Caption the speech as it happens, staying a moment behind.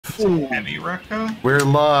heavy Rekka. We're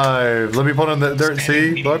live. Let me put on the there.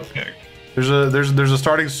 See, look. There's a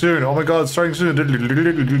starting soon. Oh my god, it's starting soon.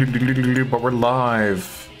 But we're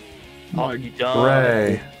live. Oh,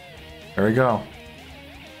 Hooray. There we go.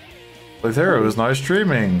 Like there, it was nice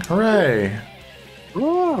streaming. Hooray.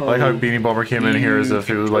 Oh. I like how Beanie Bummer came in here as if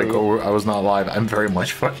it was like, oh, I was not live. I'm very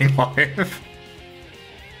much fucking live.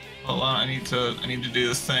 Hold on, I need to do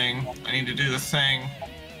this thing. I need to do the thing.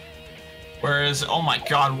 Whereas, oh my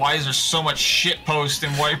god, why is there so much shit post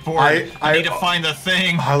in whiteboard? I need to find the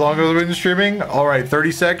thing. How long have we been streaming? All right,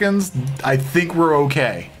 30 seconds. I think we're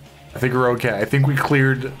okay. I think we're okay. I think we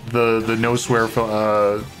cleared the no swear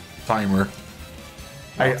timer.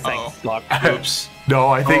 Oops. No,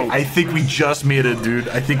 I think we just made it, dude.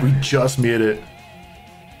 I think we just made it.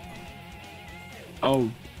 Oh,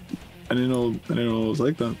 I didn't know it was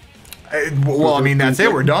like that. Well, I mean, that's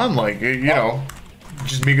it. We're done. Like, you know,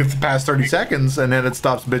 just make it past 30 seconds, and then it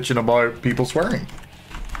stops bitching about people swearing.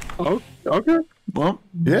 Oh, okay. Well,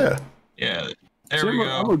 yeah. Yeah. There we go.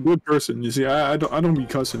 I'm a good person. You see, I don't be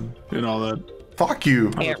cussing and all that. Fuck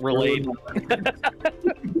you. Can't relate.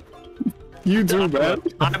 You do bad.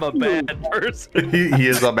 I'm a bad person. He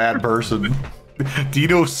is a bad person.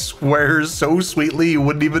 Dino swears so sweetly you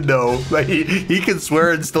wouldn't even know. Like he can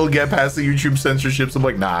swear and still get past the YouTube censorships. I'm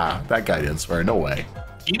like, nah, that guy didn't swear. No way.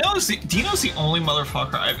 Dino's the only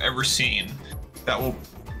motherfucker I've ever seen that will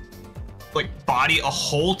like body a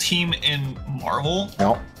whole team in Marvel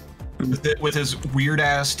with his weird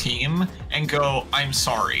ass team and go, I'm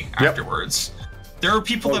sorry afterwards. There are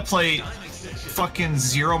people that play fucking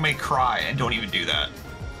Zero May Cry and don't even do that.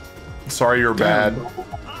 Sorry, you're bad.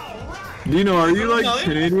 Dino, are you like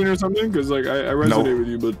Canadian or something? Because like I resonate with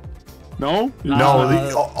you, but no,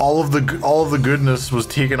 all of the goodness was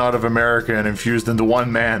taken out of America and infused into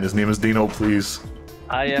one man. His name is Dino. Please.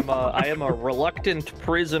 I am a reluctant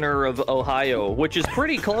prisoner of Ohio, which is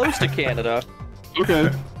pretty close to Canada.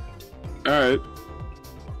 Okay. All right.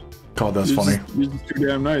 God, that's funny. You're just too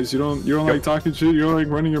damn nice. You don't like talking shit. You don't like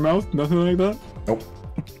running your mouth. Nothing like that. Nope.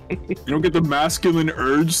 You don't get the masculine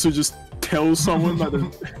urge to just tell someone that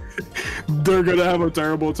they're gonna have a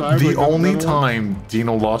terrible time. The only time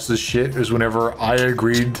Dino lost his shit is whenever I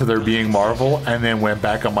agreed to there being Marvel and then went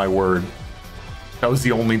back on my word. That was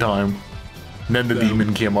the only time. And then the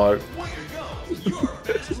demon came out.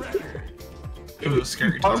 It was a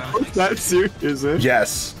scary time. That serious, eh?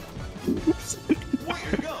 Yes.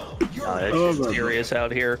 It's serious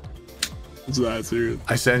out here. It's that serious.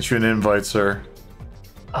 I sent you an invite, sir.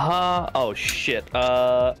 Oh shit.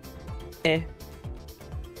 There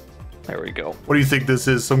we go. What do you think this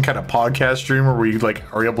is? Some kind of podcast streamer where you like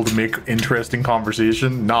are able to make interesting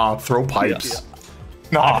conversation? Nah, throw pipes.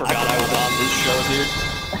 Nah. I forgot I was on this show,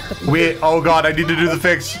 dude. Wait, oh god, I need to do the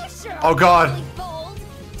fix. Oh god.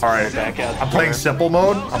 Alright, I'm playing simple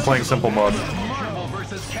mode.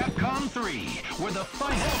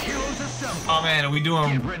 Oh man, are we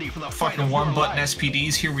doing fucking one button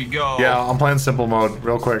SPDs? Here we go. Yeah, I'm playing simple mode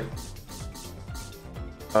real quick.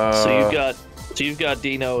 So you've got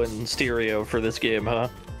Dino and Stereo for this game, huh?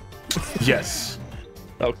 Yes.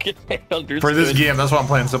 Okay. Understood. For this game, that's why I'm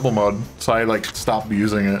playing simple mode. So I like stopped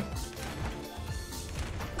using it.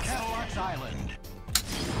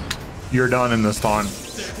 You're done in this time.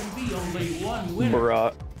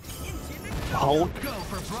 For Hulk.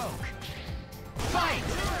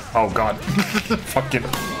 Oh god. Fucking.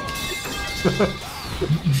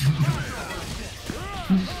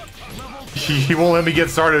 He won't let me get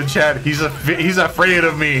started, chat. He's afraid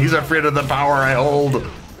of me. He's afraid of the power I hold.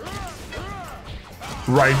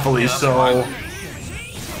 Rightfully so.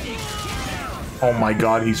 Oh my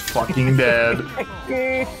god, he's fucking dead.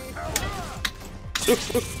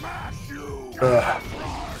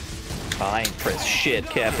 Fine, press shit,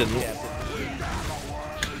 Captain.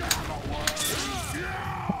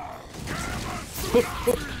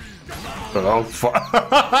 Oh fuck.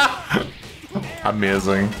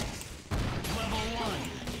 Amazing.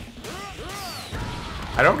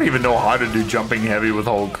 I don't even know how to do jumping heavy with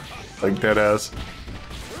Hulk. Like dead ass.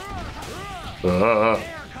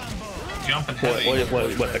 Jumping heavy.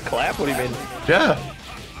 What, the clap? What do you mean? Yeah.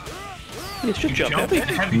 You should jump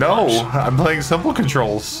heavy. No, I'm playing simple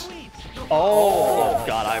controls. Oh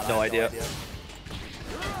god, I have no idea.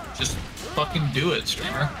 Just fucking do it,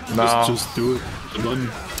 streamer. No. Just do it.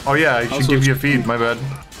 Oh yeah, I should give you a feed, my bad.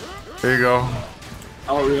 There you go.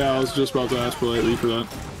 Oh yeah, I was just about to ask politely for that.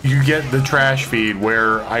 You get the trash feed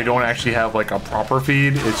where I don't actually have like a proper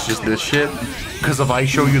feed, it's just this shit. Because if I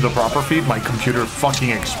show you the proper feed, my computer fucking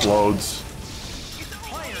explodes.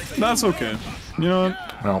 That's okay. You know what?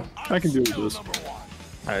 No. I can deal with this.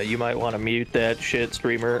 You might want to mute that shit,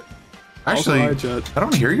 streamer. Actually, Also, hi, chat. I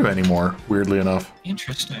don't hear you anymore. Weirdly enough.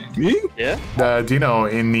 Interesting. Me? Yeah. Dino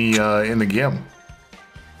in the game.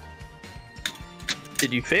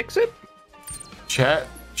 Did you fix it? Chat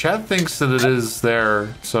thinks that it is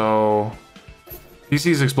there. So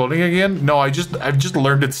PC's exploding again? No, I've just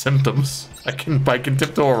learned its symptoms. I can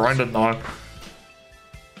tiptoe around it now.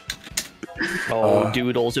 Oh,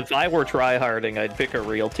 doodles. If I were tryharding, I'd pick a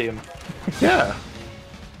real team. Yeah.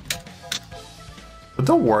 But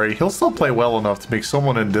don't worry, he'll still play well enough to make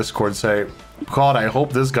someone in Discord say, God, I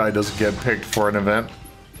hope this guy doesn't get picked for an event.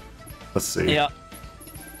 Let's see. Yeah.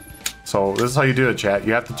 So this is how you do it, chat.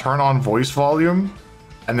 You have to turn on voice volume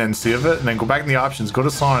and then save it, and then go back in the options, go to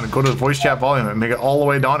song, go to voice chat volume and make it all the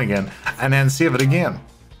way down again, and then save it again.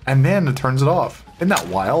 And then it turns it off. Isn't that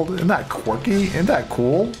wild? Isn't that quirky? Isn't that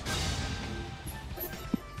cool?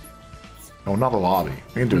 No, not a lobby.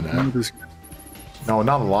 We can do that. No,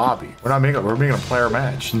 not a lobby. We're making a player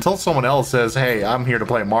match. Until someone else says, hey, I'm here to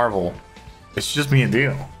play Marvel, it's just me and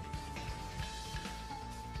Dino.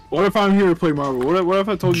 What if I'm here to play Marvel? What if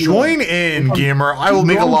I told you? Join in, gamer. I will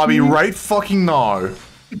make a lobby right fucking now.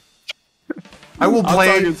 I will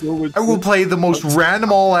play the most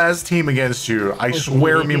random all-ass team against you. I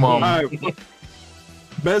swear me mom. Right.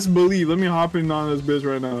 Best believe. Let me hop in on this biz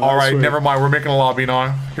right now. Alright, never mind. We're making a lobby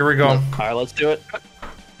now. Here we go. Alright, let's do it.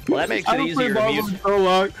 Well, that makes it easier to mute. So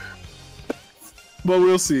long, but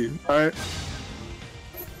we'll see. Alright.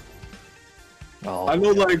 Oh, I know,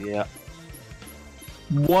 like, yeah.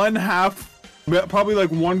 one half, probably like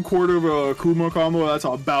 1/4 of a Kuma combo. That's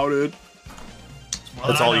about it. Well,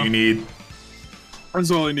 that's all you need. That's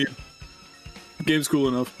all I need. Game's cool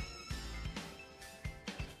enough.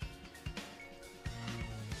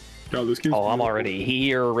 God, this game's I'm already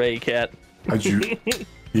here, Raycat. How'd you?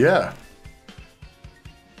 Yeah.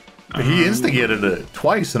 He instigated it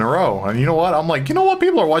twice in a row. And you know what? I'm like, you know what?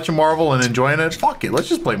 People are watching Marvel and enjoying it. Fuck it. Let's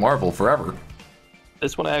just play Marvel forever.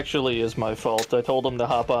 This one actually is my fault. I told him to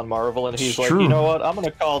hop on Marvel, and he's It's like, true. you know what? I'm going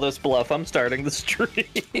to call this bluff. I'm starting the stream.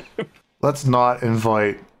 Let's not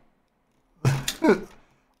invite...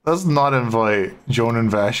 Let's not invite Jonan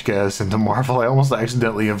Vasquez into Marvel. I almost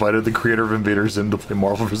accidentally invited the creator of Invaders in to play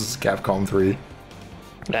Marvel vs. Capcom 3.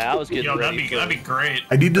 Nah, I was getting ready. That'd be great.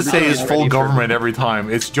 I need to say his full government every time.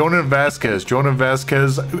 It's Jonan Vasquez. Jonan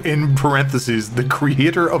Vasquez, in parentheses, the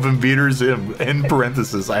creator of Invaders Zim, in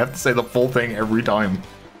parentheses. I have to say the full thing every time.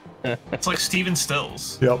 It's like Steven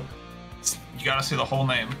Stills. Yep. You gotta say the whole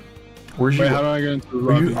name. Where's you? How do I get into the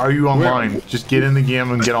lobby? Are you online? Just get in the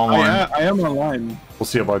game and get online. I am online. We'll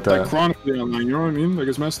see about that. Like chronically online, you know what I mean? Like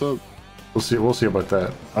it's messed up. We'll see about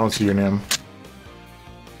that. I don't see your name.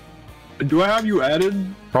 Do I have you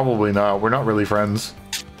added? Probably not. We're not really friends.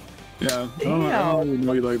 Yeah. I don't really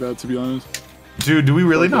know you like that, to be honest. Dude, do we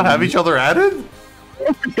really not have each other added?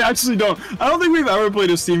 We actually don't. I don't think we've ever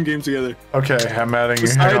played a Steam game together. Okay, I'm adding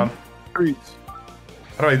you. Hang on.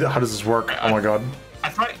 How does this work? Oh my god.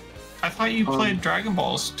 I thought you played Dragon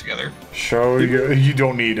Balls together. Show you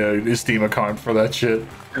don't need a Steam account for that shit.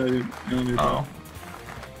 Oh.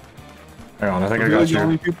 Hang on, I think I got you.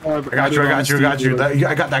 I got you.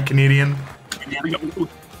 I got that Canadian.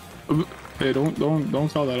 Hey, don't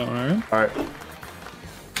call that out, alright? Alright.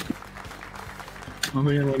 I don't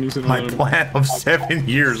think everyone needs to know My that. plan of 7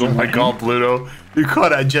 years. Oh my god, Pluto. You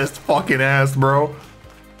coulda just fucking asked, bro.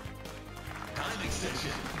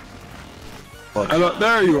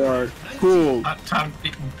 There you are. Cool. Time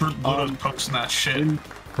Pluto's posting that shit.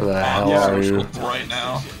 Where the hell are you? Right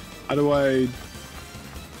now. How do I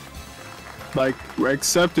like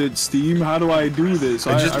accept it, Steam? How do I do this?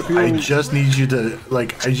 I just need you to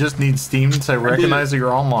I just need Steam to recognize that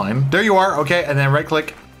you're online. There you are. Okay, and then right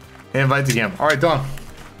click and invite the game. All right, done.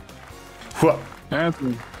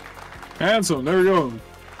 Handsome. There we go.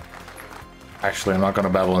 Actually, I'm not gonna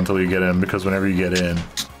battle until you get in because whenever you get in,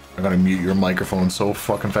 I'm gonna mute your microphone so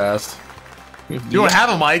fucking fast. You don't have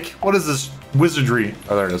a mic. What is this wizardry?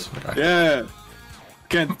 Oh, there it is. Okay. Yeah.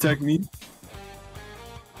 Can't detect me.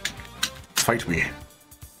 Fight me.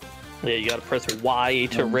 Yeah, you gotta press Y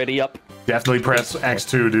to ready up. Definitely press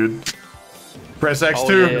X2, dude. Press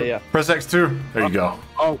X2. Yeah. Press X2. There you go.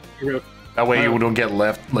 Oh, okay. That way you don't get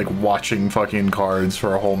left watching fucking cards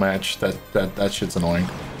for a whole match. That shit's annoying.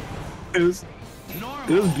 It is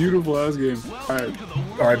beautiful ass game.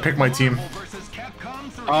 All right, pick my team.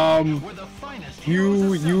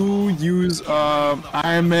 You use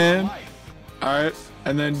Iron Man. All right,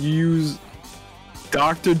 and then you use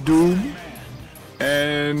Doctor Doom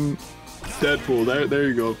and Deadpool. There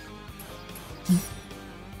you go.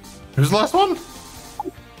 Who's the last one?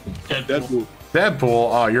 Deadpool. Deadpool.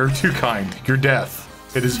 Oh, you're too kind. You're death.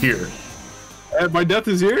 It is here. And my death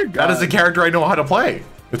is here? God. That is the character I know how to play.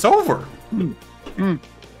 It's over. Glad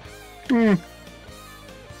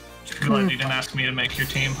you didn't ask me to make your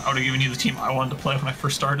team. I would have given you the team I wanted to play when I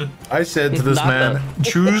first started. I said to this man,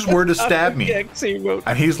 choose where to stab me.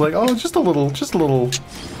 And he's like, oh, just a little Just a little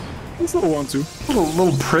 1-2.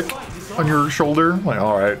 little prick on your shoulder. I'm like,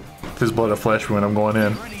 all right, his blood of flesh when I'm going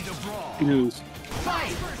in. Yes.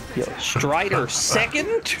 Yo, Strider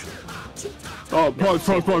second? Oh, punch.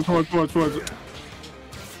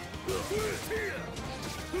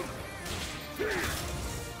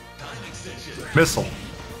 Missile.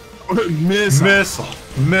 Miss. Missile.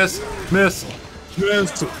 Missile.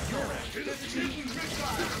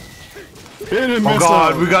 Oh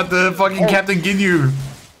god, we got the fucking Captain Ginyu.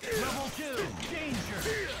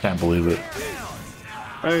 Can't believe it.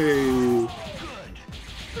 Hey.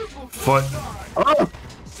 Foot.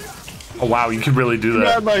 Oh wow, you can really do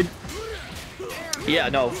that. Like, Yeah,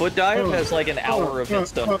 no, foot dive has like an hour of hit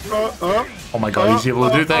stuff. Oh my god, he's able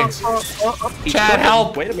to do things. Chad,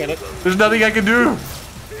 help! Wait a minute. There's nothing I can do.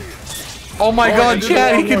 Oh my god,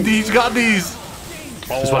 Chad, he's got these.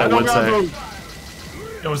 That's what I would say.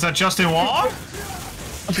 Yo, was that Justin Wong?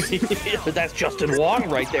 That's Justin Wong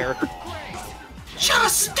right there.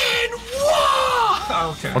 Justin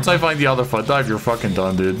Wong! Okay. Once I find the other foot dive, you're fucking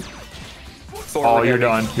done, dude. Oh, you're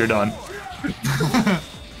done. You're done.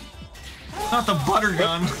 Not the butter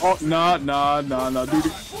gun. Oh, nah,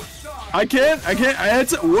 dude. I can't. I had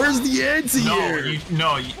to. Where's the answer here?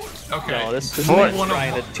 Okay. No, this is Foot. one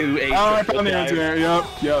trying to 2-8. Oh, I found the answer there. Yep.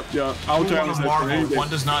 I'll try One to Marvel, one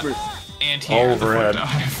does not anti-air the Overhead. foot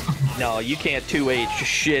dive. No, you can't 2-8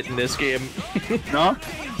 shit in this game. No?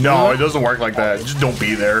 No, it doesn't work like that. Just don't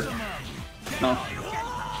be there. No.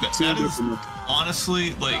 That is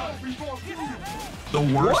honestly like the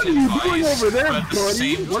worst What are you advice. doing over there, but at the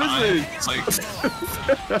buddy? same What is time, it? it's like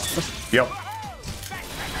Yep.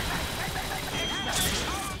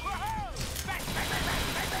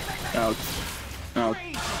 Out.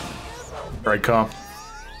 Here I come.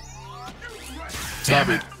 damn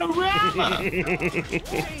it.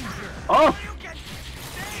 Oh!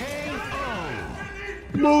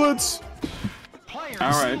 Bullets!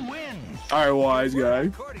 Alright, wise guy.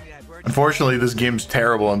 Unfortunately, this game's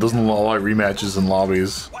terrible and doesn't allow rematches in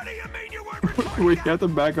lobbies. We have to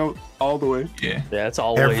back out all the way. Yeah. That's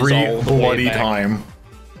always Every all the way bloody back. time.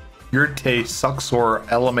 Your taste sucks or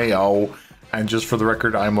LMAO. And just for the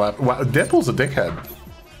record, I'm left. Wow, Deadpool's a dickhead.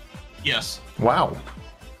 Yes. Wow.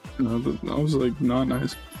 No, that was like not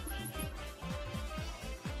nice.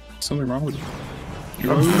 Something wrong with you.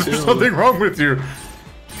 There's something wrong with you.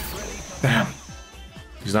 Damn.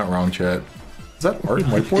 He's not wrong, Chad. Is that art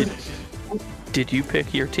whiteboard? Did you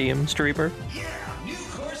pick your team, Streamer?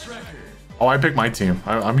 Oh, I picked my team.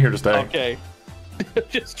 I'm here to stay. Okay.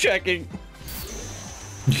 Just checking.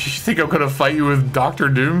 You think I'm gonna fight you with Dr.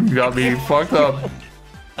 Doom? You got me fucked up.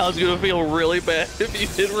 I was gonna feel really bad if you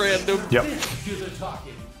did random. Yep.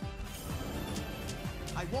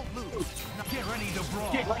 I won't lose. Get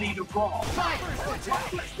ready to brawl.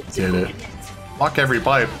 Did it. Lock every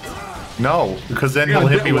pipe. No, because then he'll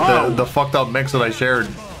hit me with the fucked up mix that I shared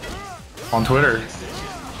on Twitter.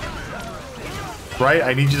 Right?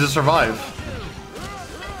 I need you to survive.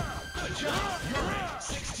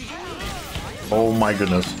 Oh my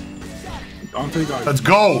goodness. Dante got Let's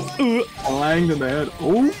go! clanged in the head.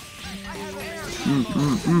 Oh!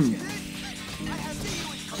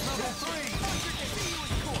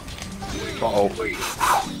 Uh-oh.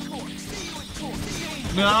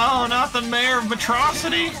 No, not the mayor of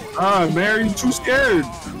Metrocity. Ah, Mary's too scared.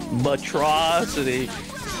 Metrocity.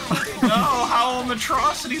 No, how will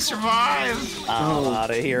Metrocity survive? I'm out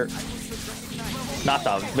of here. Not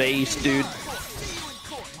the vase, dude.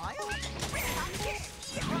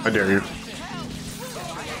 I dare you.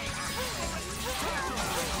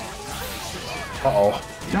 Uh-oh.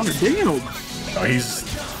 Down the damn. No,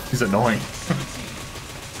 he's annoying.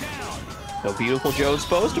 No, Beautiful Joe's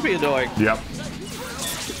supposed to be annoying. Yep.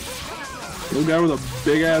 Little guy with a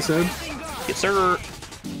big ass head. Yes, sir.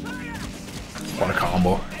 What a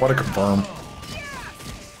combo. What a confirm.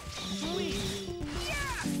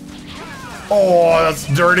 Oh, that's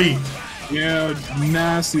dirty. Yeah,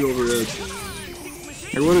 nasty overhead.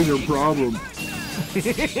 Hey, what is your problem?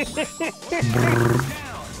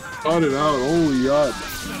 Cut it out. Holy god.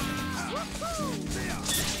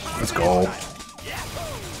 Let's go.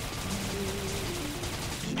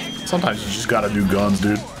 Sometimes you just gotta do guns,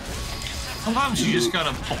 dude. Sometimes you just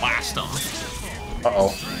gotta blast them.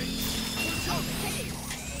 Uh-oh.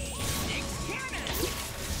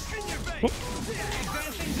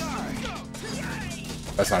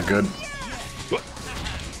 That's not good.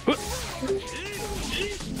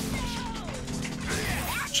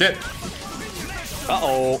 shit.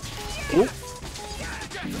 Uh-oh. Oop.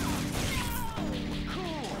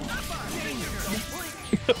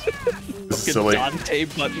 This is silly. Dante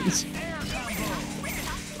buttons.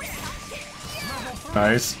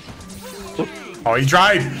 Nice. Oh, he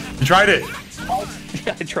tried. He tried it.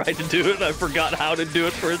 I tried to do it. I forgot how to do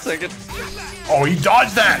it for a second. Oh, he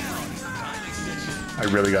dodged that. I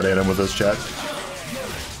really got to hit him with this, chat.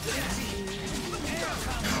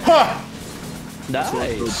 Huh.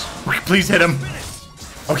 Nice. Please hit him.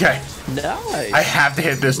 Okay. Nice. I have to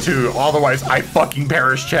hit this too. Otherwise, I fucking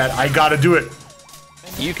perish, chat. I got to do it.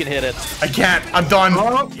 You can hit it. I can't. I'm done.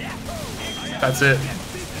 That's it.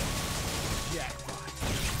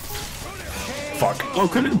 Fuck. Oh,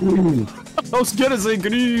 couldn't. I was gonna say,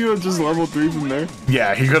 couldn't you just level 3 from there?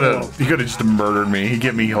 Yeah, he could have. He could have just murdered me. He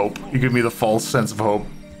gave me hope. He gave me the false sense of hope.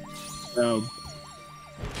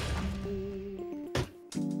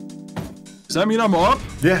 Does that mean I'm up?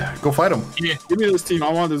 Yeah, go fight him. Yeah. Give me this team. I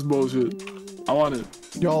want this bullshit. I want it.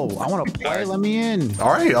 Yo, I want to play. Let me in.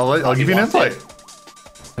 All right, I'll give you an invite.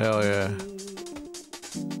 Hell yeah.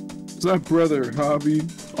 Is that brother Hobby?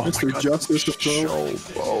 Mr. Justice the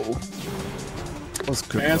Pro. What's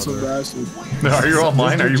good, Handsome brother? bastard. Are you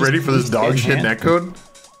online? Are you ready for this dog shit netcode?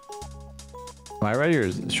 Am I ready or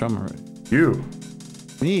is Shuma ready? You.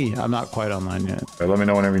 Me? I'm not quite online yet. Right, let me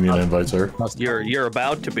know whenever you need an invite, sir. You're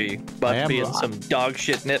about to be. About to be in some dog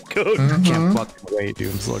shit net code. Can't fucking wait,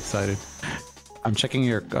 dude. I'm so excited. I'm checking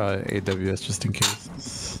your AWS just in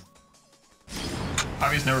case.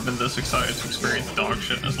 Javi's never been this excited to experience dog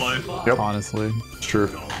shit in his life. Yep. Honestly. It's true.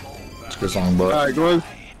 It's a good song, but Alright, go as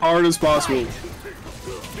hard as possible.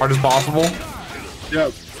 hard as possible.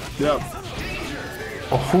 Yep. Yep.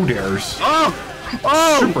 Oh, who dares? Oh!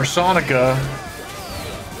 Oh! Super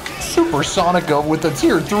Sonica with the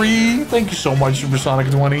tier 3. Thank you so much, Super Sonic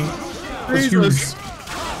 20. That's Jesus!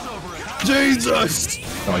 huge. Jesus!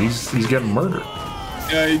 Oh, he's getting murdered.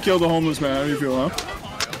 Yeah, he killed a homeless man. How do you feel, huh?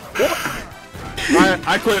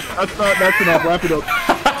 I quit. That's enough. Wrap it up.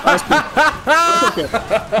 That's cool. That's okay.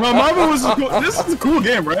 No, Marvel was cool. This is a cool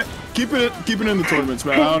game, right? Keep it in the tournaments,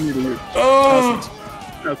 man. I don't need to hear. Oh,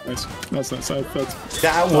 That's nice. That's nice.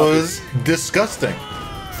 that was disgusting.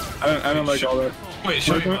 I don't like all that. Wait,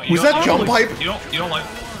 should we, Was that jump pipe? You don't like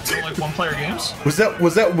one-player games? Was that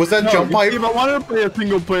jump pipe? If I wanted to play a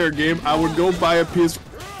single player game, I would go buy a PS5,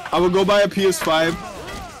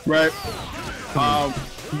 right?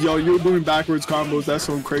 Yo, you're doing backwards combos. That's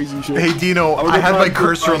some crazy shit. Hey Dino, I had my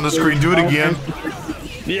cursor on the screen. Do it again.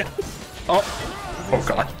 Yeah. Oh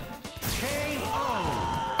God.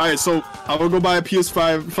 Alright, so I will go buy a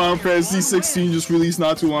PS5. Final Fantasy 16 just released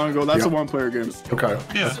not too long ago. That's a one-player game. Okay.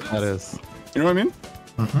 Yeah. That is. You know what I mean?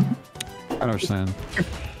 I understand.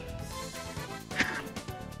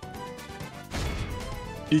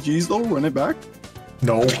 GG's though, run it back.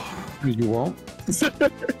 No, You won't?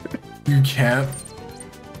 you can't.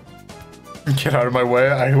 Get out of my way.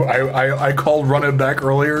 I called run it back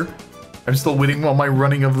earlier. I'm still waiting on my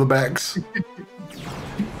running of the backs.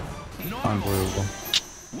 Unbelievable.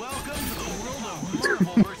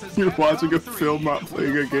 You're watching a film, not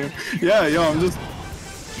playing a game. Yeah, yo, I'm just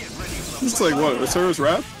like what? A service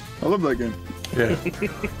rap? I love that game. Yeah.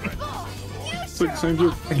 It's like the same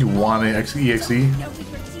shit. You want an EXE?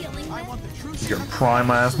 Your prime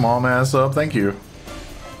ass, mom ass up. Thank you.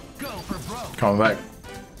 Coming back.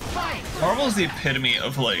 Marvel's the epitome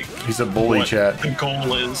of like He's a bully, what chat. the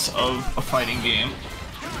goal is of a fighting game,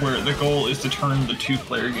 where the goal is to turn the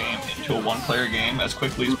two-player game into a one-player game as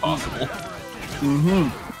quickly as possible.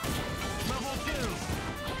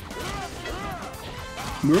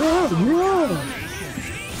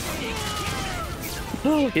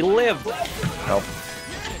 He lived. Help.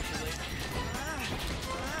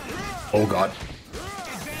 Oh god.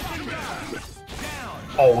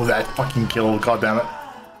 Oh, that fucking kill. God damn it.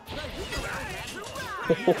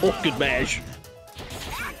 Good mash.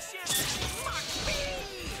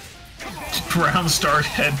 Round start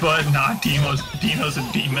headbutt, not Dino's a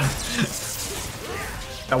demon.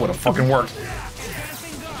 That would have fucking worked.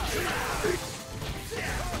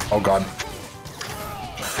 Oh god.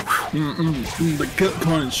 The gut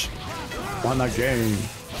punch. Won that game.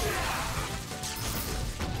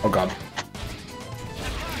 Oh god.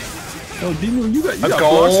 Oh, Dino, you got Let's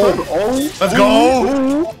blocks go. for all? Let's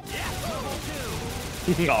go.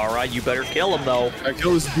 Alright, you better kill him though. I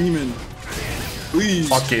kill this demon. Please.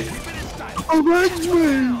 Fuck it. Avenge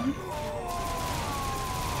me.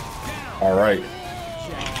 All right.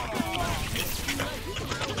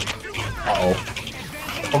 Uh-oh.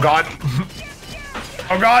 Oh god.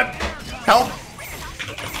 Oh god. Help.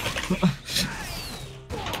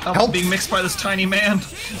 I'm Help. being mixed by this tiny man.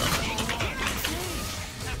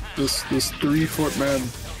 This 3-foot man.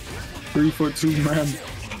 3'2" man.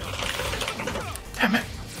 Damn it.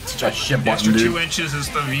 Such a shit The extra button, 2 dude. inches is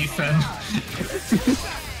the V fin.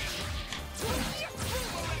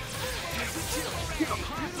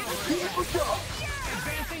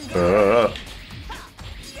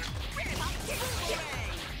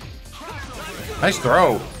 Nice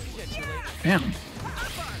throw. Damn.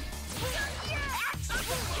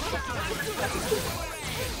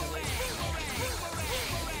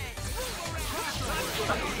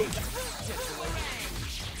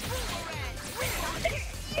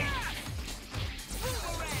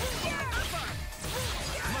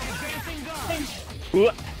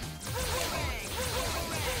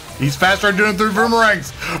 He's faster at doing 3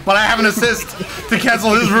 boomerangs, but I have an assist to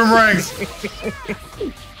cancel his boomerangs.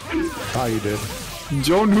 Oh, you did.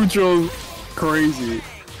 Joe Neutral, crazy.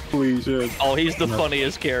 Holy shit. Oh, he's the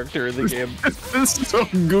funniest character in the game. This is so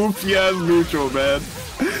goofy ass Neutral, man.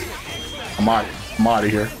 I'm out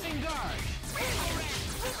of here.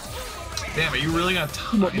 Damn, are you really gonna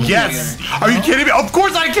Yes! Are you kidding me? Of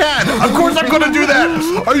course I can! Of course I'm gonna do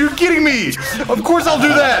that! Are you kidding me? Of course I'll do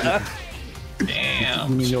that! I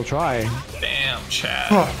Damn, mean, you'll try. damn, chat.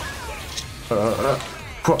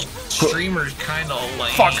 Streamers kinda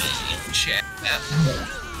lame. Fuck. Chat.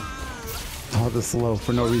 Oh, this slow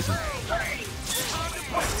for no reason.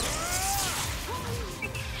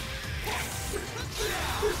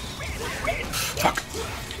 Fuck.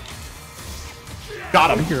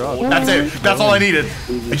 Got him. You're up. That's it. That's all I needed.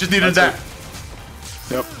 I just needed that.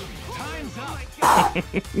 Yep.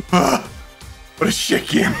 What a shit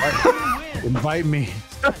game. Invite me.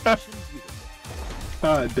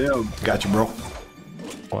 Ah, damn. Got you, bro.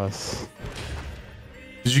 Plus.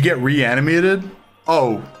 Did you get reanimated?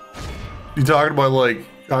 Oh. You talking about like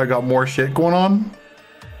I got more shit going on?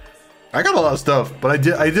 I got a lot of stuff, but I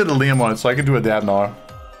did a Liam on it, so I can do a dab now.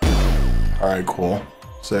 Alright, cool.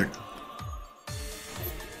 Sick.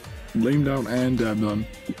 Lame down and dab done.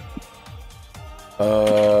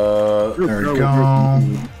 There we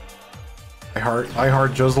go. I heart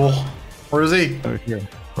Jizzle. Where is he? Over here.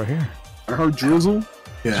 Right here. I heard Drizzle.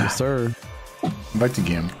 Yeah. Yes, sir. Invite the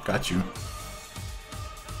game. Got you.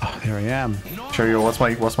 Oh, here I am. Show you what's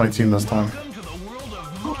my team this time?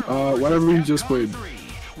 Whatever you just played.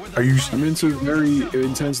 Are you I'm into very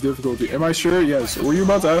intense difficulty. Am I sure? Yes. Were you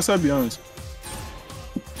about to ask that? Be honest.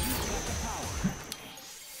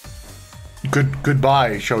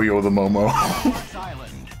 goodbye, Shoyo the Momo.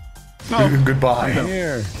 Goodbye.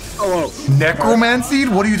 Here. Oh, Necromancy?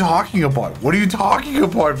 What are you talking about? What are you talking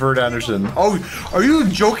about, Vert Anderson? Oh, are you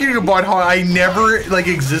joking about how I never like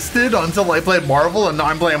existed until I played Marvel and now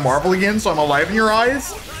I'm playing Marvel again, so I'm alive in your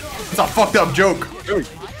eyes? It's a fucked up joke. hey.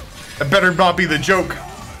 That better not be the joke.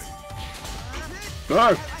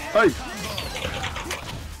 Ah, hey.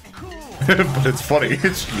 But it's funny.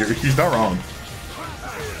 He's not wrong.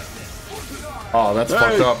 Oh, that's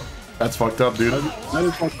fucked up. That's fucked up, dude. That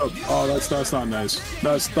is fucked up. Oh, that's not nice.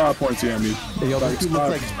 That's stop points, Yami. Yo, this dude looks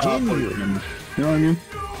like Jinyu. You know what I mean?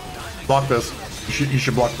 Block this. You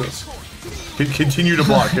should block this. Continue to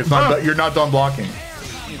block. It's not. You're not done blocking.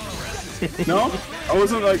 No, I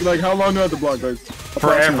wasn't like how long do I have to block? Like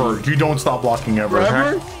Forever. You don't stop blocking ever.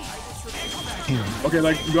 Forever? Okay? Okay,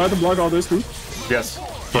 like do I have to block all this too? Yes.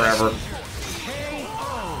 Forever.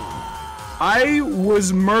 I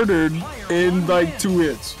was murdered in like 2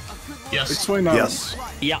 hits. Yes. Explain that. Yes.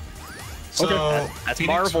 Yeah, So that's Phoenix,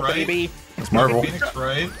 Marvel, right? baby. It's Marvel. Phoenix,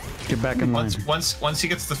 right? Get back in line. Once he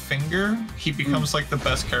gets the finger, he becomes like the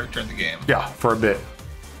best character in the game. Yeah, for a bit.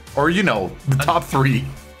 Or you know, the top 3.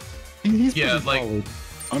 He's Yeah, pretty like solid.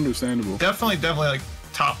 Understandable. definitely like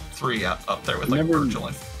top 3 up there with like Never- Virgil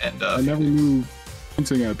and I never knew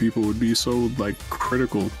hinting at people would be so like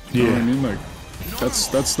critical. You know what I mean? Like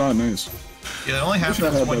that's not nice. yeah, it only I happens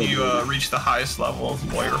had when that you ability. reach the highest level of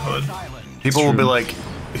warriorhood. People will be like,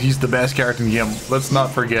 he's the best character in the game. Let's not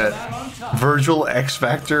forget Virgil X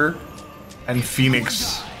Factor and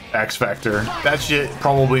Phoenix X Factor. That shit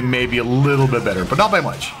probably maybe a little bit better, but not by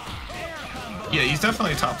much. Yeah, he's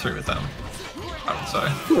definitely top 3 with them, I would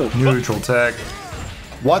say. Neutral tech.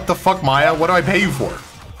 What the fuck, Maya? What do I pay you for?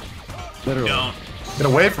 Literally. Don't. Get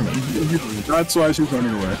away from me. That's why she's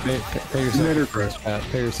running away. Pay your Later, assistance, chat.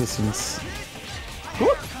 Pay your assistance.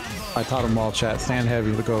 I taught them all, chat. Stand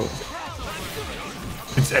heavy. Look out.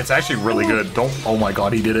 It's actually really good. Don't. Oh my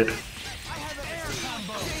god, he did it.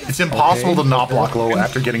 It's impossible to not block low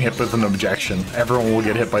after getting hit with an objection. Everyone will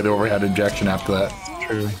get hit by the overhead objection after that.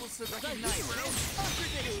 True.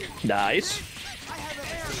 Nice.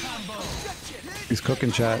 He's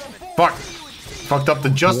cooking, chat. Fuck. Fucked up the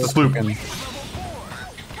justice loop.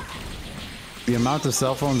 The amount of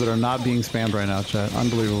cell phones that are not being spammed right now, chat.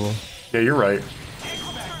 Unbelievable. Yeah, you're right.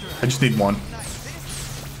 I just need one.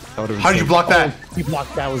 How did you block that? Oh, you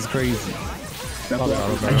blocked that was crazy.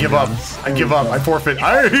 I give up. I give up. I forfeit.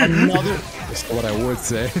 That's what I would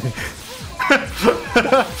say.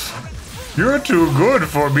 You're too good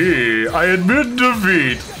for me. I admit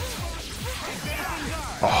defeat.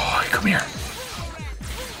 Oh, come here.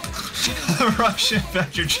 The Russian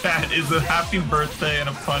Badger chat is a happy birthday and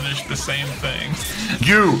a punish the same thing.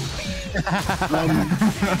 You.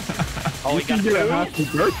 You can get a happy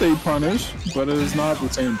birthday punish, but it is not the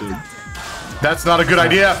same thing. That's not a good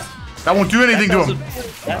idea. That won't do anything to him.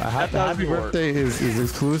 Happy birthday is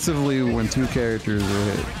exclusively when 2 characters are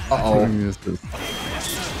hit. Uh-oh.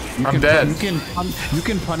 I'm dead. You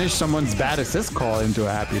can punish someone's bad assist call into a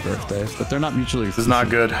happy birthday, but they're not mutually This exclusive. is not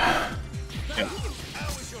good.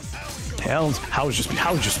 Hells, how is your speed?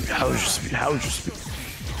 How is your speed? How is your speed? How is your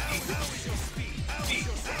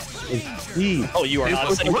speed? Oh, you are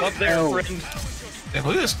not safe up there, friend. Hey,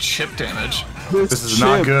 look at this chip damage. This is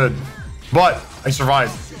not good. But I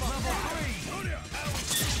survived.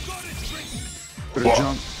 Better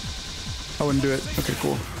jump. I wouldn't do it. Okay,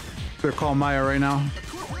 cool. Better call Maya right now.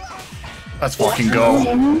 Let's fucking go.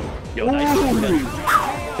 Yo, nice overhead.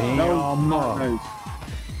 Damn.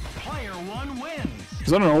 Player 1 wins. Is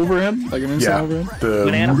that an overhead? Like an instant Yeah. overhead?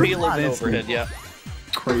 Banana The peel is overhead, yeah.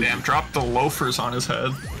 Crazy. Damn, drop the loafers on his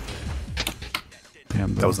head.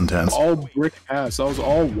 Damn, that was intense. All brick pass. That was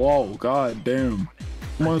all wall. God damn.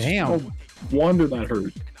 Damn. No wonder that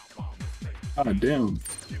hurt. God damn.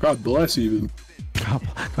 God bless you. God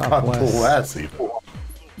bless. you.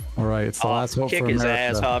 All right, it's the last hope Kick for his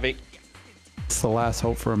America. ass, Javi. It's the last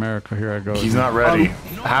hope for America. Here I go. He's not ready.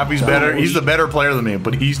 Happy's better. He's the better player than me,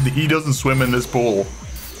 but he doesn't swim in this pool.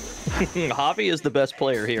 Javi is the best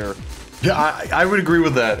player here. Yeah, I would agree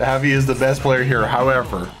with that. Javi is the best player here.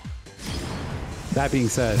 However, That being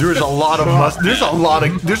said, there's a lot of there's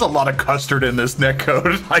a lot of custard in this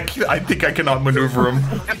netcode. I think I cannot maneuver him.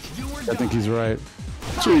 I think he's right.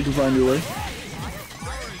 Sure, you can find your way.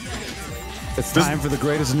 It's time for the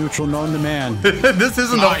greatest neutral known to man. This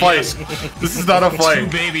isn't a fight. Yes. This is not a Two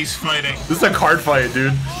fight. babies fighting. This is a card fight,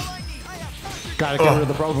 dude. Gotta get rid of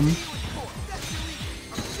the problem.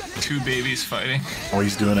 2 babies fighting. Oh,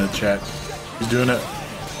 he's doing it, chat. He's doing it.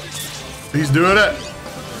 He's doing it.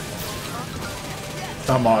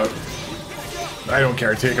 I'm out. I don't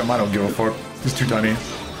care. Take him. I don't give a fuck. He's too tiny.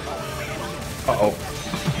 Uh-oh.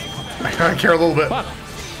 I care a little bit. Fuck.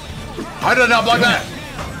 How did I not block that?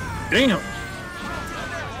 Damn.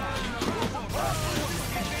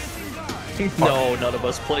 No, none of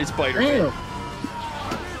us play Spider-Man. Damn.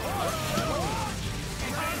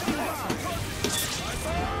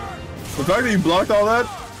 The fact that you blocked all that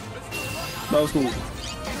was cool.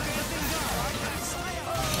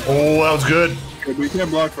 Oh, that was good. Okay, but you can't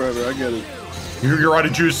block forever, I get it. You're out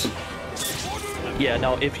of juice. Yeah,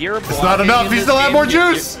 no, if you're It's not enough. He still had more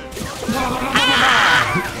juice.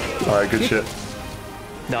 All right, good shit.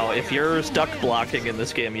 No, if you're stuck blocking in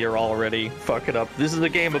this game, you're already fucking up. This is a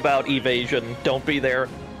game about evasion. Don't be there.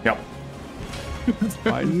 Yep.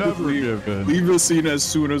 I never give in. Leave the scene as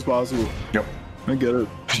soon as possible. Yep. I get it.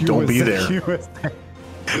 Don't be there.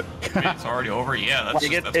 It's already over. Yeah,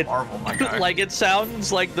 that's Marvel, my guy. Like it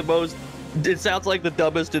sounds like the most. It sounds like the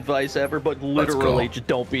dumbest advice ever, but literally, just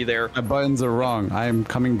don't be there. My buttons are wrong. I am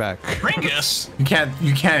coming back. Ringus. You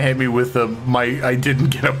can't hit me with the I didn't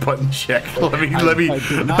get a button check. Let me. I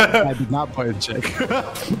did not button check.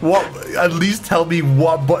 What? At least tell me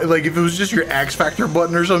what button. Like if it was just your X Factor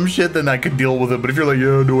button or some shit, then I could deal with it. But if you're like,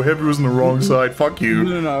 yo, no, Heavy was on the wrong side. Fuck you.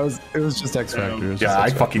 No, it was just X Factor. Yeah,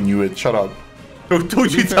 I fucking knew it. Shut up.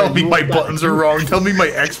 Don't you tell me my buttons are wrong. Tell me my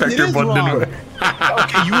X Factor button didn't work.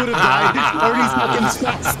 Okay, you would have died 30 seconds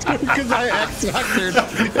faster because I X Factored.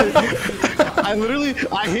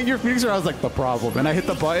 I hit your Phoenix and I was like, the problem. And I hit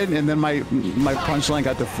the button and then my punchline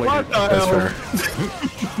got deflated. What the That's hell?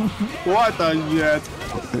 fair. What the shit?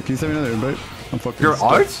 Can you send me another invite? I'm fucking Your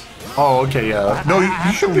stuck. art? Oh, okay, yeah. No,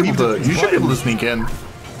 you should be able to. You should be able to sneak in.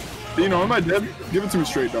 You know, am I dead? Give it to me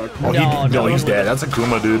straight, dog. Oh, No, he's dead. That's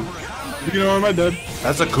Akuma, dude. You know, am I dead?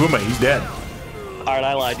 That's Akuma. He's dead. Alright,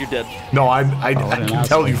 I lied. You're dead. No, I an can tell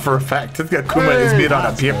asshole. you for a fact that Akuma is made on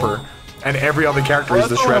a paper, and every other character is the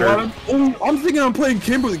That's all I Shredder. wanted. Oh, I'm thinking I'm playing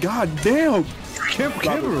Kimberly. God damn.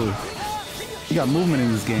 Kimberly. You got movement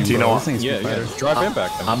in this game. Do you bro. know This thing's Yeah, better. yeah. Drive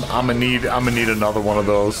impact. Then. I'm gonna need another one of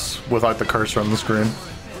those without the cursor on the screen.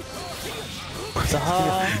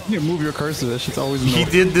 You can move your cursor. That shit's always He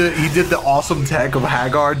annoying. did the awesome tech of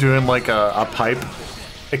Hagar doing like a pipe.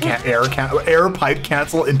 It can't air pipe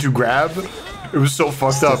cancel into grab. It was so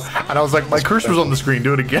fucked up. And I was like, my cursor's on the screen.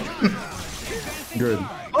 Do it again. Good.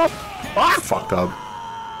 Fucked up.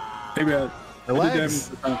 Hey man.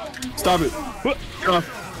 Relax. Stop it. Get off.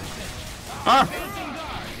 Ah!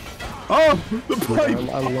 Oh, the pipe.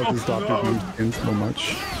 I love this Dr. Blue skin so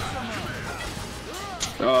much.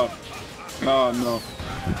 Oh no.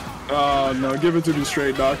 Oh no, give it to me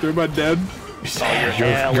straight, doctor. Am I dead?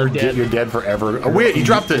 You're dead forever. Oh wait, he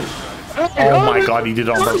dropped it. Oh my god, he did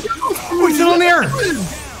it on purpose. Oh, he's still in the air.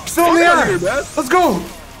 He's still in the air. Let's go.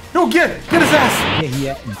 No, get his ass.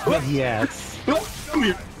 Yes. Come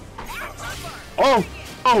here. Oh.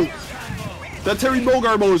 That Terry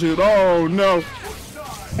Bogard bullshit. Oh no.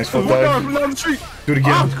 Nice foot Down dive. from down the street. Do it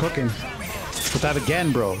again. He's cooking. Put that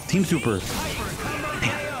again, bro. Team Super.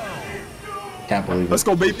 Can't believe Let's it.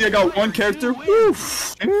 go, baby. I got one character. Woo.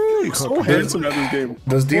 So handsome at this game.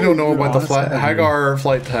 Does Dino know about the Hagar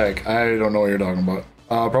flight tag? I don't know what you're talking about.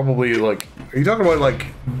 Probably like, are you talking about like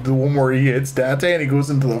the one where he hits Dante and he goes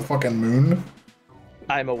into the fucking moon?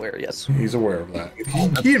 I'm aware, yes. He's aware of that.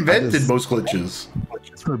 He invented most glitches.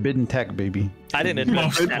 It's forbidden tech, baby. I didn't invent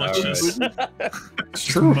Most glitches. It's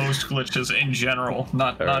true. Most glitches in general,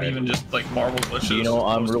 not even just like Marvel glitches. You know,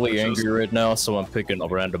 I'm Most really glitches. angry right now, so I'm picking a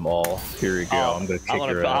random all. Here you go. I'm gonna kick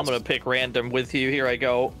your ass. I'm gonna pick random with you. Here I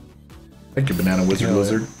go. Thank you, Banana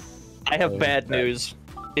Wizard. I have bad news.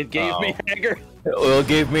 It gave me Hagar. Well, it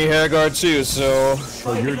gave me Hagar too, so.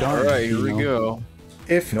 Oh, you're done. All right, here we go.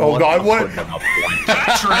 If God, what?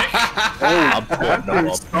 Patrick! I'm putting them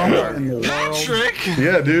up there. Patrick!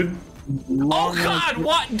 Yeah, dude. Oh god,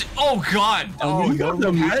 what? Oh god! Oh, You got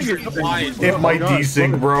the maggot thing. why? It might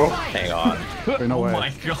desync, bro. Hang on. Wait, no Oh way.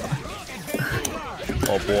 my god.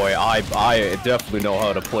 Oh boy, I definitely know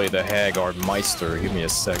how to play the Hagar Meister. Give me a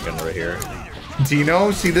second right here.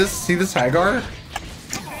 Dino, see this Hagar?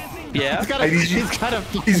 Yeah.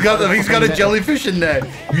 He's got a jellyfish in net.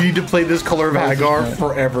 You need to play this color of Hagar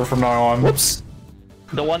forever from now on. Whoops.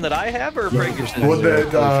 The one that I have or Breaker's? The one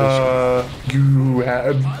that you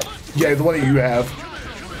have. Yeah, the one that you have.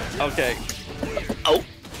 Okay.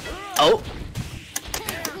 Oh.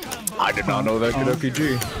 I did not know that could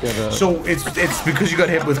RPG. So it's because you got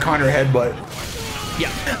hit with counter headbutt. Yeah.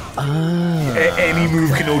 Any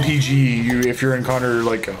move can OTG you if you're in counter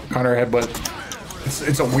headbutt.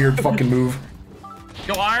 It's a weird fucking move.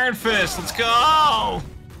 Go Iron Fist, let's go!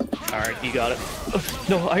 Alright, you got it.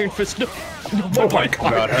 No, Iron Fist, no. Oh my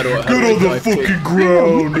god. How do I Get on the fucking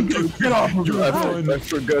ground. Get off of me. I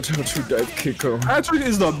forgot how to dive kick him. Patrick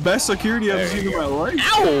is the best security I've seen in my life.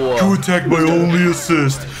 You attacked my only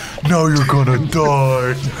assist. Now you're gonna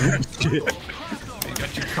die. You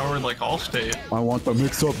got you covered like Allstate. I want the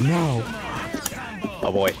mix up now.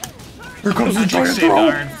 Oh boy. Here comes the Patrick giant saved throw.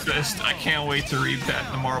 Iron Fist. I can't wait to read that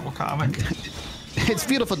in the Marvel comic. It's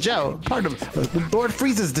beautiful, Joe. Part of Lord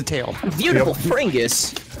Freeze's detail. Beautiful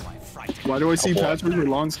Fringus. Why do I see Patrick with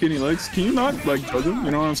long, skinny legs? Can you not like judge him?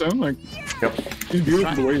 You know what I'm saying? Like, he's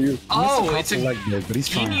beautiful the way he is. Oh, it's a Like this, but he's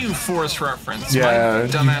fine. Ginyu Force reference. Yeah. My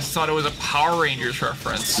dumbass thought it was a Power Rangers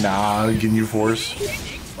reference. Nah, Ginyu Force.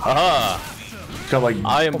 Aha. Got like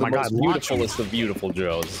I am Oh the my God, most watch beautifulest of beautiful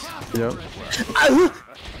Joes. Yep.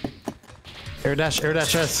 Air dash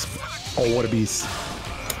S. Oh, what a beast.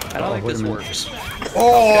 I don't think wait a this minute. works.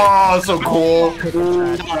 oh, so cool.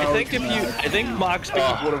 I think Mox would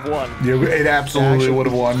have won. Yeah, it absolutely would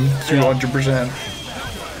have won 200%.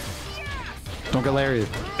 Don't get Larry.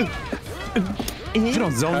 You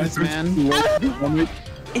don't zone this, man.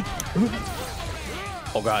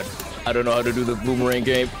 Oh god. I don't know how to do the boomerang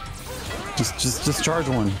game. Just charge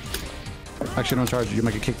one. Actually, don't charge. You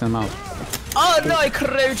might get kicked in the mouth. Oh no, I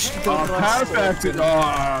crouched. Pass acted.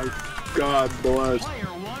 Oh, God bless.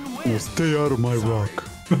 Well, stay out of my rock.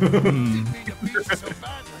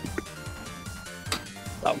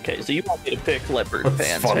 Okay, so you want me to pick Leopard That's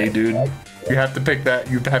Pants? funny, hey? dude. You have to pick that.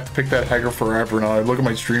 You have to pick that Hagar forever now. Look at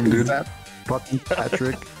my stream, dude. Fucking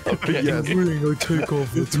Patrick. Yes. I take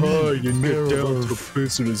off the tie and get down to the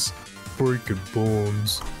business. Breaking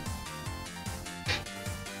bones.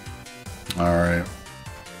 All right.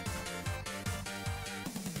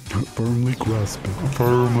 Firmly grasp it.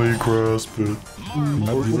 Firmly grasp it.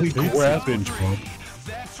 Firmly grasp it.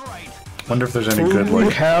 Wonder if there's any good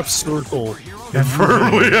like half circle.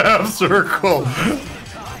 firmly half circle.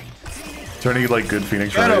 Is there any like good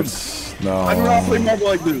Phoenix Get 'em. rights? No. I do not play Marvel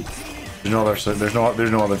like this. There's no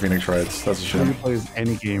other Phoenix rights. That's a He shame. plays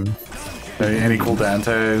any game. Any cool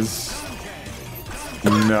Dantes?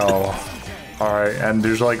 No. All right, and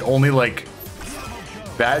there's like only like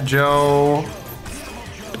Bad Joe,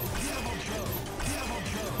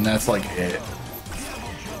 and that's like it.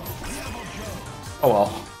 Oh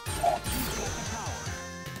well.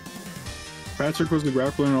 Patrick was the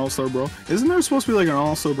grappler in All-Star Brawl. Isn't there supposed to be like an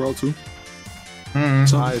All-Star Brawl too?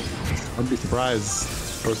 I'd be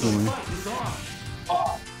surprised, personally.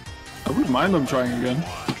 I wouldn't mind them trying again.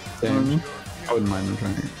 You know what I mean? I wouldn't mind them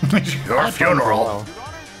trying. Your funeral.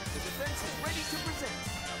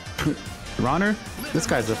 Your Honor, this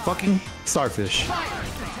guy's a fucking starfish.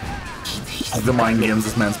 The mind games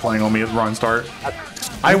this man's playing on me at run start.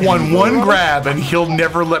 I won one grab and he'll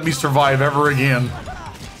never let me survive ever again.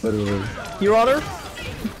 Literally. Your Honor,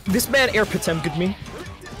 this man air pretended me.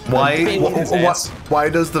 Why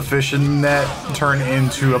does the fishing net turn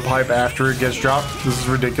into a pipe after it gets dropped? This is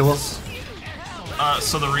ridiculous.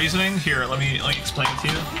 So the reasoning here, let me explain it to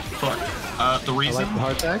you. Look, the reason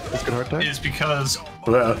Hard tag? That's good hard tag. is because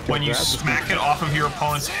when you smack it off of your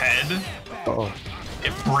opponent's head,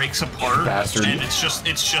 it breaks apart, Bastard. and it's just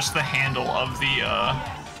the handle of the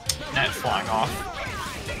net flying off.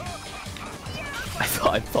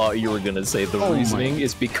 I thought you were gonna say the reasoning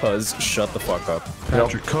is because shut the fuck up.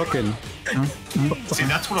 Patrick cooking. See,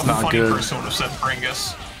 that's what a Not funny good. person would have said,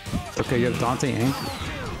 Bringus. Okay, you have Dante Anchor.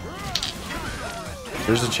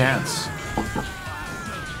 There's a chance.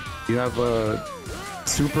 You have a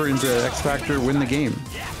super into X Factor, win the game.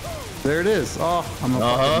 There it is. Oh, I'm a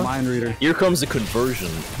fucking mind reader. Here comes the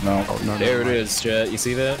conversion. No. There it is, chat. You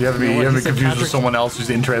see that? You have to be, You know what, he said confused with Patrick- someone else who's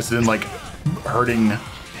interested in like hurting I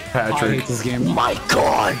Patrick. hate this game. My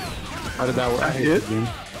God! How did that work? I hate this game.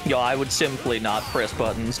 Yo, I would simply not press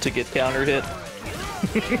buttons to get counter hit.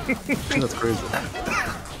 That's crazy.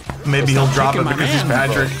 Maybe he'll drop it kicking my because he's man,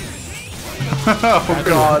 Patrick. Oh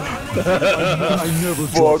God. I never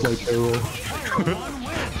Fuck. like arrow.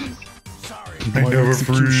 I never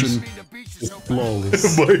freeze. Is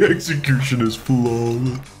flawless. My execution is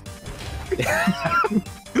flawless.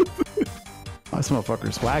 This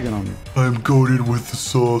motherfucker's swagging on me. I'm goated with the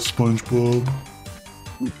sauce, SpongeBob.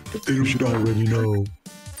 You should already know.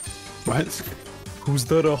 What? Who's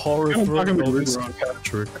that a horror I'm throw? talking to Oh, Rick this is Rock.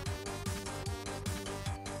 Patrick.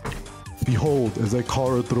 Behold, as I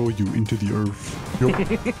Kara throw you into the earth.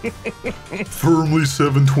 Firmly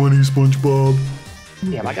 720, SpongeBob.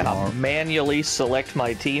 Damn, I gotta manually select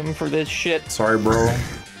my team for this shit. Sorry, bro.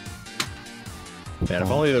 Man, if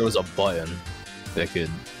only there was a button that could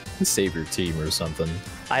save your team or something.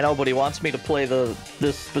 I know, but he wants me to play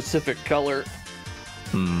this specific color.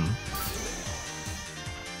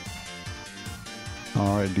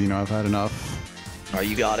 Alright, Dino, I've had enough. Oh,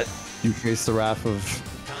 you got it. You face the wrath of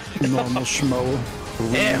normal schmo.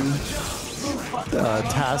 Damn.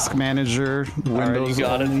 Task manager, Windows you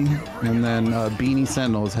got it. only, and then Beanie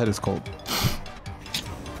Sentinel, his head is cold.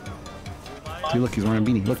 See, look, he's wearing a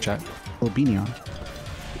beanie. Look, chat. Little beanie on.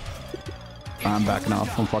 I'm backing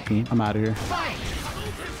off. I'm out of here.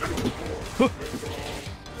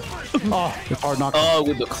 Oh, it's hard knock. Oh,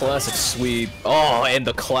 with the classic sweep. Oh, and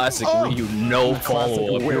the classic Ryu no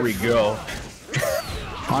follow up. Here we go.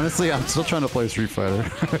 Honestly, I'm still trying to play Street Fighter.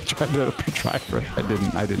 I tried to try for it. I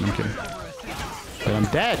didn't. I'm kidding. But I'm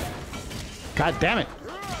dead. God damn it.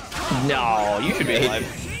 No, you should be alive.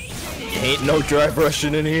 Ain't no drive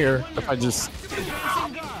rushing in here. If I just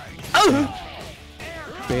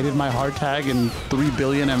baited my hard tag and 3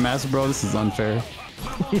 billion MS, bro, this is unfair.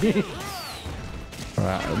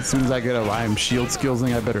 Alright, as soon as I get a Rhyme shield skills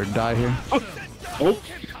thing, I better die here.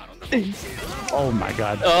 Oh my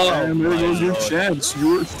god. Oh, And there goes your chance.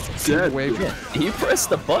 You're dead. Wave. he pressed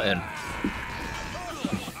the button.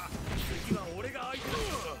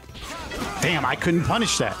 Damn, I couldn't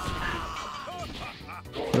punish that.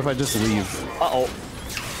 What if I just leave? Uh-oh.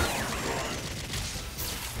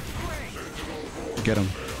 Get him.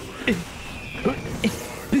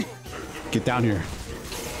 Get down here.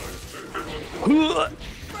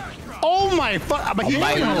 Oh my fuck! My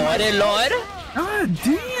lordy lord. God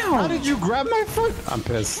damn. How did you grab my foot? I'm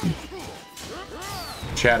pissed.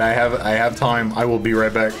 Chat, I have time. I will be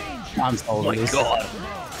right back. I'm so Oh my this. god.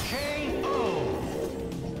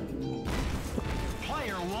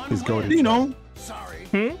 He's goated. Dino.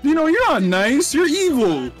 Dino, you're not nice. You're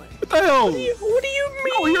evil. What the hell? What do you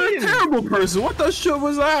mean? Oh, you're a terrible person. What the shit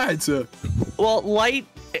was that? Well, light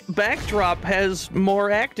backdrop has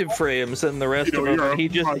more active frames than the rest of them. He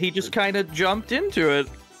just kind of jumped into it.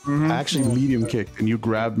 I actually medium kicked and you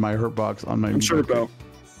grabbed my hurt box on my I'm sure, medium Bell.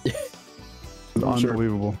 kick.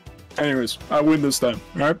 Unbelievable. Anyways, I win this time.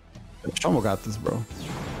 All right. Shomo got this, bro.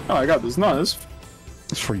 Oh, I got this. No, this.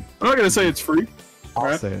 It's free. I'm not gonna say it's free. I'll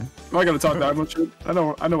Alright. say it. I'm not gonna talk that much shit. I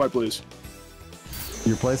know my place.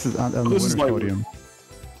 Your place is on the This is winner's my- podium.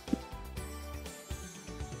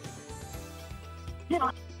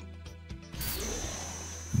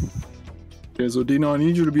 Okay, so Dino, I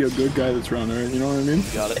need you to be a good guy this round, alright? You know what I mean?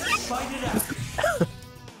 Got it.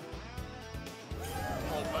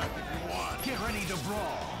 Get ready to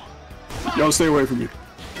brawl. Yo, stay away from me.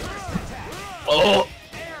 Oh!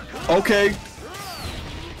 Okay.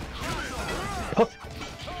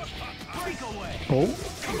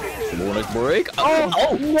 Bonus break.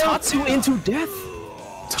 Oh, Tatsu into death.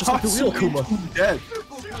 Just like the real Kuma. Dead.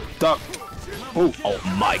 Stop. Oh. Oh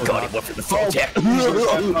my god, he went for the full tap.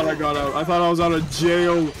 I thought I got out. I thought I was out of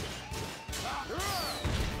jail.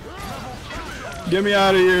 Get me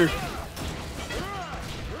out of here.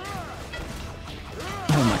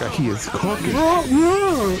 Oh my god, he is cooking.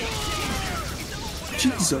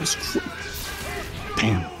 Jesus Christ.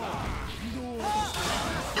 Damn.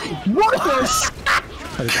 What the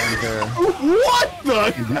That is unfair. What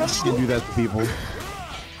the You do that to people.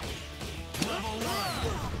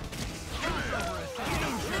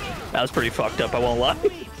 That was pretty fucked up, I won't lie.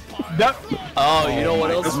 That Oh, you know what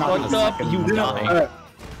else is fucked up? You dying.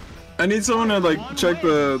 I need someone to like check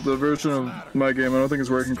the version of my game. I don't think it's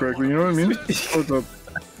working correctly. You know what I mean? What's up?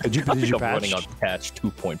 Did you I think I'm patch? running on patch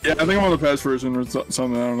 2.4. Yeah, I think I'm on the patch version or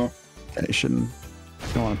something. I don't know. I shouldn't.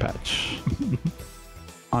 Don't want to patch.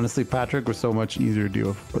 Honestly, Patrick was so much easier to deal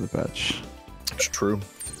with for the patch. It's true.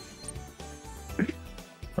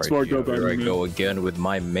 Smart Here up, I man. go again with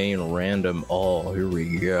my main random. Oh, here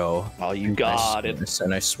we go. Oh, you got it.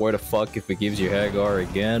 And I swear to fuck, if it gives you Hagar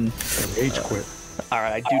again, Rage quit.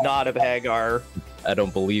 Alright, I do not have Hagar. I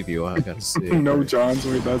don't believe you. I gotta see. No Johns.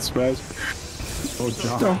 Wait, that's fast. Oh,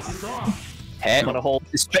 John. I'm gonna hold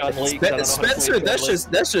Chun-Li, 'cause I don't know how to Spencer, play that's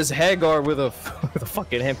Chun-Li. just Hagar with a with a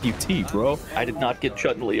fucking amputee, bro. I did not get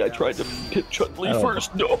Chun-Li. I tried to get Chun-Li Oh.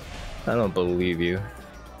 first. No. I don't believe you.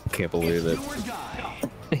 I can't believe it.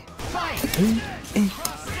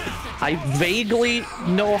 I vaguely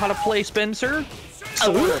know how to play Spencer.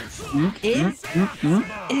 Sort of.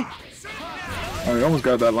 Oh, you almost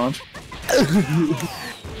got that launch.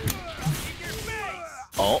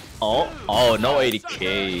 Oh, no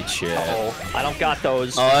 80k, chat. Oh, I don't got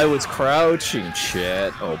those. Oh, I was crouching,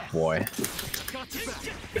 chat. Oh boy.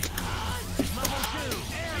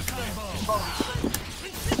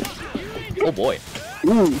 Oh boy.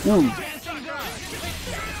 Ooh.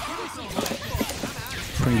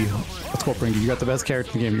 Pringy. Let's go, Pringy. You got the best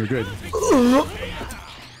character in the game. You're good. Oh,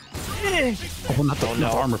 not the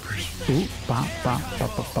armor pierce. Ooh, ba, ba, ba,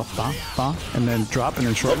 ba, ba, ba, ba. And then drop and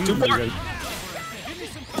then shrug. Too far.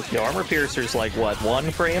 The armor piercer's like what,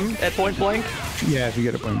 1 frame at point blank? Yeah, if you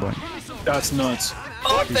get it point blank. That's nuts.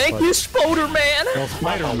 Oh, thank you, Spoder-Man! Oh,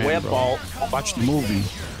 Spider-Man, web bro. vault. Watch the movie.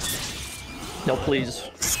 No, please.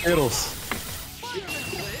 Skittles.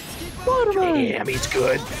 Damn, he's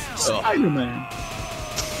good. Spider-Man.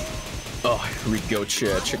 Oh, here we go,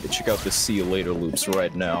 chat. Check out the see you later loops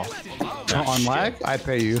right now. Oh, on lag? I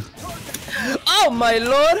pay you. Oh my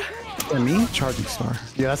lord! Is that me? Charging Star.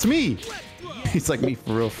 Yeah, that's me. He's like me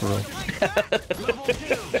for real, for real.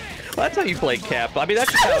 Well, that's how you play Cap. I mean,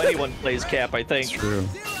 that's just how anyone plays Cap, I think. It's true.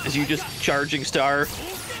 Is you just charging Star.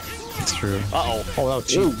 It's true. Uh-oh. Oh, that was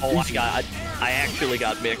cheap. Oh, I actually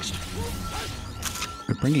got mixed.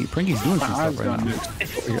 Pringy's doing some stuff right now.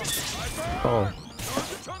 Oh.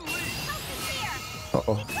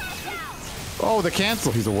 Uh-oh. Oh, the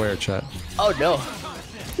cancel. He's aware, chat. Oh no.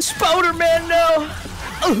 Spoder-Man, no!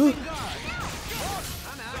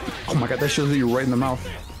 Oh my god, that shows you right in the mouth.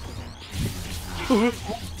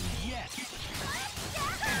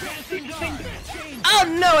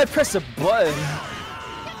 Oh no, I pressed a button.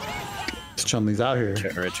 Chun-Li's out here.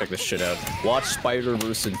 Alright, check this shit out. Watch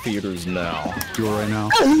Spider-Verse in theaters now. Do it right now.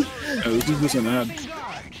 Yeah, this is just an ad.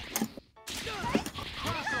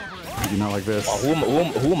 You're not like this. Oh,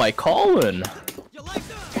 who am I calling?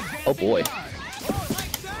 Oh boy.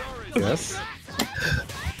 Yes.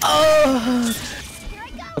 Oh!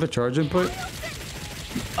 What a charge input?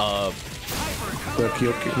 The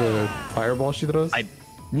fireball she throws?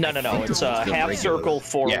 No, it's a half circle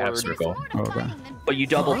forward. Yeah, half circle. Oh, okay. But you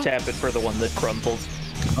double tap it for the one that crumbles.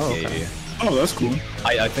 Oh, Yeah, okay. yeah, Oh, that's cool.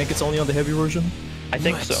 yeah. I think it's only on the heavy version. I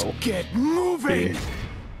think so. Get moving.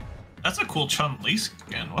 That's a cool Chun-Li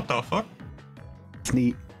skin. What the fuck? It's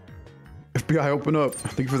neat. FBI, open up.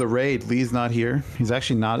 Thank you for the raid. Lee's not here. He's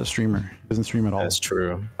actually not a streamer. He doesn't stream at all. That's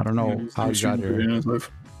true. I don't know how he got here.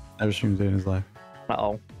 Never streams it in his life.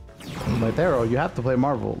 Uh-oh. Like Thero, you have to play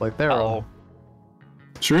Marvel. Like Thero. Uh-oh.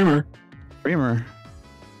 Streamer. Streamer.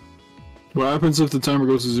 What happens if the timer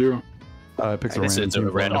goes to 0? It picks a It's random a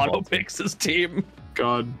team. random Auto ball. picks his team.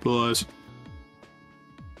 God bless.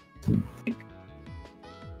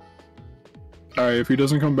 Alright, if he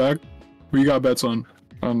doesn't come back, we got bets on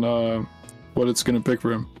what it's gonna pick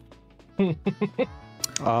for him.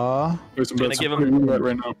 There's some Gonna bets give I'm him- putting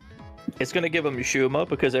right now. It's gonna give him Shuma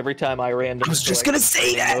because every time I randomly. I was just gonna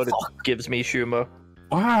say that. it gives me Shuma.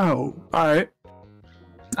 Wow. All right.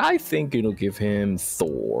 I think it'll give him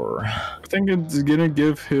Thor. I think it's gonna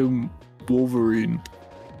give him Wolverine.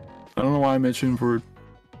 I don't know why I mentioned for.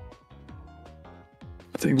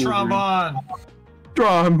 I think Wolverine.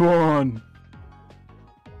 Trombone.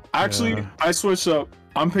 Actually, Yeah. I switched up.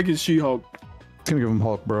 I'm picking She-Hulk. It's gonna give him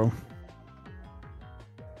Hulk, bro.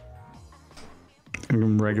 It's gonna give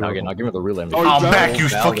him regular. I'll give him the real MVP. Oh, I'm back, you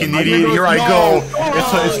fucking idiot. Here I go.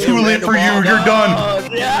 It's too late for you. You're done.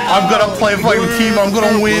 I'm gonna play for the team. I'm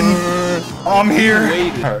gonna win. I'm here.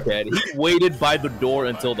 He waited by the door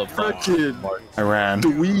until the Fucking I ran.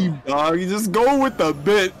 dweeb, dog. You just go with the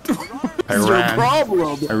bit. I What's your ran.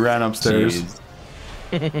 problem? I ran upstairs.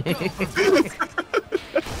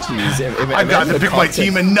 Jeez, I got to pick my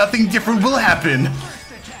team and nothing different will happen.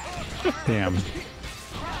 Damn.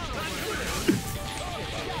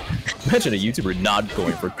 Imagine a YouTuber not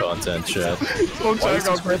going for content, chat. Oh, check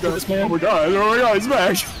out this man. Oh my god, he's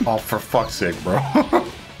back. Oh, for fuck's sake, bro.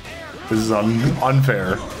 This is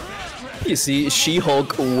unfair. You see,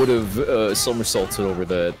 She-Hulk would have somersaulted over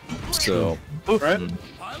that, so... Right?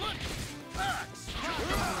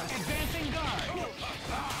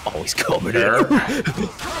 Oh, he's coming There. in.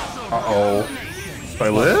 Uh-oh. Do I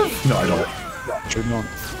live? No, I don't. Should not.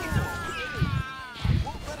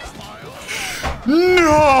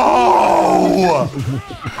 No!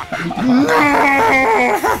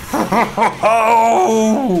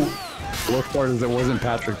 No! The worst part is it wasn't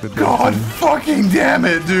Patrick that did God it. fucking damn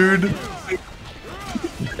it, dude.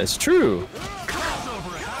 That's true.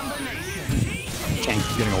 Can't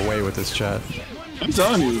keep getting away with this chat. I'm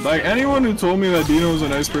telling you, like anyone who told me that Dino was a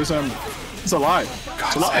nice person, it's a lie.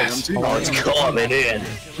 It's a lie. I'm seeing Oh, it's coming in.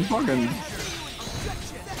 fucking.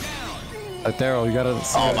 Daryl, you gotta.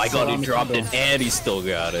 Oh my god, he dropped it and he still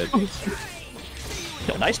got it.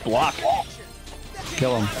 Yo, nice block.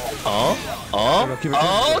 Kill him.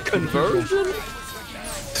 Conversion?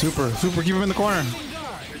 Super, keep him in the corner.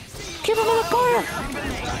 Keep him in the corner.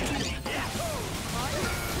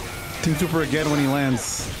 Team Super again when he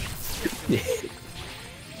lands.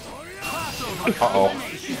 Uh-oh.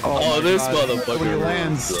 Oh, this God. When he motherfucker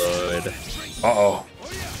lands. good. Uh-oh.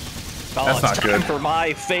 Oh, That's it's not time good. for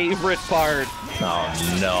my favorite part.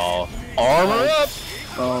 Oh no. Armor up!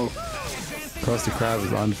 Oh, Krusty Krab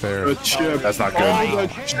is unfair. the chip. That's not good. Oh,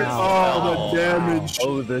 the chip. Oh, the damage.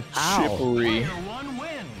 Oh, the chippery.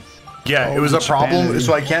 Yeah, it was a problem,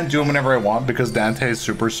 so I can't do them whenever I want because Dante's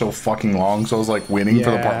super so fucking long, so I was like waiting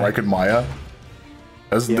for the part where I could Maya.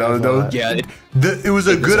 Yeah, It was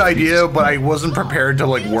a good idea, but I wasn't prepared to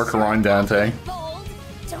like work around Dante.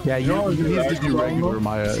 Yeah, you need to do regular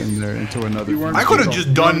Maya in there into another. I could have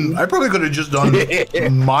just done. I probably could have just done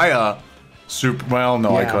Maya. Super. Well,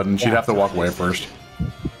 no, I couldn't. She'd have to walk away first.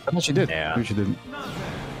 I thought she did. Yeah. Maybe she didn't.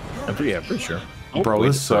 I'm pretty sure. Bro,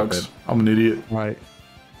 this sucks. I'm an idiot. Right.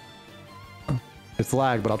 It's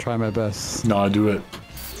lag, but I'll try my best. No, do it.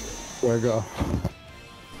 There we go.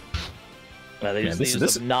 These are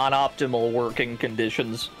some non-optimal working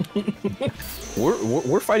conditions.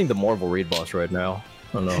 We're fighting the Marvel raid boss right now.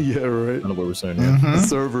 I don't know. Yeah, I right. don't know what we're saying. Mm-hmm.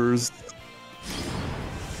 Servers.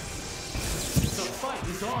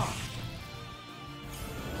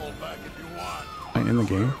 I'm in the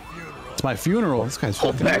game. It's my funeral. This guy's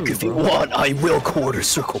Hold fucking back rude, if you bro. want. I will quarter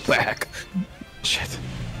circle back. Shit.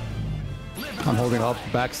 I'm holding up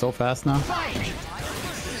back so fast now.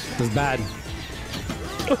 This is bad.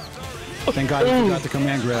 Thank God you forgot the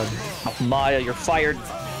command grab. Maya, you're fired.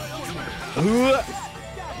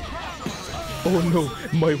 Oh no,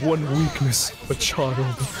 my one weakness, a child.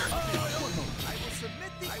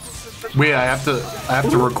 Wait, I have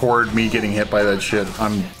to record me getting hit by that shit.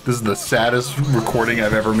 This is the saddest recording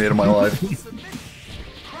I've ever made in my life.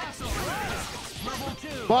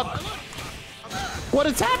 Fuck! What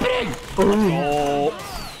is happening? Oh,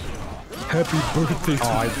 Happy birthday to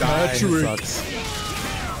I died. Sucks.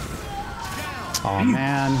 Oh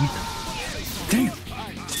man. Damn.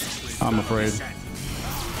 I'm afraid.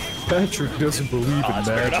 Patrick doesn't believe in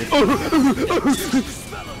magic.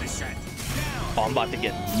 Oh, I'm about to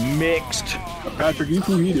get mixed. Patrick, you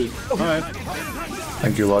too heated. Alright.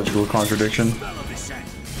 Thank you, logical contradiction.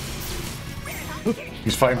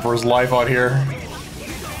 He's fighting for his life out here.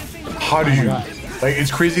 How did you? Like,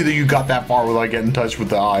 it's crazy that you got that far without getting in touch with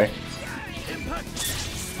the eye.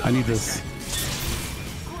 I need this.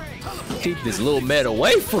 Keep this little man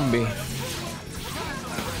away from me.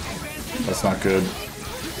 That's not good.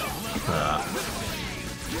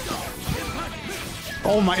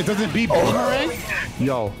 Oh my! It doesn't beat Boomerang.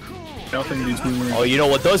 Yo. Nothing beats boomerang. Oh, you know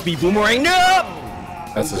what does beat boomerang? No!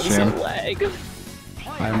 That's a shame. Lag.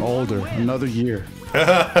 I'm older. Another year.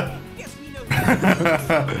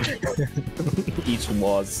 Each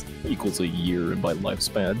loss equals a year in my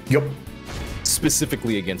lifespan. Yep.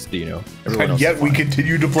 Specifically against Dino. Everyone And else yet is we fine.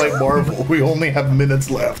 continue to play Marvel. We only have minutes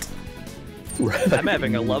left. I'm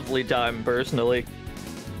having a lovely time personally.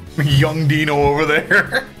 Young Dino over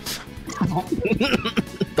there.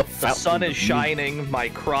 The sun is shining, my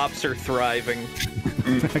crops are thriving.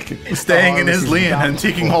 Staying in his lane and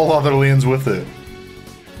taking all other lanes with it.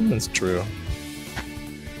 That's true.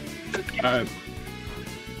 Alright.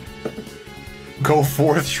 Go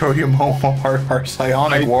forth, show him our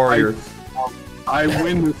psionic warrior. I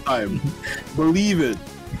win this time. Believe it.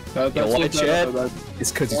 That's You know what what, Chad?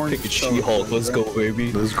 It's because he's orange picking stuff She-Hulk. is, Let's right? go,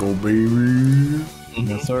 baby. Let's go, baby.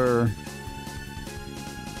 Yes, sir.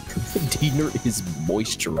 Dino is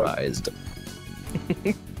moisturized.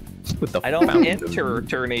 With the I don't fountain. enter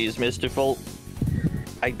tourneys, Mr. Volt.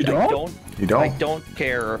 I You I don't? don't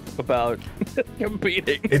care about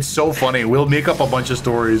competing. It's so funny. We'll make up a bunch of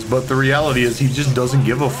stories, but the reality is he just doesn't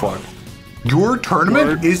give a fuck. Your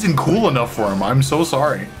tournament isn't cool enough for him. I'm so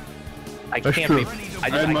sorry. I That's can't true. be. I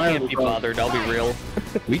can't be bothered. I'll be real.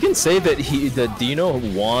 We can say that that Dino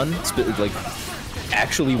won, like,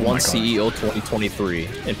 actually won CEO 2023,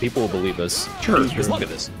 and people will believe us. Sure. Just look at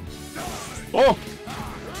this. Oh!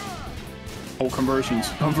 Oh, conversions.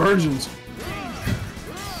 Conversions.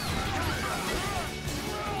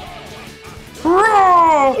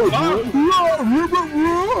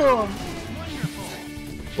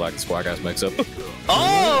 Black Swag Ass mix up.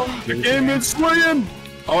 Oh! I came in swinging!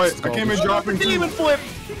 Oh wait, I came in dropping Demon flip!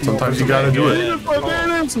 Sometimes you gotta do it.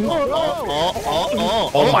 Oh!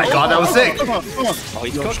 Oh my god, that was sick. Oh,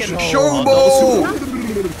 he's cooking. Showbo!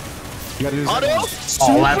 You gotta do Auto!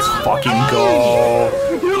 Oh, let's fucking go.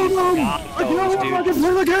 I can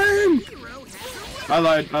play the game! I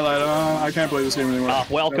lied. I can't play this game anymore.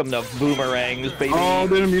 Welcome to boomerangs, baby. Oh,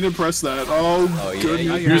 didn't mean to press that. Oh, yeah,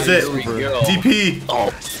 goodness. Here's it. Here we go. DP.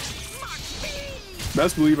 Oh,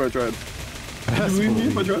 Best believe I tried. Did you believe me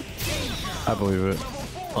if I tried? I believe it.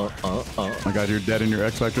 Oh my god, you're dead and your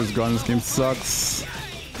X Factor's gone. This game sucks.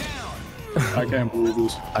 I can't believe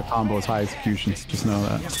this. That combo is high executions. Just know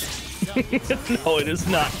that. No, it is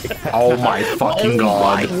not. Oh my fucking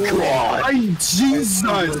god.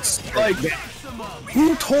 Jesus! Like,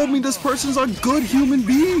 who told me this person's a good human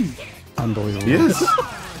being? Unbelievable. He is.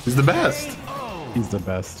 He's the best. He's the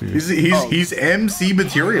best, dude. He's MC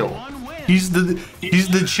material. He's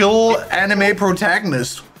the chill anime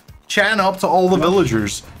protagonist, chatting up to all the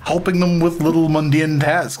villagers, helping them with little mundane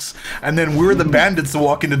tasks, and then we're the bandits that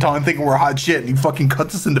walk into town thinking we're hot shit, and he fucking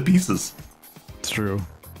cuts us into pieces. It's true.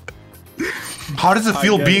 How does it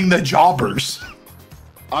feel being the jobbers?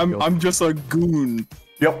 I'm just a goon.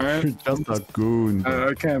 Yep. Right? You're just a goon.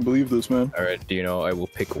 I can't believe this, man. alright, Dino, I will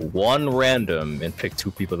pick one random and pick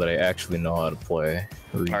two people that I actually know how to play.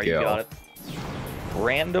 Here we Alright, you go. got it.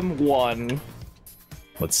 Random one.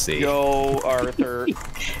 Let's see. Go, Arthur.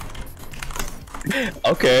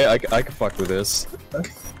 Okay, I can fuck with this.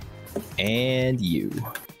 And you.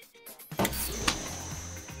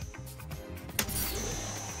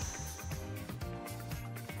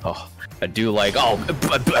 Oh, I do like. Oh,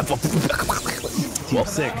 Team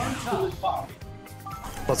sick.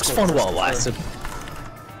 it's fun while it lasted.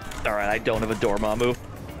 Alright, I don't have a Dormammu.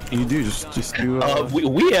 You do just do.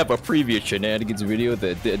 We have a previous shenanigans video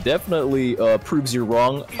that definitely proves you're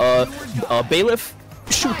wrong. Bailiff,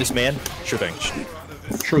 shoot this man. Sure thing.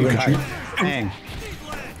 Dang.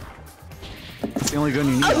 It's the only gun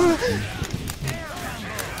you need.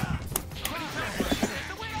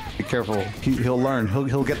 Be careful. He'll learn.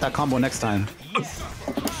 He'll get that combo next time.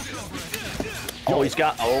 Oh, he's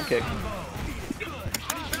got. Oh, okay.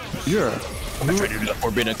 You're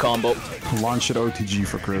Forbidden combo. launch it OTG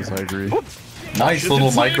for Chris. I agree. Nice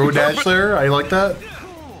little micro dash there. I like that.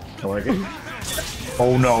 I like it.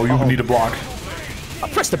 Oh no, you need to block. I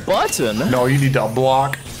pressed the button. No, you need to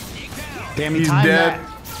block. Damn, He's dead.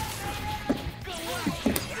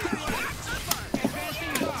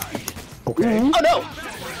 Okay. Oh no!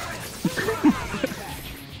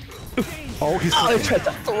 Oh, he's. I tried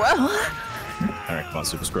to throw. Alright, come on,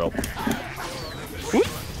 Super Scroll.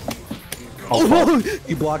 Oh,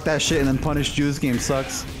 you blocked that shit and then punished you. This game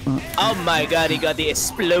sucks. Oh my god, he got the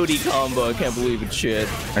explodey combo. I can't believe it, shit.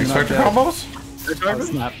 X-Factor combos?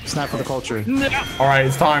 Snap for the culture. Alright,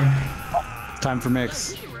 it's time. Time for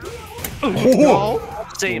mix. Oh.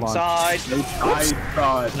 Same Hold on. side. I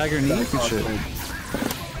thought. Tiger knee. Good shit.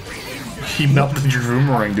 He melted your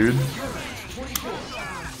boomerang, dude.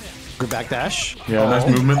 Good backdash. Yeah, nice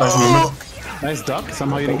movement, nice movement. Nice duck.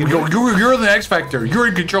 Somehow you didn't get You're the X Factor. You're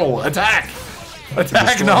in control. Attack.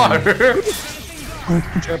 Attack, no.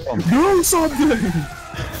 Do something.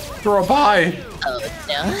 Throw a pie.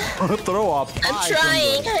 Oh no. Throw up.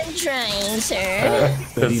 I'm trying, sir.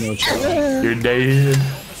 You're dead.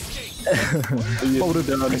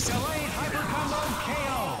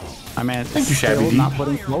 I mean, Thank you, Shabby D. not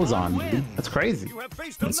putting clothes on. Dude. That's crazy.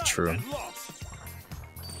 That's true.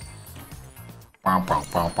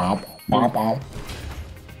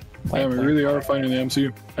 Yeah, we really are fighting the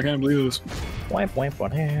MCU. I can't believe this.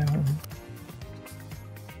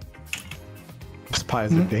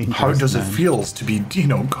 Spies are dangerous. How does it man. feel to be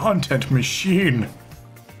Dino content machine?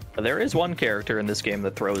 There is one character in this game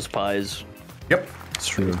that throws pies. Yep. It's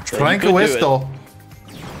true. Franco Esto.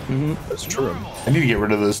 That's true. I need to get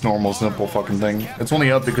rid of this normal simple fucking thing. It's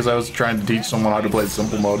only up because I was trying to teach someone how to play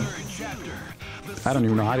simple mode. I don't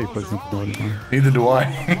even know how to play simple mode anymore. Neither do I.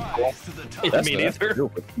 Me neither.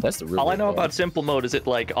 That's the real. All I know about simple mode is it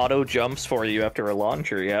like auto jumps for you after a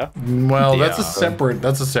launcher, yeah? Well, that's a separate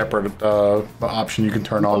option you can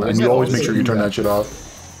turn on, and you always make sure you turn that shit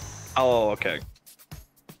off. Oh, okay.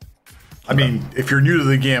 I mean, if you're new to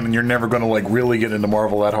the game and you're never going to like really get into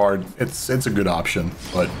Marvel that hard, it's a good option.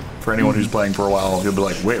 But for anyone who's playing for a while, you'll be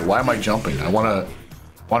like, wait, why am I jumping? I want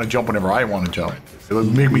to jump whenever I want to jump. It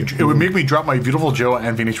would make me drop my Beautiful Joe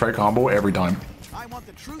and Phoenix Wright combo every time.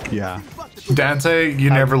 Yeah. Dante, you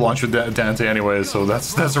never launch with Dante anyway, so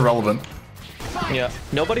that's irrelevant. Yeah.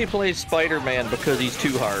 Nobody plays Spider-Man because he's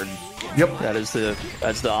too hard. Yep. That's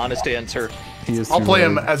the honest answer. I'll play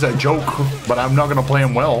him as a joke, but I'm not gonna play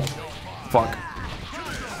him well. Fuck.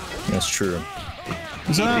 That's true.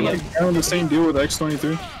 Isn't that like kind of the same deal with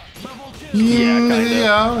X-23? Yeah, kind of.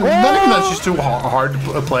 Yeah, not even that she's too hard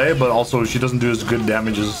to play, but also she doesn't do as good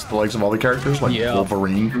damage as the likes of other characters, like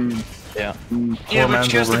Wolverine. Yeah. Yeah, but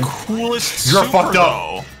she has the Wolverine. coolest You're super, fucked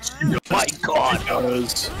up. though. My God.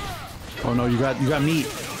 Oh no, you got meat.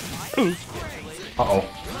 Uh-oh.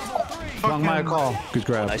 Wrong my call. Good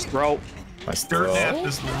grab. Nice throw. Nice Dirt throw. nap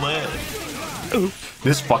is lit.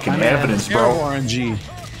 This fucking evidence, bro. RNG.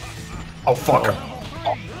 Oh, fuck.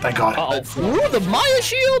 Thank God. Uh-oh. Through the Maya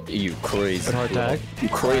shield? You crazy. Good hard tag. You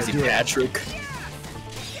crazy Patrick.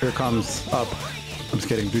 Here comes up. I'm just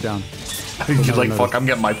kidding. Do down. He's like, fuck, I'm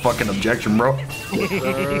getting my fucking objection, bro.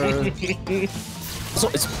 So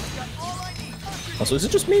is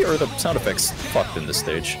it just me or are the sound effects fucked in this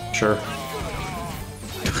stage? Sure.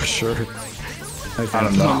 Sure. I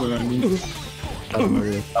don't know.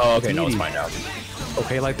 Oh, okay, no, it's fine now.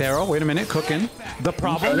 Okay, like Darrow. Wait a minute. Cooking. The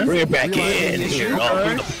problem. Bring it back in here. Oh,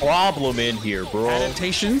 bring the problem in here, bro.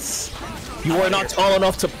 Adaptations. You are not tall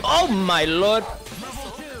enough to. Oh my lord.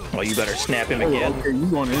 Well, you better snap him again. Okay, you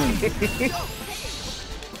going in?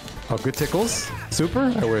 Oh, good tickles.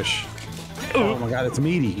 Super. I wish. Oh my God, it's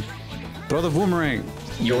meaty. Throw the boomerang.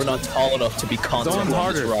 You're not tall enough to be constant Zone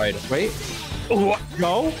on this harder. ride. Wait.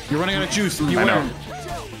 Go. You're running out of juice. You I win. know.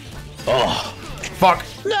 Oh, Fuck.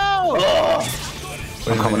 No.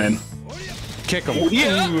 I'm coming in. Kick him.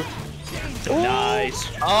 yeah. Nice.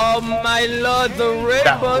 Oh my lord, the red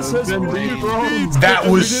bus has been That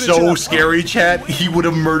was so scary, chat. He would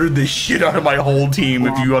have murdered the shit out of my whole team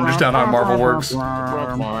if you understand how Marvel works.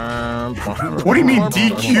 What do you mean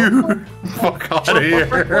DQ? Fuck out of here.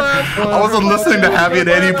 I wasn't listening to Happy at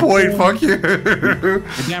any point. Fuck you.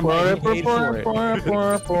 Damn right. You paid for it.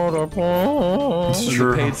 It's It's a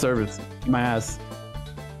true. paid service. My ass.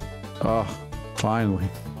 Oh, finally.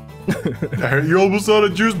 You're almost out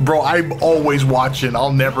of juice, bro. I'm always watching.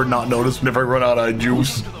 I'll never not notice whenever I run out of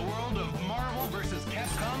juice.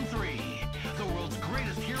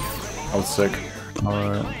 I was sick. All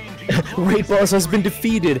right. Raid boss has been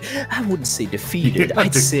defeated. I wouldn't say defeated.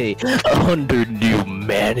 I'd say under new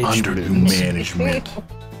management. Under new management.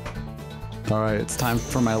 All right. It's time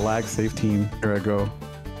for my lag safe team. Here I go.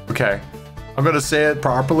 Okay. I'm gonna say it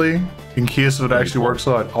properly in case it actually works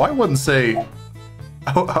out. Oh, I wouldn't say.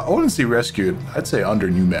 I wouldn't say rescued. I'd say under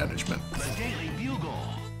new management.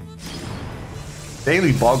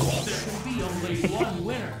 Daily Bugle.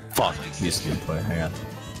 Fuck. This didn't play. Hang on.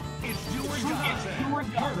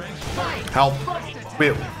 Help.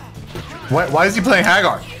 Wait. Why is he playing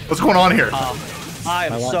Hagar? What's going on here?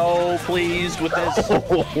 I'm so pleased with this.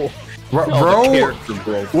 Bro,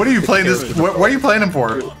 what are you playing this? What are you playing him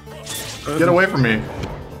for? Get away from me.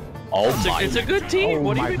 Oh my. It's a good team. Oh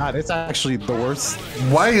What do my you God. It's actually the worst.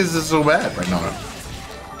 Why is this so bad right now?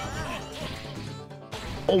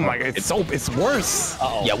 Oh my God. It's worse.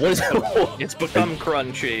 Uh-oh. Yeah, what is It's become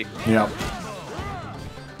crunchy. Yep.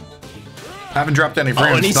 Haven't dropped any Oh,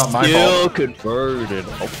 frames. and It's he's not my still fault. converted.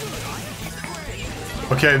 Oh.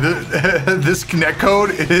 Okay, this connect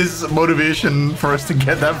code is motivation for us to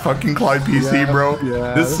get that fucking Clyde PC, bro.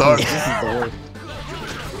 Yeah, this sucks. This is the worst.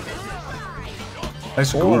 Nice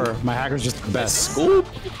scoop. Or my hacker's just the best. Scoop.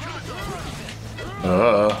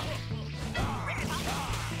 How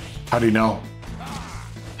do you know?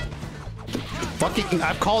 Fucking,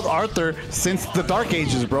 I've called Arthur since the Dark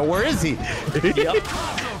Ages, bro. Where is he? Yep.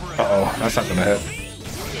 Uh-oh, that's not gonna hit.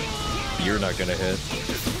 You're not gonna hit.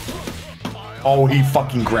 Oh, he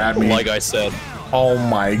fucking grabbed me. Like I said. Oh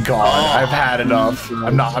my god, I've had enough.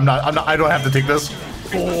 I'm not, I don't have to take this.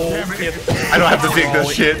 I don't have to take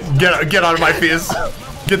this shit. Get out of my face.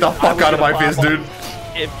 Get the fuck out of my face, dude.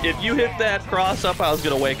 If you hit that cross up, I was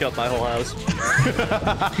gonna wake up my whole house.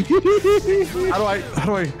 How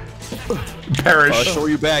do I perish? Show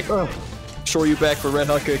you back. Show you back for red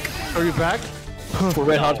hot kick. Are you back? For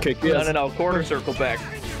red hot kick, yes. No, quarter circle back.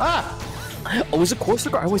 Ah! Oh, is it quarter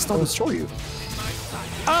circle? I always thought it was show you.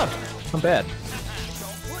 Ah! Not bad.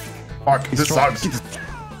 Fuck, this sucks.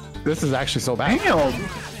 This is actually so bad. Damn.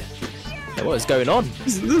 Hey, what is going on?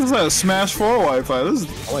 This is a Smash 4 Wi-Fi. This is,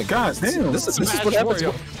 Oh my god damn. This is what happens.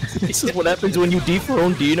 This is what happens when you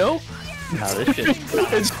dethrone Dino. Nah, this shit's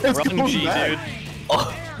grungy, dude.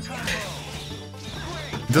 Oh,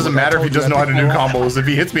 It doesn't matter if he doesn't know how to do combos. If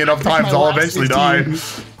he hits me enough times, I'll eventually die.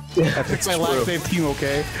 I picked my last save team,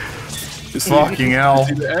 okay? Fucking hell.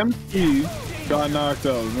 See, the MP got knocked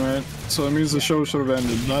out, right? So that means the show should have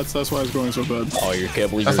ended. That's why it's going so bad. oh, you can't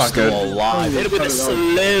believe That's you're not still good. alive. Hit it with a Cut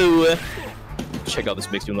it out. slow. Check out this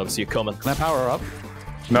mix. You'll never see it coming. Can I power up?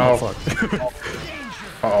 No. Fuck.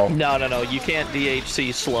 Uh-oh. No. You can't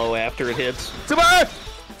DHC slow after it hits.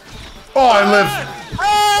 Oh, I live.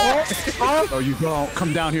 Oh, you don't.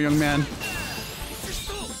 Come down here, young man.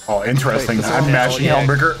 Oh, interesting. Wait, I'm mashing yeah.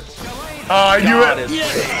 Helmbreaker. Oh, I knew God, it.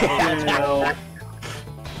 it's-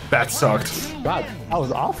 That sucked. God, that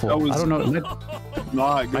was awful. That was- I don't know.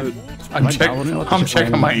 Not good. I'm downloading it?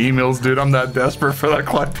 checking my emails, dude. I'm that desperate for that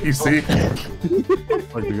Clyde PC.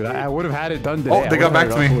 Like, dude, I would have had it done today. Oh, they got back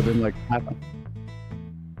to me. Within, like,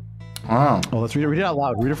 Wow. oh, let's read it. Read it out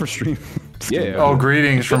loud. Read it for stream. Yeah. Oh,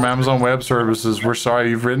 greetings from Amazon Web Services. We're sorry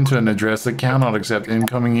you've written to an address that cannot accept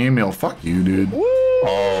incoming email. Fuck you, dude.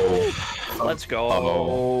 Oh. Let's go.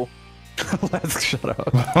 Oh. Let's shut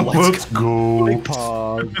up. Let's go. Big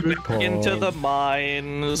pause. Big pause. Into the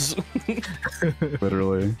mines.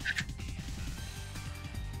 Literally.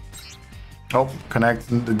 Oh,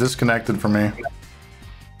 disconnected for me.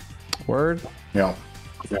 Word. Yeah.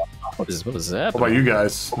 What is that? What about you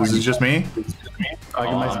guys? Is it just me? Like,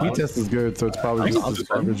 my speed test is good, so it's probably just this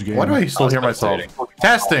garbage game. Why do I still hear myself?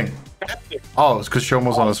 Testing. Oh, it's because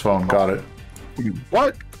Shomo's on his phone. Got it.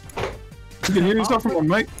 What? You can hear yourself from a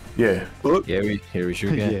mic? Yeah. Yeah, we sure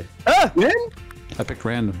can. Yeah. When? I picked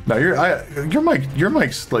random. No, your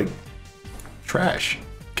mic's like trash.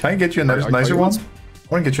 Can I get you a nicer one? I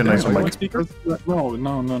want to get you a nicer mic. No.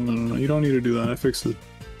 You don't need to do that. I fixed it.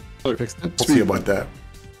 Fixed it. We'll see about that.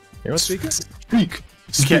 You're on speaker? Speak.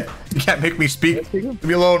 You can't make me speak. Leave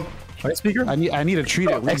me alone. On speaker? I need a treat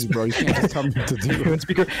at least, bro. You can't just tell me what to do. You're on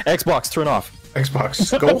speaker? Xbox, turn off.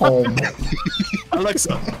 Xbox, go home.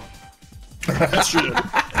 Alexa.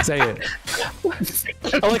 Say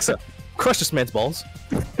it. Alexa, crush this man's balls.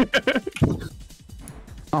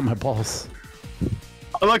 Oh, my balls.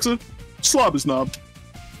 Alexa, slob is knob.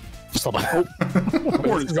 Stop.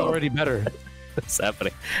 Porn It's is knob. already better. What's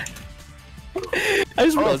happening? I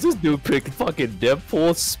just realized this dude picked fucking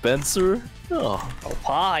Deadpool Spencer. Oh.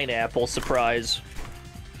 Pineapple surprise.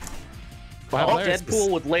 Wow, Oh, hilarious.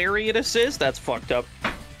 Deadpool with Lariat assist? That's fucked up.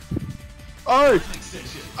 Hey!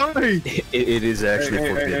 Hey! It is actually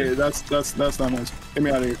Hey, that's not nice. Get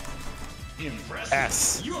me out of here.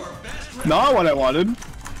 S. Not what I wanted.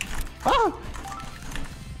 Ah!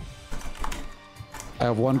 I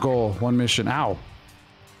have one goal, one mission. Ow.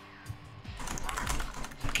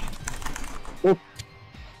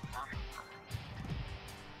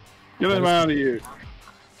 Get him out of here.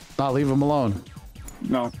 Not leave him alone.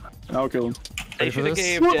 No, I'll kill him. They Ready for should have this?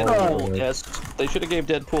 gave Deadpool S. They should have gave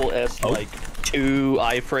Deadpool S like 2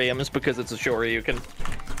 iframes because it's a Shoryuken.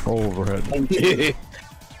 Overhead.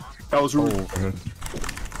 That was rude. Overhead.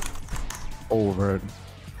 Overhead.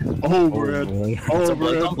 Overhead. It's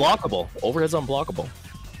Overhead. unblockable. Overhead's unblockable.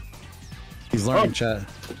 He's learning, chat.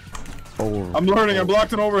 Over. I'm learning. I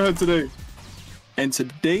blocked an overhead today. And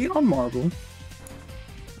today on Marvel.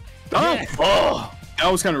 Oh, that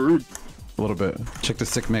was kind of rude. A little bit. Check the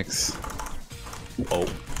sick mix. Oh.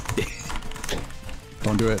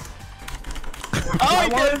 Don't do it.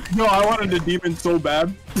 I wanted the demon so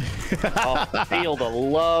bad. Oh, feel the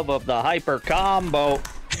love of the hyper combo.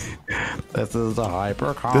 This is a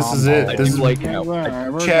hyper combo. This is it. This is like chat.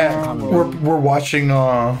 We're watching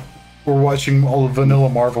all of Vanilla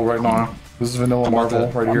Marvel right now. This is Vanilla Marvel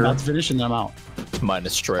right here. I'm finishing them out.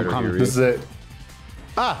 Minus Strider here. This is it.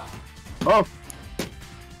 Ah. Oh.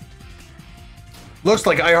 Looks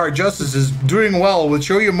like I Heart Justice is doing well with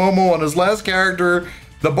Shoya Momo on his last character.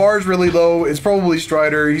 The bar's really low. It's probably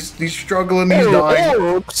Strider. He's struggling. He's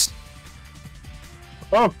dying.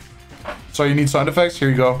 Oh. So you need sound effects? Here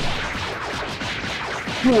you go.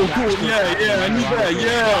 Cool. Yeah, I need that.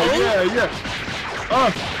 Yeah.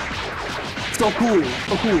 Oh. So cool.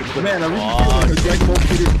 Man, I really feel like a Dragon Ball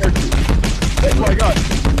Peter character. Oh my god.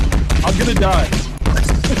 I'm gonna die.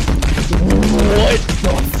 What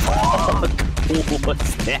the fuck?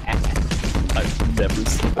 What's that? I've never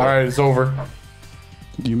seen that. Alright, it's over.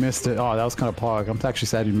 You missed it. Oh, that was kind of pog. I'm actually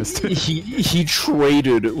sad you missed it. He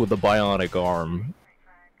traded with a bionic arm.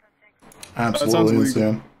 Absolutely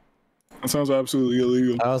insane. That sounds absolutely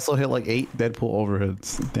illegal. I also hit like 8 Deadpool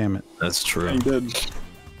overheads. Damn it. That's true. You did.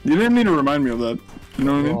 You didn't need to remind me of that. You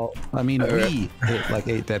know what I mean? We hit like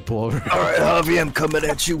 8 Deadpool overheads. Alright, Javi, I'm coming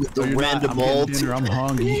at you with the random ult. I'm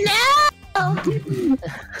hungry.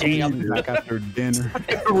 Damn. Back after dinner.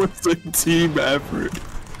 It was a team effort.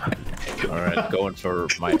 Alright, going for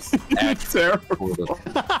my Terrible.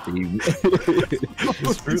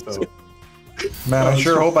 Man, I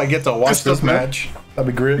sure hope I get to watch this match.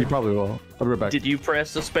 That'd be great. You probably will. I'll be right back. Did you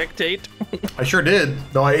press the spectate? I sure did.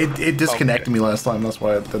 No, it disconnected me last time. That's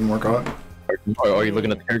why it didn't work out. Are you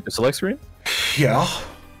looking at the character select screen? Yeah.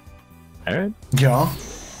 Alright. Yeah.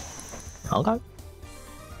 Okay.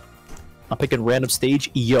 I'm picking random stage,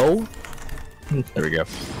 yo. There we go.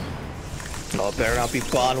 Oh, it better not be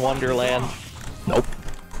Spawn Wonderland. Nope.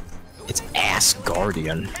 It's Ass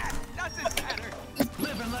Guardian.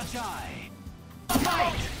 Live and let die.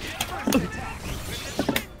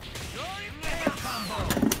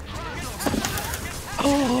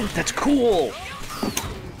 Oh, that's cool.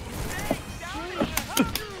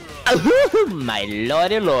 Oh, my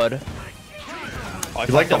lordy lord.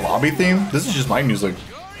 You like the lobby theme? This is just my music.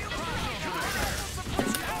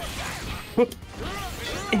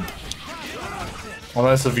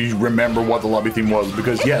 Unless if you remember what the lobby theme was,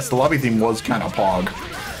 because yes, the lobby theme was kind of pog.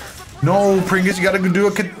 No, Pringus, you gotta do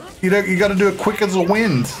you gotta do it quick as a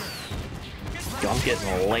wind. I'm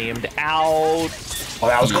getting lamed out. Oh,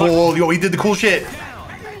 that was cool. Yo, he did the cool shit.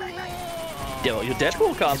 Yo, your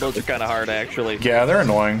Deadpool combos are kind of hard, actually. Yeah, they're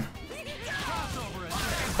annoying.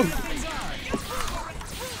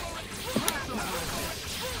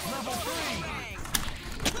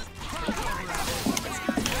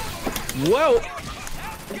 Whoa!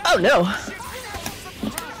 Oh no!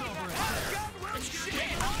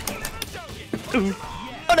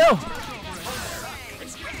 Oh no!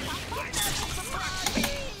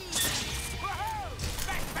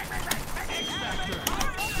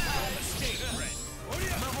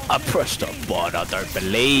 I pressed a button, I don't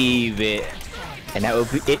believe it. And that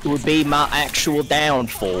would be my actual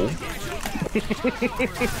downfall.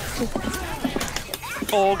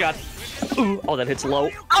 Oh god. Ooh, oh, that hits low.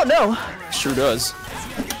 Oh no! Sure does.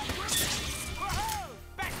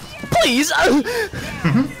 Please! Oh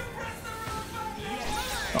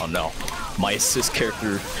no. My assist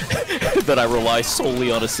character that I rely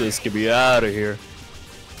solely on assist, get me out of here.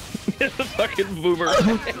 Fucking boomer.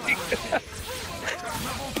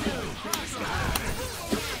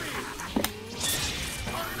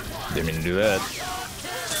 Didn't mean to do that.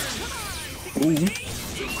 Ooh.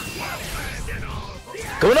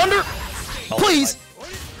 Going under! Please!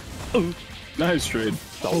 Ooh. Nice trade.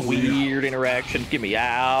 A weird interaction. Get me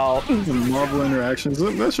out. Marvel interactions.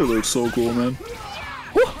 That shit looks so cool, man.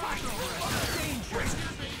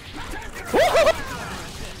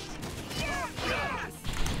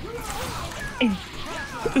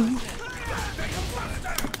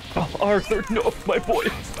 Oh, Arthur, no, my boy.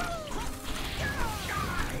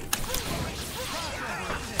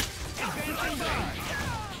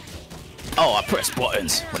 Oh, I press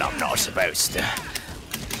buttons when I'm not supposed to.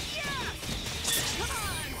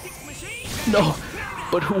 No,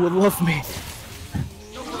 but who would love me?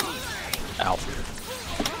 Ow.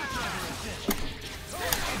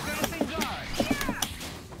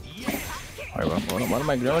 What am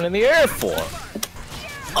I going in the air for?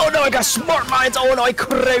 Oh no, I got smart mines! Oh no, I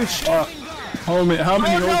crouched! How many Oh no,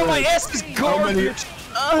 overheads? my ass is garbage!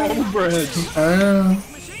 Overheads.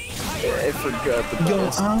 I forgot that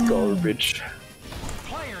that's garbage.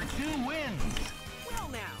 Player 2 wins. Well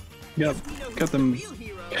now. Yep. Got them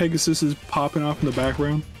Pegasuses popping off in the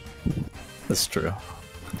background. That's true.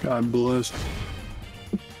 God bless.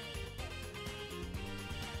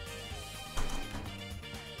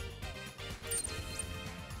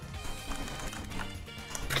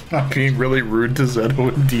 I'm being really rude to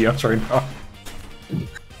Zeto and DMs right now.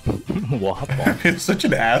 What happened? He's such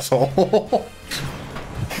an asshole.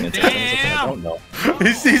 I don't know.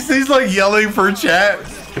 He's like yelling for chat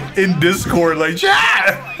in Discord, like,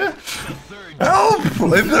 chat! Help!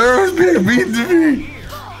 Like, they're being mean to me.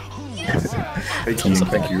 Thank you,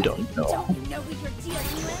 thank you. Don't know.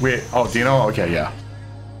 Wait, oh, Dino? Okay, yeah.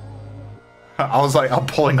 I was like, I'm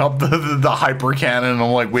pulling up the hyper cannon, and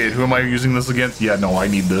I'm like, wait, who am I using this against? Yeah, no, I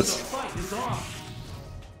need this.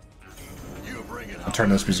 I'm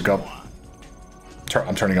turning this music up.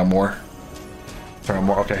 I'm turning up more. Turning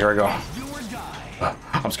more. Okay, here I go.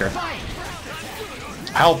 I'm scared.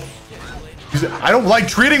 Help! I don't like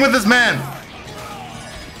treating with this man!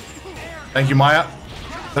 Thank you, Maya.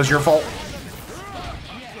 That's your fault.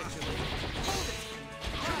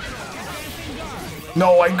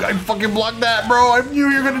 No, I fucking blocked that, bro. I knew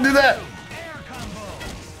you were gonna do that.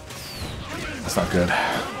 That's not good.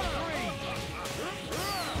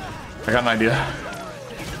 I got an idea.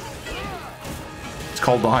 It's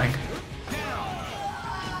called dying.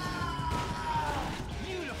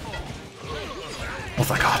 Oh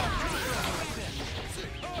my god.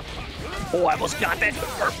 Oh, I almost got that.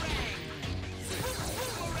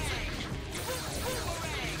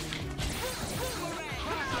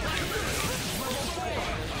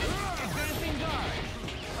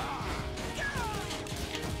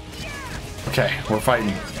 Okay, we're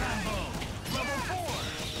fighting.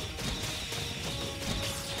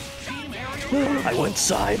 I went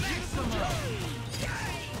side.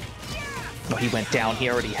 No, he went down. He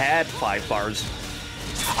already had 5 bars.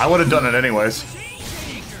 I would have done it anyways.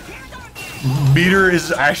 Meter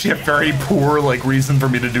is actually a very poor like reason for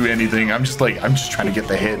me to do anything. I'm just trying to get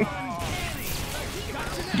the hit.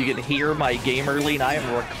 You can hear my gamer lean. I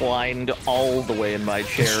am reclined all the way in my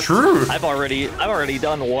chair. It's true. I've already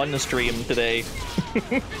done 1 stream today.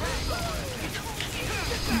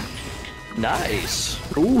 Nice.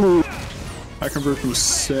 Ooh. I convert was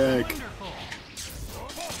sick.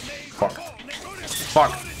 Fuck.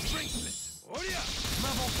 Fuck.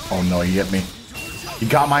 Oh no, he hit me. He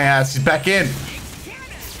got my ass. He's back in.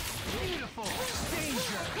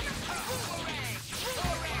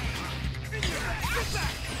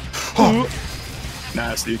 Oh.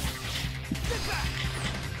 Nasty.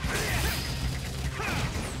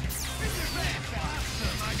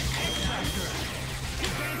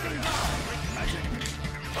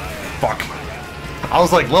 Fuck. I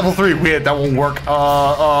was like, level 3, weird, that won't work.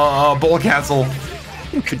 Bowl cancel.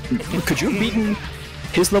 Could you have beaten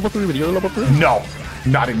his level 3 with your level 3? No,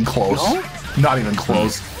 not even close. No? Not even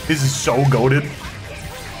close. This is so goated.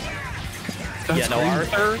 Yeah, no,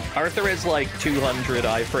 Arthur is like 200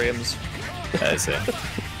 iframes. That's it.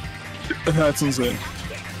 That's insane.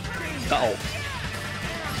 Uh-oh.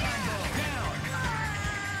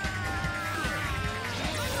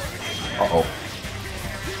 Uh-oh.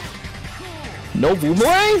 No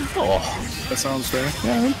boomerang? Oh. That sounds fair.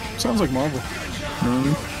 Yeah, sounds like Marvel.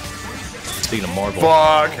 Speaking of Marvel.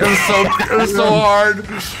 Fuck, it was so hard.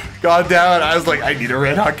 God damn it, I was like, I need to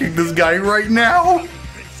red hot kick this guy right now.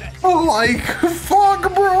 I'm like,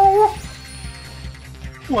 fuck, bro.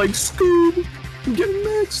 Like Scoob. I'm getting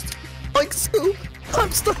mixed. Like Scoob.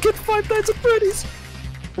 I'm stuck in Five Nights at Freddy's.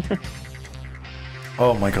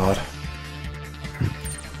 Oh my god.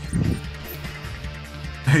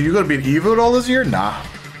 Hey, you gonna beat Evo all this year? Nah.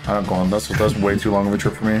 I'm going. That's way too long of a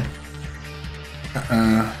trip for me.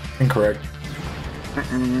 Incorrect.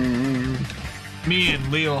 Me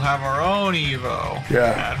and Leo have our own Evo.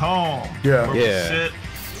 Yeah. At home. Yeah. Where we sit,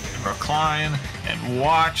 recline, and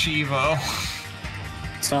watch Evo.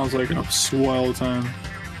 Sounds like a swell time.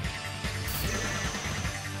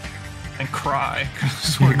 And cry,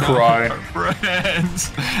 because we're not cry. our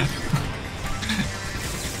friends.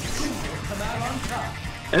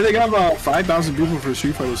 Hey, they got about 5,000 people for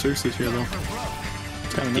Street Fighter 6 this year, though.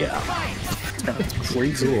 It's kind of It's kind of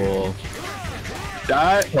crazy. Cool.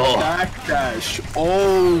 That backdash.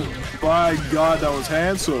 Oh my god, that was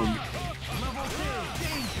handsome.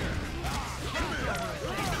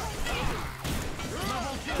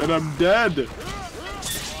 And I'm dead.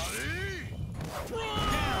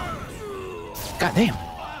 God damn.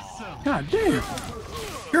 God damn.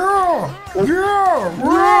 Yeah! Oh,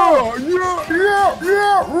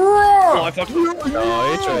 I fucking... No,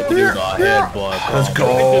 he's trying to do the headbutt. Let's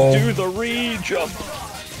go. To do the re-jump.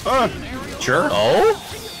 Sure. Oh?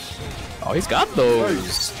 Oh, he's got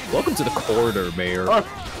those. Welcome to the corridor, Mayor.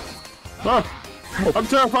 I'm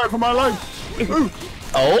terrified for my life.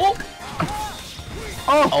 Oh?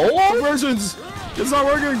 Oh! Conversions! It's not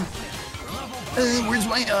working!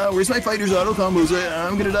 Where's my fighters auto combos?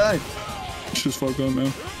 I'm gonna die. It's just fucked up,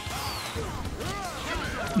 man.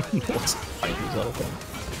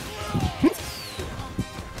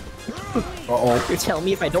 You're telling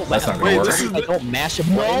me if I don't That's not gonna work. if I don't mash a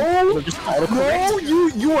button, it'll just autocorrect? No,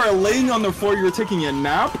 you are laying on the floor. You're taking a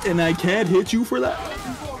nap, and I can't hit you for that.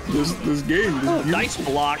 This game. Oh, nice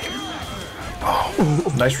block.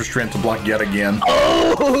 Oh, nice restraint to block yet again.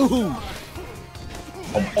 Oh,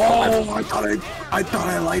 I thought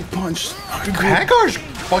I light punched. Haggar's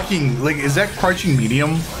fucking like, is that crouching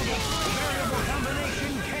medium?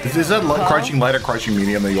 Is that crouching light or crouching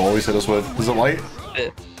medium that you always hit us with? Is it light?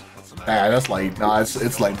 Ah, that's light. Nah,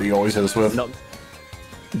 it's light that you always hit us with. No.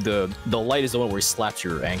 The light is the one where he slaps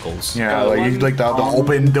your ankles. Yeah, like the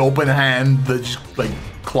open hand that just like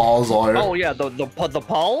claws on it. Oh yeah, the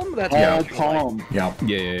palm. That's palm. Yeah.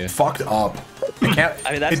 Yeah. Fucked up. I can't.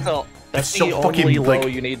 I mean, that's the so only fucking low like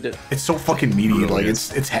you need to. It's so fucking meaty. Like it's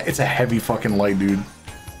a heavy fucking light, dude.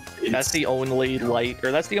 That's the only light,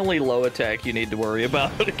 or that's the only low attack you need to worry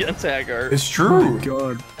about against Hagar. It's true. Oh my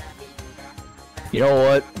god. You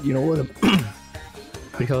know what?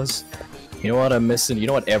 Because you know what I'm missing. You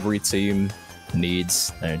know what every team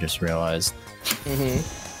needs. I just realized. You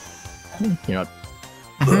know.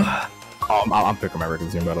 I'm picking my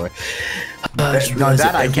regular team, by the way. No,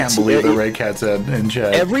 that I can't believe that Ray Cat said in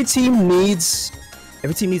chat. Every team needs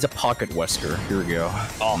a pocket Wesker. Here we go.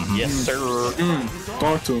 Oh yes, sir.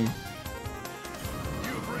 Talk to him.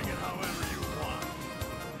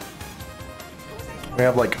 We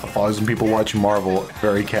have like 1,000 people watching Marvel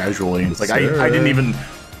very casually. Like I didn't even.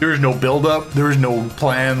 There was no build up. There was no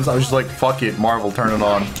plans. I was just like, fuck it, Marvel, turn it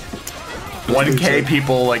on. 1K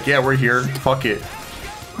people, like, yeah, we're here. Fuck it.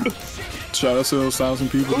 Shout out to those 1,000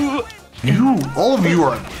 people. All of you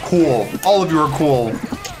are cool. All of you are cool.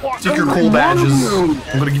 Take your cool badges.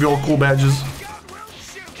 I'm gonna give you all cool badges.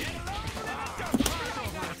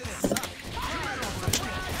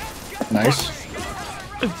 Nice.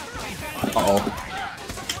 Uh-oh.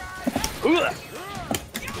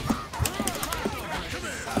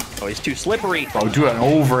 Oh, he's too slippery. Oh, do an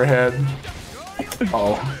overhead.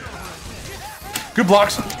 Uh-oh. Good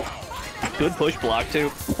blocks. Good push block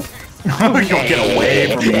too. You'll get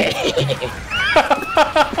away from me.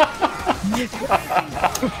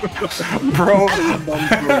 Bro,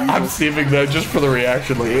 I'm saving that just for the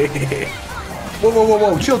reaction. Like,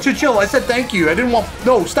 whoa. Chill. I said thank you. I didn't want.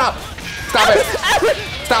 No, stop. Stop it.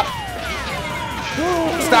 Stop.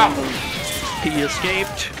 He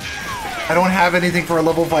escaped. I don't have anything for a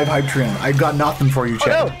level 5 hype train. I got nothing for you,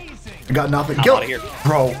 Chad. No. I got nothing. I'm out of here.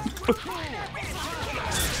 Bro.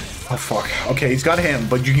 Oh, fuck. Okay, he's got him,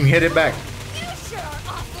 but you can hit it back.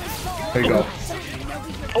 There you go.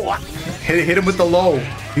 Hit him with the low.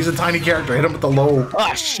 He's a tiny character. Hit him with the low.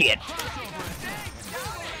 Oh, shit.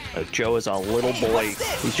 Joe is a little boy.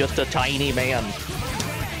 He's just a tiny man.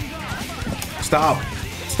 Stop.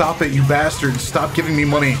 Stop it, you bastards. Stop giving me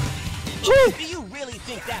money.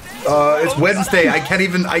 It's Wednesday. I can't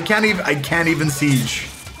even siege.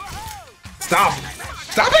 Stop.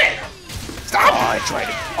 Stop it. Stop. Oh, I tried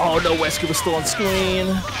it. Oh, no, Wesker was still on screen.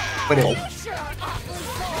 Wait.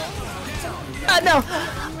 No.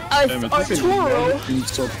 Arturo can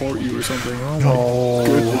support you or something. Oh No.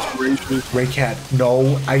 Goodness gracious. Ray Cat,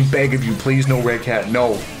 no. I beg of you, please, no, Ray Cat,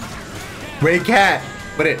 no. Ray Cat,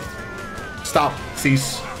 quit it. Stop.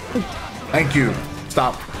 Cease. Thank you.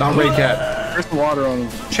 Stop. Not Ray Cat. There's water on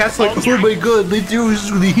him. Chat's like, oh my god,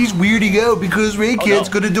 he's weirding out because Ray Cat's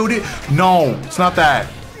gonna do it. No, it's not that.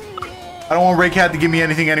 I don't want Ray Cat to give me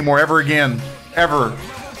anything anymore ever again. Ever.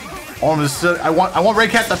 I want Ray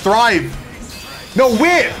Cat to thrive. No,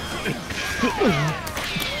 win!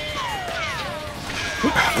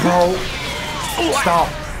 Bro. Stop.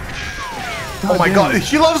 Oh my god,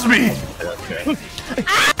 she loves me!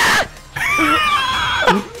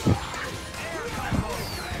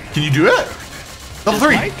 Can you do it? Level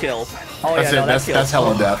 3! Might kill. Oh, That's yeah, it, no, that's hell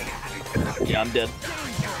and death. Yeah, I'm dead.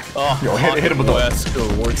 Oh, Yo, hit him with the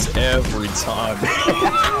Wesker works every time.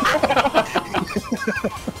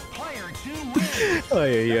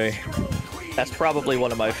 Ay. That's probably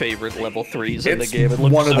one of my favorite level 3s in the It's game. It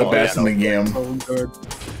looks one of the so best in the game. Oh, good.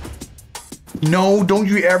 No, don't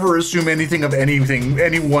you ever assume anything of anything.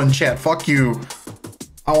 Anyone, chat. Fuck you.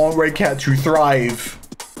 I want Ray Cat to thrive.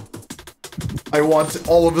 I want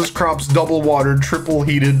all of his crops double watered, triple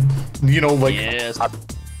heated, you know, like, yes.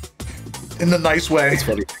 in the nice way. It's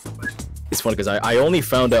funny. It's funny because I only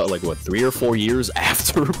found out like what 3 or 4 years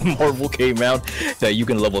after Marvel came out that you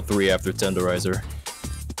can level 3 after Tenderizer.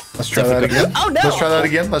 Let's try that again. Oh, no. Let's try that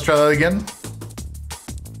again. Let's try that again.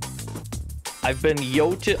 I've been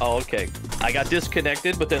yoted. Oh, okay. I got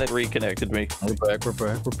disconnected, but then it reconnected me. We're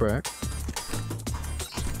back.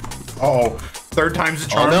 Uh-oh. Third time's the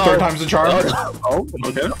charm. Oh, no. Third time's the charm. Oh,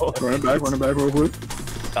 okay. Running back real quick.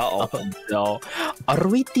 Uh-oh. No. Are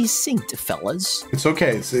we desynced, fellas? It's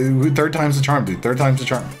okay. It's, third time's the charm, dude. Third time's the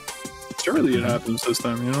charm. Surely it happens this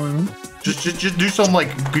time, you know what I mean? Just do some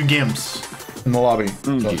like good games in the lobby.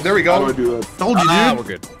 So, there we How do go. I do that? Told you, dude. We're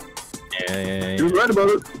good. Yeah. He was right about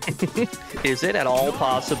it. Is it at all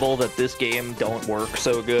possible that this game don't work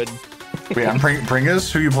so good? Wait, I'm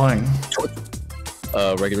Pringus. Who are you playing?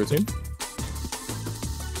 Regular team?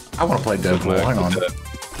 I want to play Deadpool. Hang on.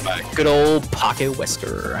 Good old Pocket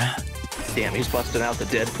Wesker. Damn, he's busting out the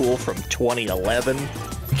Deadpool from 2011.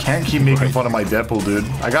 You can't keep making fun of my Deadpool, dude.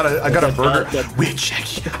 I got a burger. Wait,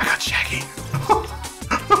 Shaggy. I got Shaggy.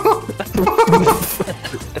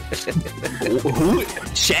 Who?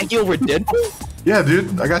 Shaggy over Deadpool? Yeah,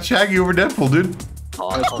 dude. I got Shaggy over Deadpool, dude. Oh,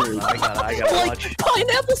 I gotta watch.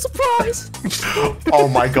 Pineapple surprise! Oh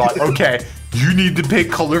my god. Okay. You need to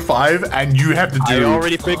pick color 5, and you have to do. I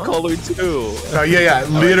already picked color 2. Yeah.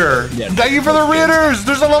 Litter. Yeah. Thank you for the Ritters.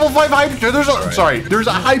 There's a level 5 hype. Sorry. There's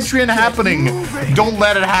a hype train happening. Don't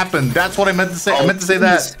let it happen. That's what I meant to say. I meant to say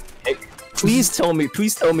that. Hey, please tell me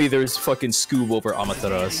there's fucking Scoob over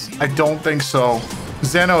Amaterasu. I don't think so.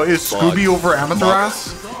 Zeno, is Scooby over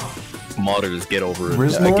Amaterasu? Modders, get over it.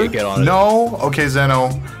 Rizlord? Get on it. No? Okay,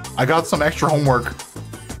 Zeno. I got some extra homework.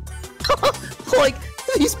 Like,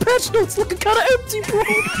 these patch notes looking kind of empty, bro.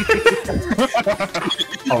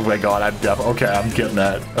 Oh my god, okay, I'm getting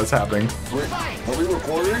that. That's happening. Are we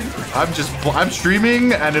recording? I'm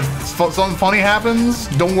streaming, and if something funny happens,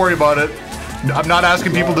 don't worry about it. I'm not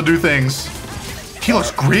asking people to do things. He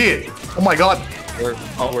looks great. Oh my god. We're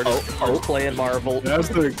playing Marvel. That's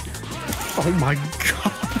the... Oh my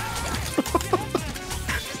god.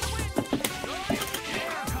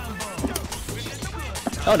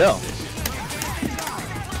 Oh no.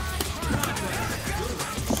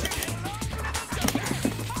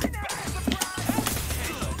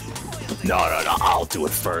 No, I'll do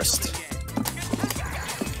it first.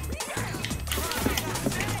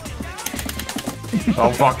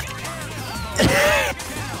 Oh fuck.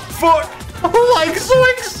 Fuck! Like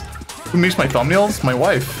zoinks! Who makes my thumbnails? My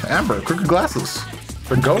wife, Amber. Crooked glasses.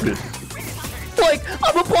 They're goated. Like,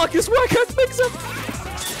 I'm a block this way, I can't fix him.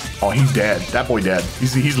 Oh, he's dead. That boy dead.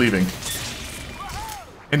 He's leaving.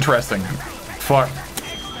 Interesting. Fuck.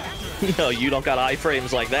 No, you don't got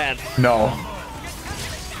iframes like that. No.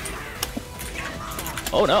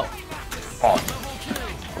 Oh no. Oh.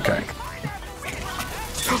 Okay.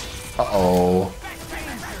 Uh-oh.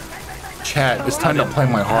 Chat, it's time to play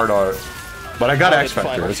my hard art. But I got X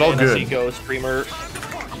Factor. It's all good. Streamer.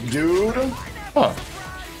 Dude, Huh.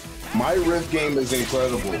 my Rift game is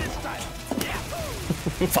incredible.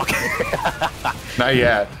 Fuck. Not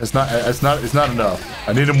yet. It's not enough.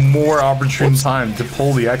 I need a more opportune time to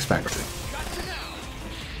pull the X Factor.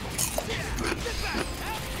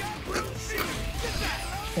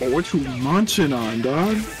 Oh, what you munching on,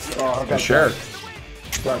 dog? Oh, I got Sure.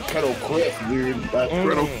 that kettle crisp, dude. That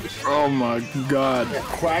Oh my god. that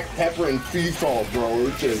cracked pepper and sea salt, bro.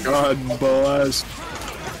 It's just God bless.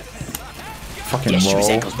 Fucking Yes,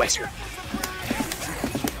 low. Wesker.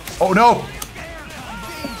 Oh no!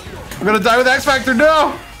 I'm gonna die with X Factor.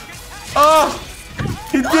 No! Oh!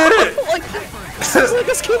 He did it! This is like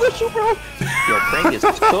a skirmish, bro. Yo, Pring is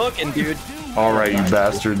cooking, dude. All right, you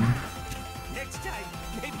bastard. Next time,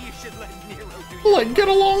 maybe you should let Nero do Like, get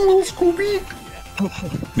along, little Scooby.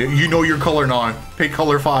 You know your color now. Pick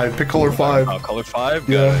color 5. Pick color 5. Oh, color 5?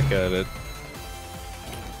 Yeah. Got it.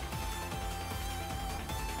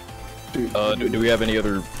 Do we have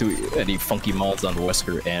any funky mods on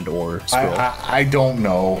Wesker and or Scroll? I don't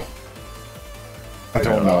know. I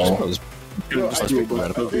don't know.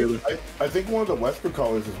 I think one of the Wesker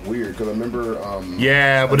colors is weird because I remember.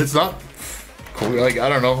 Yeah, but it's not. Cool. Like, I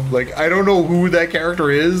don't know. Like, I don't know who that character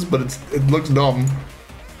is, but it looks dumb.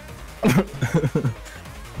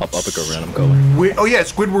 I'll pick a random color. Wait, oh yeah,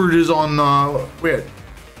 Squidward is on. Wait,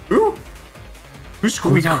 who? Who's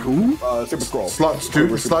Squidward? Who? Super Scroll. Slot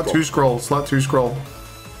 2 scroll. Slot 2 scroll.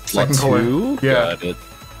 Second Slot color. 2? Yeah. Got it.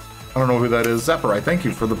 I don't know who that is. Zapperai, thank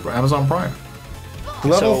you for the Amazon Prime.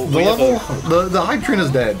 The hype train is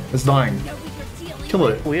dead. It's dying. Kill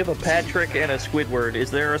it. We have a Patrick and a Squidward. Is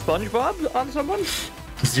there a SpongeBob on someone?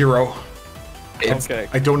 0. Okay.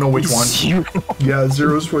 I don't know which one. 0. Yeah,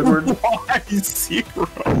 0 Squidward. Why 0?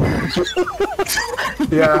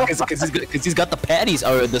 Yeah. Because he's got the patties,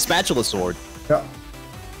 or the spatula sword. Yeah.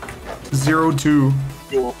 0 2.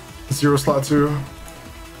 0 slot 2.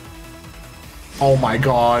 Oh my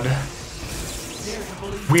god.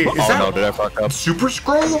 Wait, is that no, did I fuck up? Super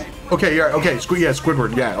Scroll? Okay, yeah, okay,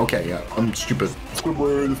 Squidward, yeah, okay, yeah, I'm stupid.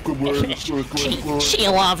 Squidward. She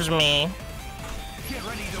loves me.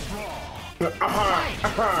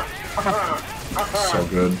 So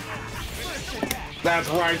good. That's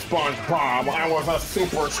right, SpongeBob. I was a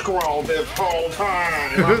super scroll this whole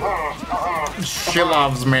time. She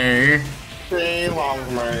loves me. She loves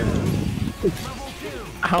me.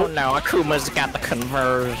 Oh no, Akuma's got the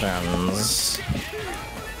conversions.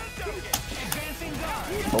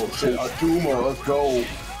 Oh shit, Akuma, let's go.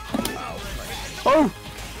 Oh!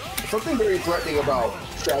 Something very threatening about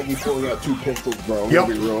Shaggy pulling out 2 pistols, bro. Yep.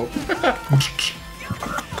 Be real.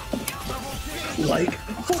 Like,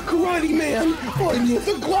 fuck Karate Man! Oh, and it's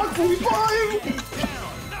a Glock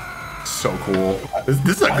 45! So cool. This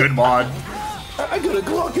is a good mod. I got a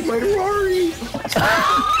Glock in my Rari!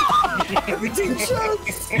 Everything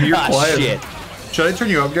checks! You're quiet. Shit. Should I turn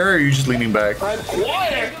you up, Gary, or are you just leaning back? I'm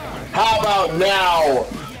quiet! How about now?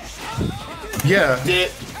 Yeah. Did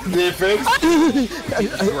it fix?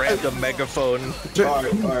 Grabbed a megaphone.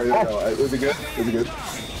 Alright, is it good? Is it good?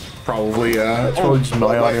 Probably, yeah. It's probably just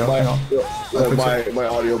my audio. My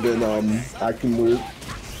audio been acting weird.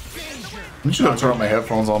 I'm just gonna turn on my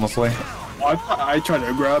headphones, honestly. I tried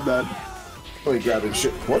to grab that. Really grabbing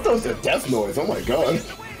shit. What was the death noise? Oh my god.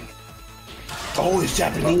 Oh, it's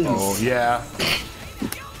Japanese. Oh, yeah.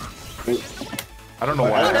 I don't know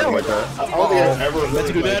why I like that. I don't think I've ever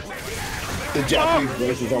heard that. the Japanese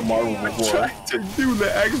voices on Marvel before. Tried to do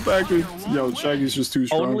the X Factor. Yo, Shaggy's just too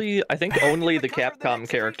strong. I think only the Capcom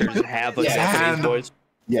characters have a Japanese voice.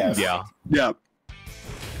 Yes. Yeah. Yeah.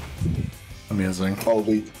 Amazing. Oh,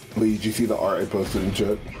 Lee, did you see the art I posted in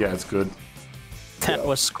chat? Yeah, it's good. That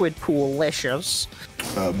was Squid Pool-licious.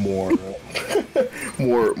 More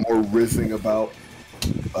rizzing about.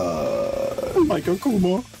 Like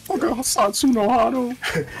Akuma. Fuck a Satsuno Hado.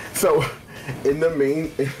 So, in the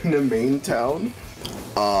main town,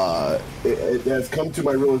 it has come to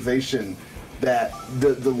my realization that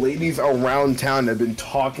the ladies around town have been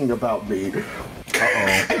talking about me.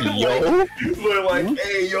 Yo, they're like,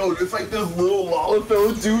 hey, yo, it's like this little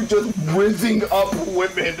Lolito dude just rizzing up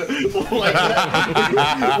women.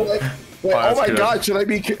 Oh my god, should I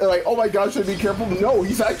be careful? No,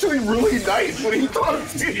 he's actually really nice when he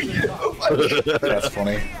talks to you. That's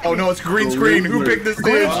funny. Oh no, it's green screen. Who picked this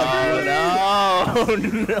stage? Oh no!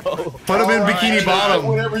 Put him in Bikini Bottom.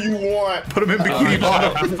 Whatever you want. Put him in Bikini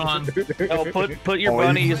Bottom. Have fun. No, put your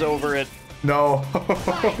bunnies over it. No.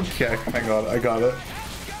 Okay, hang on. I got it.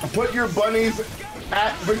 Put your bunnies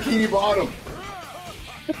at Bikini Bottom.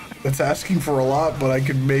 That's asking for a lot, but I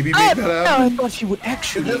could maybe make that happen. I thought you would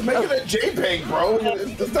actually. Just make it a JPEG, bro.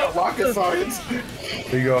 It's not rocket science.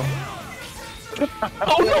 There you go.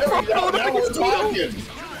 Now we're talking.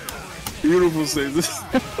 Beautiful stage. This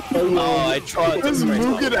I tried this to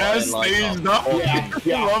Mugen ass stage. Not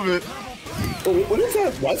Yeah. I love it. What is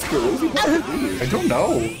that Wesker? What is he about to do? I don't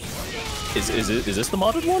know. Is this the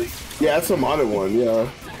modded one? Yeah, it's a modded one, yeah.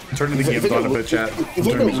 I'm turning the games on a bit, chat. It's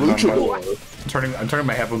like a luchador. I'm turning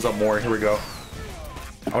my headphones up more. Here we go.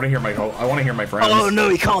 I want to hear my friends. Oh no,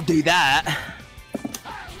 he can't do that.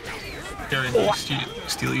 Gary, let me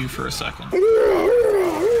steal you for a second.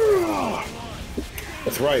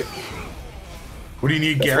 That's right. What do you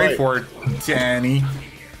need That's Gary right. for, Danny?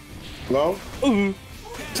 No? Come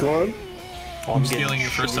on. I'm stealing you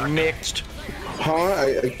for a second. Mixed. Huh?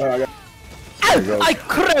 I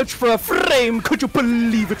crouched for a frame. Could you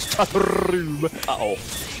believe it's chat room? Uh-oh.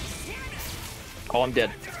 Oh, I'm dead.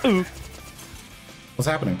 What's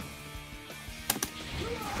happening?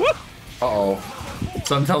 Uh-oh.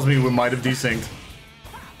 Something tells me we might have desynced.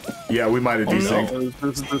 Yeah, we might have desynced. No,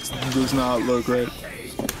 this does not look right.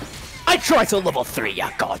 I tried to level 3, you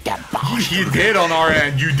goddamn boss. You did on our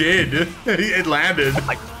end. You did. It landed.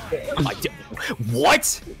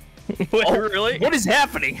 What? Wait, really? What is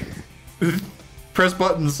happening? Press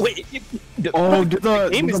buttons. Wait. Oh, did the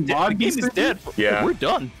game is the dead. mod The game is dead. Yeah. We're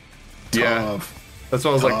done. Yeah. That's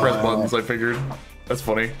why I was like, press buttons, I figured. That's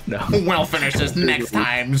funny. No. We'll finish this next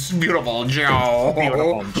time, beautiful Joe.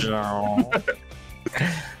 Beautiful Joe.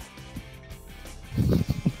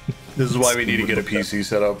 This is why we need to get a PC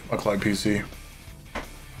set up, a client PC.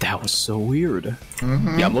 That was so weird.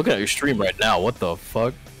 Yeah, I'm looking at your stream right now. What the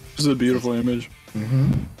fuck? This is a beautiful image.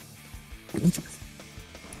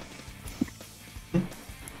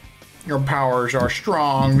 Your powers are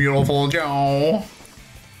strong, beautiful Joe.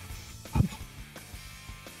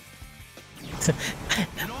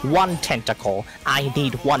 One tentacle. I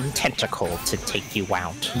need one tentacle to take you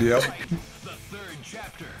out. Yep. The third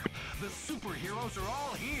chapter. The superheroes are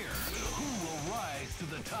all here. Who will rise to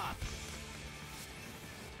the top?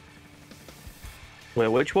 Wait,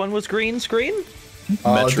 which one was green screen?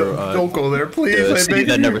 Metro. Don't go there, please. The city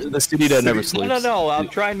that never sleeps. No, I'm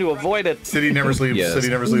trying to avoid it. City never sleeps. Yes. City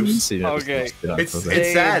never sleeps. City never Okay. sleeps.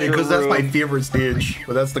 It's sad because that's my room. favorite stage,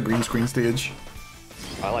 but that's the green screen stage.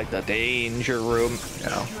 I like the danger room.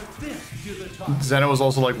 Yeah. Zeno was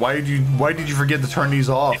also like, why did you forget to turn these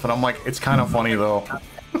off? And I'm like, it's kind of funny though.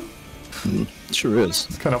 Sure is.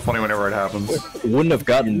 It's kind of funny whenever it happens. Wouldn't have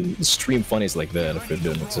gotten stream funnies like that if it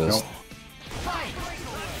didn't exist. Nope.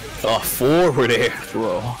 Oh, forward air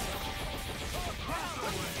throw.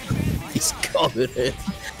 He's coming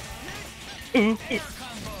in.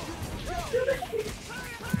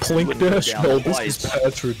 Plink dash? No, this is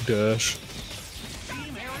Patrick dash.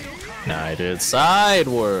 Nah, I did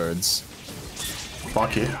sidewards.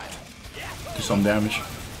 Fuck it. Do some damage.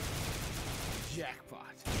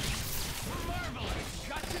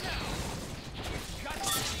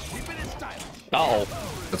 Oh,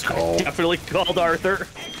 Let's go. definitely called Arthur.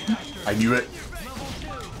 I knew it.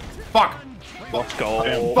 Fuck. Let's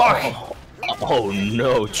go. Fuck. Oh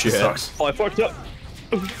no, This Chad. sucks. Oh, I fucked up.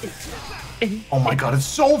 Oh my god, it's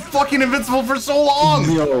so fucking invincible for so long.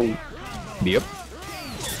 Yo, Yep.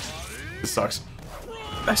 This sucks.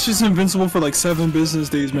 that's just invincible for like 7 business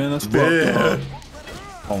days, man. That's fucked up.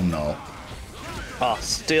 Oh no. Oh,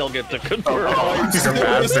 still get to control. You're a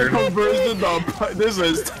bastard. This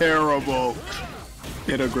is terrible.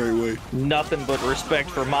 In a great way. Nothing but respect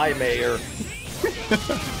for my mayor.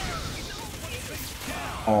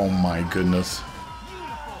 Oh my goodness.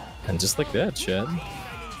 And just like that, Chad.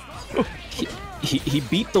 He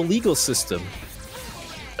beat the legal system.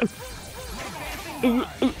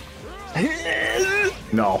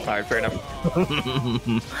 No. Alright, fair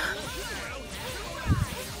enough.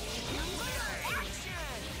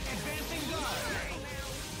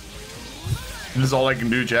 This is all I can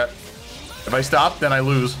do, chat. If I stop, then I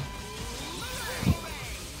lose.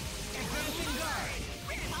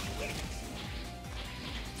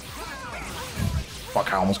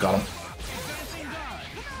 Fuck, I almost got him.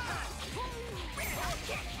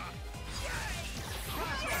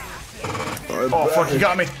 Oh, fuck, he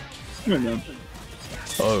got me.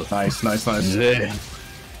 Oh, Nice, nice, nice. yeah.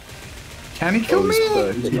 Can he kill me?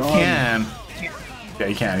 respect. He can. Yeah,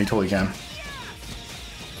 he can. He totally can.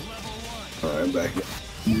 Alright, I'm back.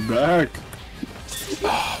 Back.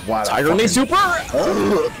 Wow. Tiger Knee Super!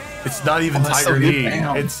 It's not even that's Tiger so good. Knee.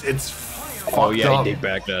 Damn. It's fucked Oh yeah, up. he did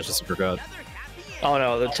backdash, I just forgot. Oh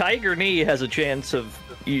no, the Tiger Knee has a chance of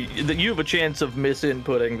you have a chance of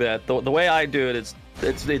misinputting that. The way I do it,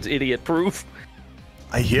 it's idiot proof.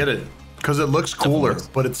 I hit it because it looks cooler,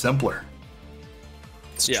 but it's simpler.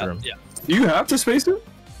 It's Yeah, true. yeah. Do you have to space it?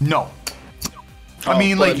 No. I Oh,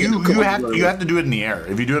 mean, but like you come have on, you have to do it in the air.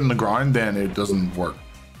 If you do it in the ground, then it doesn't work.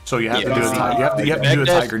 So you have to do it. You have to do a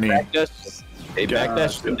Tiger Knee. They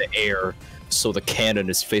backdash in the air, so the cannon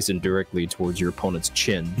is facing directly towards your opponent's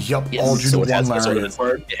chin. Yup, all due to So it one has, lariat.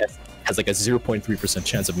 it has like a 0.3%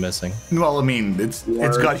 chance of missing. Well, I mean, it's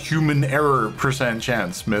got human error %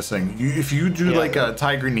 chance missing. If you do like a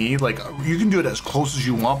Tiger Knee, like you can do it as close as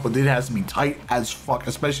you want, but it has to be tight as fuck.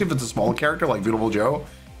 Especially if it's a small character like Beautiful Joe.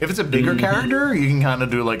 If it's a bigger character, you can kind of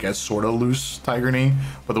do like a sort of loose Tiger Knee.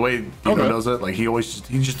 But the way Dino does it, like he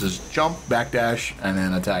just does jump, backdash, and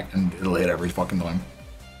then attack, and it'll hit every fucking time.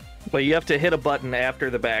 But you have to hit a button after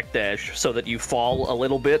the backdash so that you fall a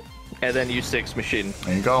little bit, and then you 6 machine.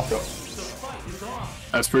 There you go.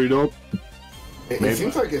 That's pretty dope. It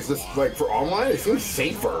seems like it's just like for online, it seems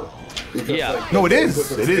safer. Because, Yeah. like, No, it they is.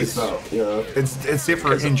 put the It is. space out, you know? It's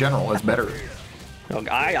safer in general. It's better. Look,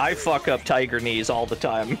 I fuck up Tiger Knees all the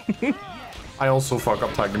time. I also fuck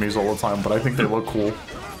up Tiger Knees all the time, but I think they look cool.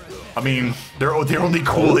 I mean, they're only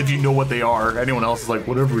cool if you know what they are. Anyone else is like,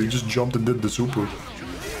 whatever, he just jumped and did the super.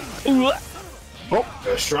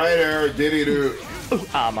 The Strider, diddy do.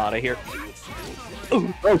 I'm out of here.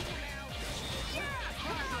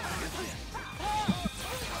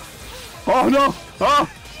 Oh no! Oh!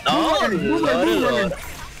 Oh, Lord.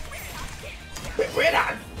 We're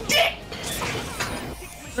not dick!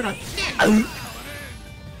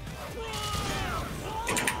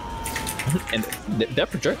 And that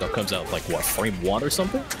projectile comes out like what, frame 1 or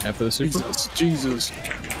something after the super? Jesus.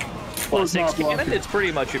 Well, it's not 6 cannon, blocking. it's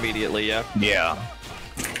pretty much immediately, yeah. Yeah.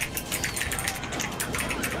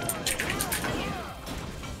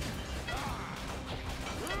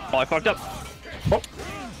 Oh, I fucked up.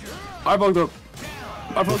 I fucked up.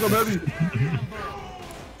 I fucked up heavy.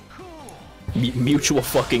 Mutual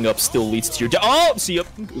fucking up still leads to your oh, see ya.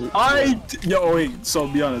 Yo, wait, so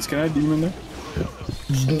be honest, can I demon there?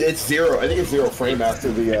 It's 0. I think it's 0 frame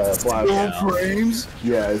after the blast. No frames?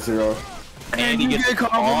 Yeah, it's 0. And you get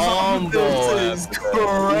combos. This is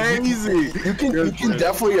crazy. You can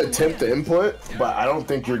definitely attempt to input, but I don't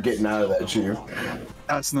think you're getting out of that, Chief.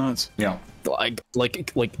 That's nuts. Yeah. Like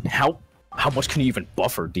how much can you even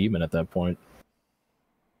buffer demon at that point?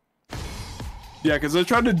 Yeah, because I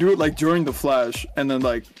tried to do it like during the flash, and then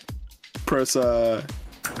like press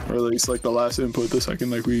release like the last input the second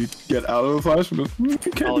like we get out of the flash. But you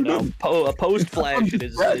can't Oh do no! that. A post flash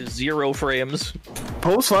is 0 frames.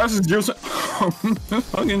 Post flash is just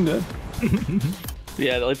fucking dead.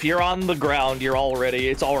 Yeah, if you're on the ground,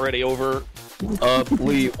 it's already over.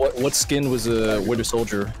 Lee, what skin was a Winter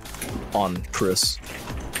Soldier on Chris?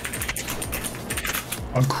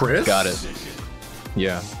 On Chris? Got it.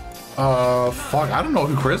 Yeah. Fuck, I don't know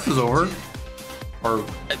who Chris is over. Or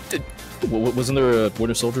wasn't there a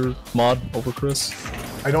Winter Soldier mod over Chris?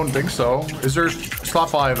 I don't think so. Is there slot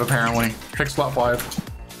 5 apparently? Pick slot 5.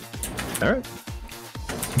 Alright.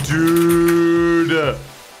 Dude!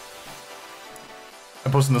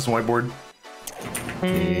 I'm posting this on whiteboard.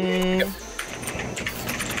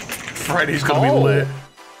 Friday's gonna be lit.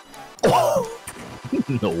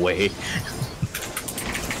 No way.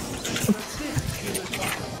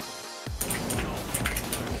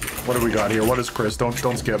 What do we got here? What is Chris? Don't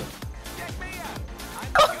skip.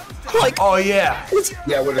 Like, oh yeah.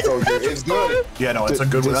 Yeah, Winter Soldier. It's good. Yeah, no, it's a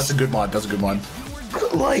good one. That's a good mod. That's a good mod.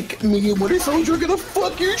 Like me and Winter Soldier are gonna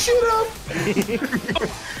fuck your shit up.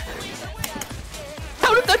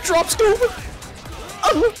 how did that drop stupid?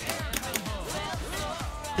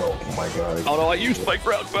 Oh my god. Oh no, I used my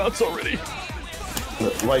ground bounce already.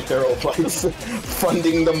 Right there, like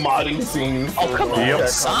funding the modding scene. Oh come on, Yep.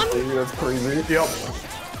 son. That's crazy. Yep.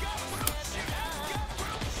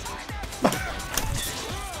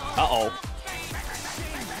 Uh-oh.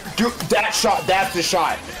 Dude, that shot, that's the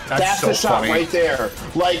shot. That's so the shot funny. right there.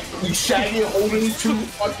 Like, Shaggy holding two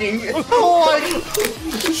fucking, like,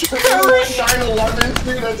 9/11,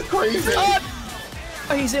 dude, that's crazy.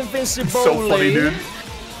 He's invincible. So funny, dude.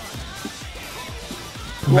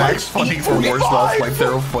 Max funny for more slots, like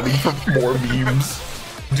they're funny for more memes.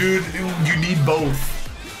 Dude, you need both.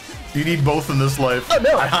 You need both in this life. Oh,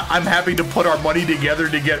 no. I'm happy to put our money together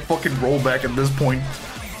to get fucking rollback at this point.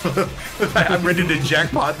 I'm ready to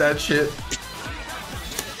jackpot that shit.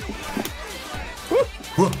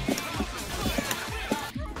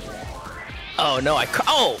 Oh no, I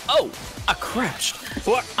crashed.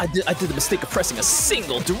 What? I did the mistake of pressing a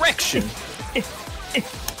single direction.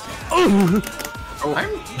 I'm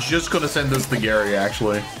just gonna send this to Gary,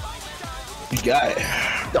 actually. You got it.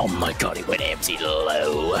 Oh my god, he went empty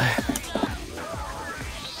low.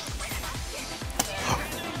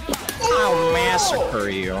 I'll massacre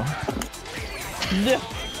you.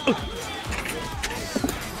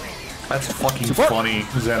 That's fucking funny,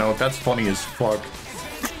 Zeno. That's funny as fuck.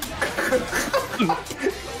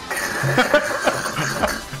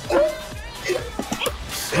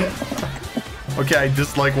 Okay, I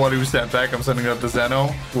dislike what who sent back. I'm sending it up to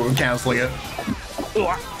Zeno. We're canceling it.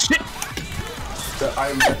 Shit.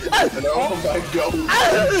 Oh my god.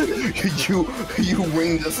 You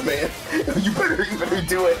wing this man. You better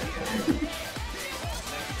do it.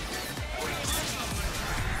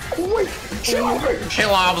 She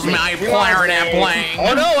loves my clarinet playing.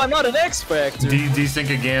 Oh no, I'm not an X Factor. Desync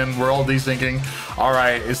again. We're all desyncing. All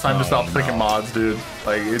right, it's time to stop picking mods, dude.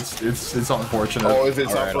 Like it's unfortunate. Oh, is it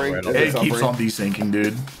suffering? It keeps on desyncing,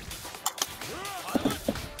 dude.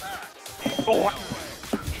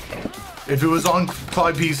 If it was on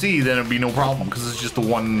Cloud PC, then it'd be no problem because it's just the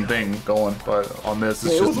one thing going. But on this,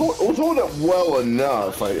 it's just it was holding up well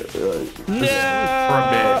enough. For a bit.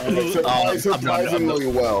 Surprisingly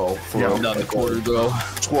well for another quarter though.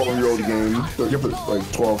 12-year-old game,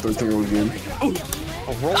 like 12, 13-year-old game.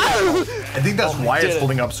 I think that's why it's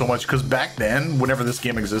holding up so much, because back then, whenever this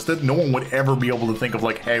game existed, no one would ever be able to think of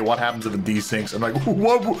like, hey, what happens if it desyncs? I'm like,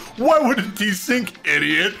 why would it desync,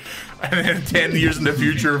 idiot? And then 10 years in the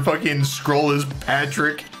future, fucking Scroll is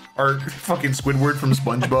Patrick, or fucking Squidward from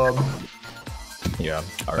SpongeBob. Yeah,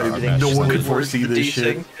 no one could foresee this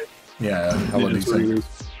shit. Yeah, hella desync.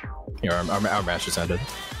 Yeah, our match just ended.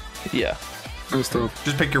 Yeah.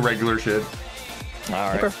 Just pick your regular shit. All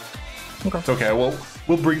right. Okay. It's okay. Well,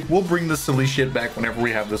 we'll bring the silly shit back whenever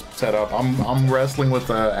we have this set up. I'm wrestling with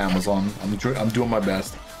Amazon. I'm doing my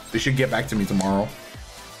best. They should get back to me tomorrow.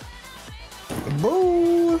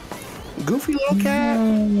 Boo! Goofy little cat.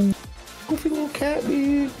 Goofy little cat,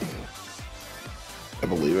 dude. I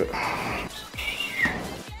believe it.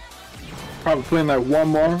 Probably playing that one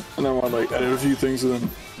more, and then I'll like edit a few things and then.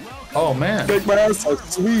 Oh man! Take my ass out,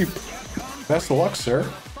 sweep. Best of luck, sir.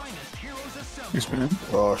 Thanks, man.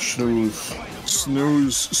 Oh, snooze.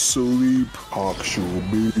 Snooze, sleep. Actual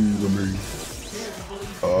baby.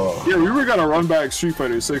 Yeah, we were gonna run back Street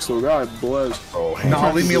Fighter 6, so God bless.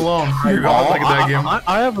 No, leave me alone. You're gone like that game.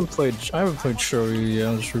 I haven't played Showy yet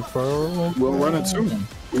on Street Fighter. We'll run it soon.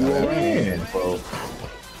 We will run it, bro.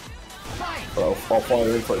 I'll follow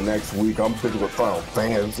in for next week. I'm busy with Final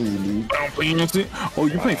Fantasy, dude. Oh,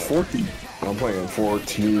 you're playing 14. I'm playing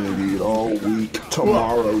 14, dude, all week.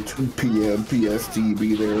 Tomorrow, 2 p.m. PST,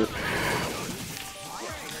 be there.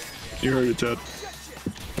 You heard it, Chad.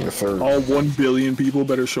 Yes, sir. All 1 billion people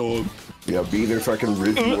better show up. Yeah, be there so I can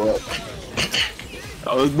rizz you up.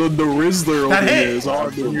 The Rizzler over here is all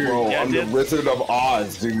bro, I'm the Wizard of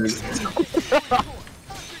Oz, dude.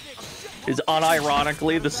 Is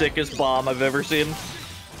unironically the sickest bomb I've ever seen.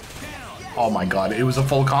 Oh my god, it was a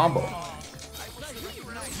full combo.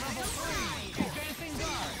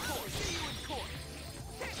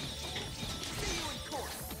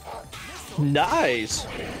 Nice.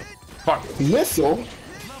 Fuck. Missile.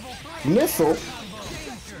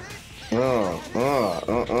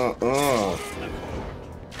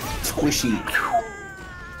 Squishy.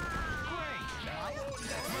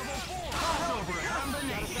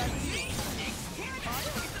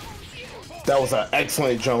 That was an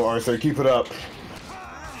excellent jump, Arthur. Keep it up.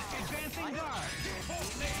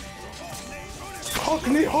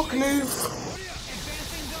 Hawkney.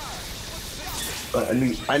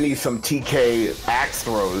 I need some TK axe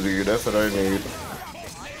throw, dude. That's what I need.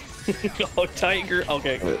 Oh, Tiger.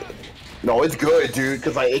 Okay. No, it's good, dude,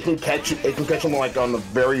 because like it can catch him like on the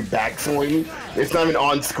very back swing. It's not even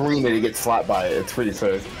on screen and he gets slapped by it. It's pretty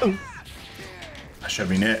sick. That should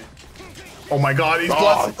be it. Oh my god, he's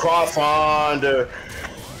cross on. This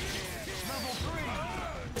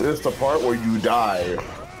is the part where you die.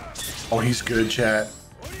 Oh, he's good, chat.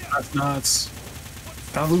 That's nuts.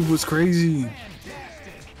 That loop was crazy.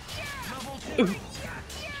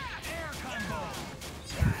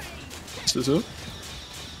 Is this it?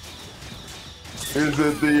 Is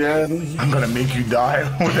it the end? I'm gonna make you die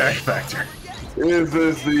with X Factor. Is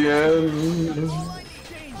this the end?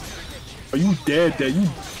 Are you dead? You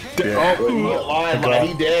dead? Oh,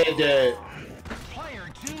 he dead.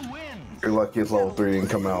 You're lucky his level 3 didn't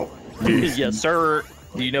come out. Yes, sir.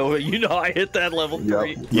 You know I hit that level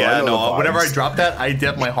 3. Yeah, no, whenever I dropped that,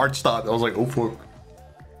 my heart stopped. I was like, oh fuck.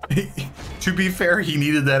 To be fair, he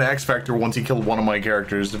needed that X Factor once he killed one of my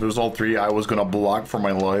characters. If it was all 3, I was gonna block for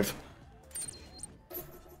my life.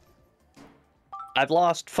 I've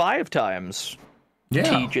lost 5 times. Yeah.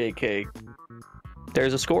 TJK.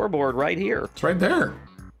 There's a scoreboard right here. It's right there.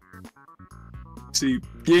 See,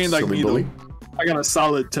 you ain't like me though. I got a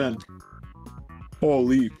solid 10.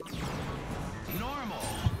 Holy.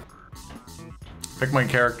 Pick my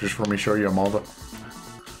characters for me, show you a mother.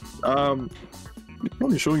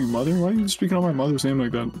 Let me show you mother. Why are you speaking on my mother's name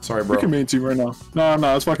like that? Sorry, bro. Pick a main team right now.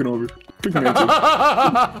 No, it's fucking over. Pick a main team.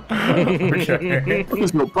 Okay.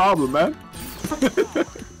 There's no problem, man.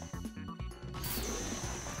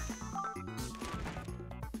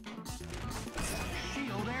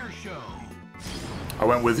 I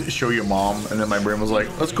went with show your mom, and then my brain was like,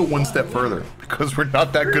 let's go one step further because we're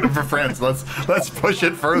not that good of a friends. Let's push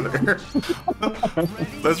it further.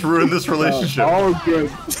 Let's ruin this relationship. Oh, good.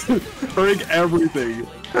 Break everything.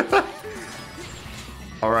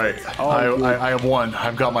 All right, I have won.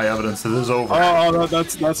 I've got my evidence. It is over. Oh,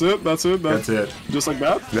 that's it. That's it. That's it. Just like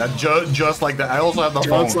that. Just like that. I also have the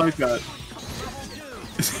phone. Just like that.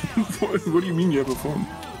 What do you mean you have a phone?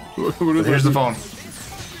 Here's the phone.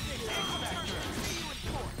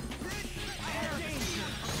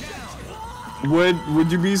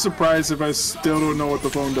 Would you be surprised if I still don't know what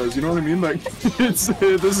the phone does? You know what I mean? Like, this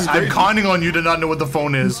is. I'm counting on you to not know what the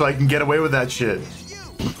phone is, so I can get away with that shit.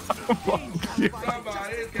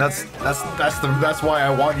 That's why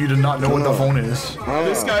I want you to not know what the phone is.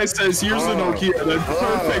 This guy says, "Here's the Nokia that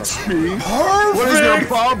perfect me." Perfect. What is your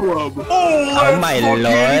problem? Oh my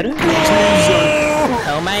lord!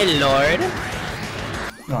 Oh my lord!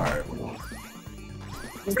 All right.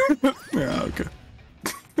 Yeah. Okay.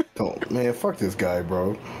 Don't, man, fuck this guy,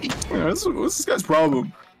 bro. Yeah, what's this guy's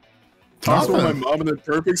problem? Talks about my mom and the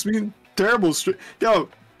perfect speed. Terrible stream. Yo,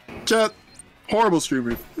 chat. Horrible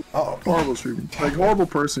streamer. Oh, horrible streamer. Like horrible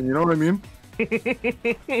person. You know what I mean?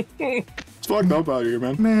 It's fucked up out here,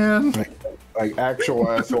 man. Like actual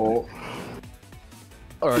asshole.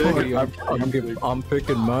 Alright, I'm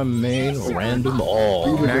picking my main random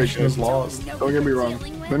all. Action is lost. Don't get me wrong.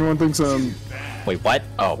 If anyone thinks Wait, what?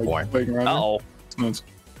 Oh boy. Oh.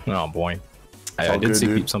 Oh boy. I did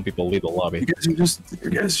see some people leave the lobby. You guys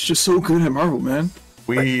are just so good at Marvel, man.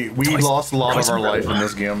 We lost a lot of our life in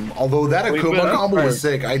this game. Although that Akuma combo was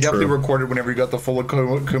sick. I definitely recorded whenever you got the full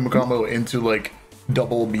Akuma combo into like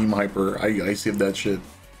double beam hyper. I saved that shit.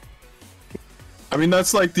 I mean,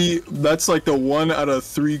 that's like the 1 out of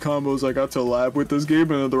 3 combos I got to lab with this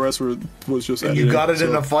game, and the rest was just editing. You got it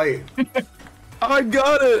in a fight. I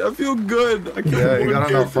got it. I feel good. I can't Yeah, you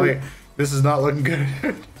got it in a fight. This is not looking good.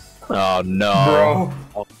 Oh no,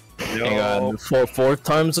 bro. Hang on, fourth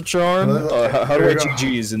time's a charm. How do I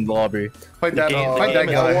GG's in the lobby? Fight that guy.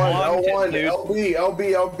 L1, LB.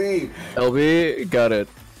 LB, got it.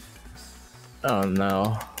 Oh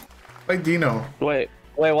no. Fight Dino. Wait,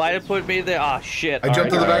 why did it put me there? Ah, shit. I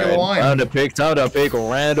jumped to the back of the line. Time to pick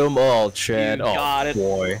random. Oh, Chad. You got it.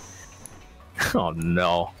 Boy. Oh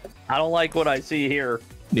no. I don't like what I see here.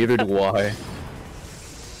 Neither do I.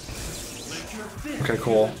 Okay,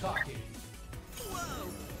 cool.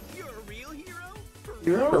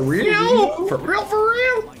 For real? For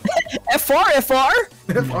real? FR?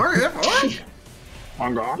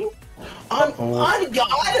 On God? On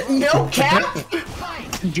God? No cap?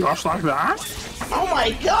 Just like that? Oh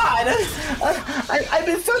my God! I've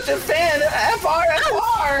been such a fan. FR.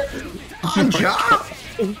 On job.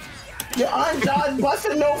 You're on God,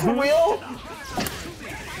 busting no for real.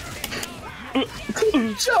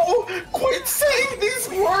 Joe, quit saying these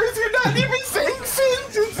words. You're not even saying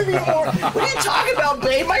sentences anymore. What are you talking about,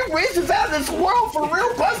 babe? My wrist is out of this world for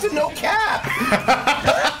real, busting no cap.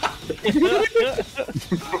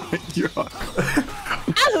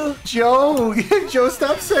 Joe,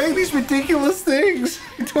 stop saying these ridiculous things.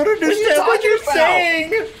 I don't understand what you're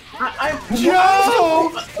saying.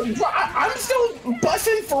 Joe! I'm still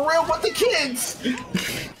busting for real with the kids.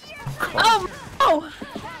 Oh.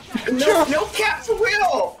 No cap for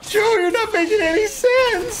real. Joe, you're not making any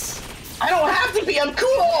sense. I don't have to be. I'm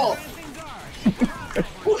cool.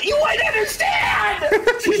 Well, you wouldn't understand.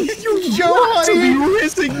 Joe,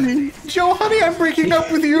 honey. Joe, honey, I'm breaking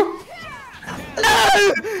up with you.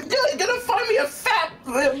 You're gonna find me a fat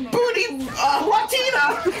booty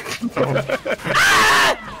Latina.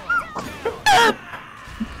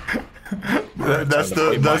 That's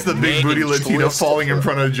the big booty Latina falling in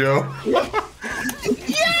front of Joe.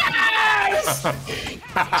 Yes!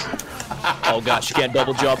 Oh gosh, you can't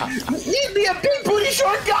double jump. Need me a big booty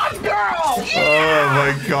short goth girl! Yeah! Oh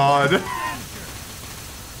my god.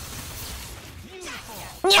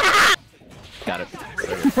 Got it.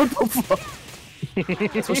 What the fuck?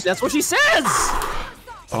 That's what she says!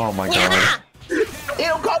 Oh my god. They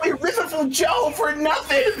don't call me Rhythmful Joe for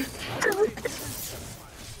nothing!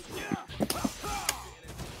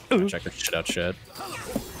 Check this shit out, Chad.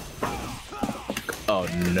 Oh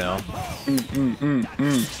no.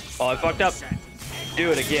 Oh, I fucked up.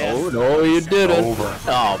 Do it again. Oh no, you didn't. Over.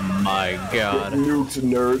 Oh my god. Nuked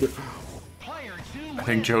nerd. I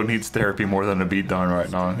think Joe needs therapy more than a beatdown right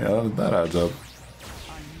now. Yeah, that adds up.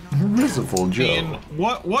 Merciful Joe. I mean,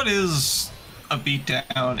 what is a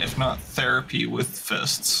beatdown if not therapy with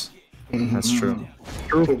fists? That's true.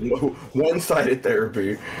 One-sided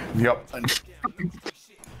therapy. Yep.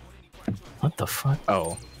 What the fuck?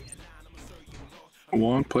 Oh.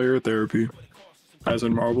 One player therapy. As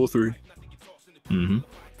in Marvel 3. Mm-hmm.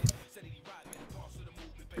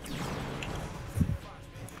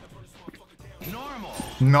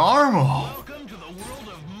 Normal.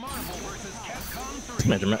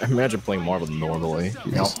 Imagine playing Marvel normally.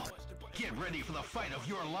 Yep. Get ready for the fight of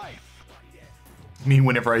your life. Me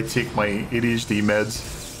whenever I take my ADHD meds.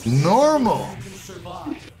 Normal.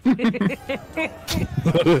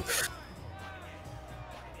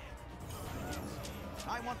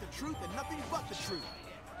 I want the truth and nothing but the truth.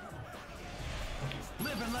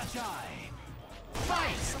 Live and let die.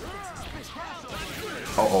 Fight!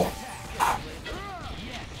 Uh-oh.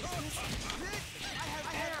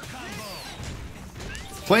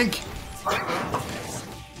 Blink.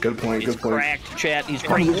 Good point, He's good point. cracked, chat. He's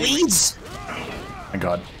cracked. My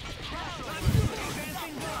god.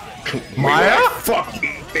 Maya? Fuck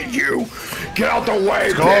you! Get out the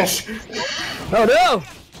way, go. bitch! Oh no!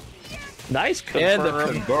 Nice And the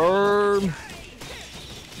confirm. confirm.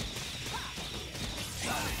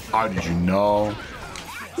 How did you know?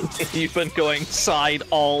 You've been going side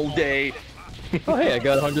all day. Oh hey, I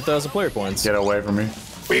got 100,000 player points. Get away from me.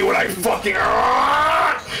 Be what I fucking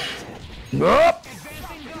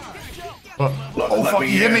Oh fuck,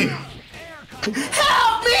 he hit me!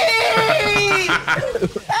 Help me!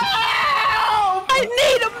 Help! I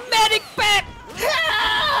need a medic back!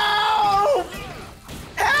 Help!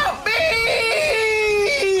 Help me!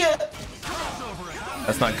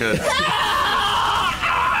 That's not good.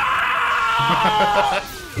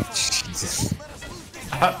 Jesus.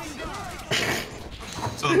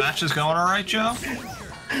 So the match is going all right, Joe?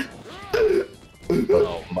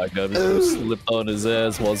 Oh my god, he slipped on his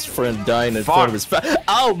ass while his friend dying in front of his face.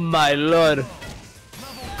 Oh my lord!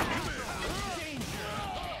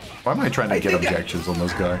 Why am I trying to get objections on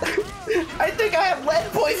this guy? I think I have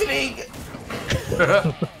lead poisoning.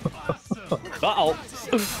 Uh-oh.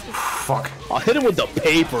 Fuck. I'll hit him with the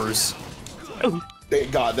papers.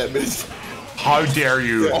 Thank God that missed. How dare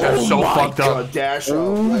you? That's so fucked up. Dash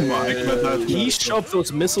He shoved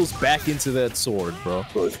those missiles back into that sword, bro.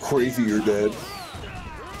 Bro, it's crazy you're dead.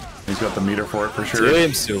 He's got the meter for it for sure.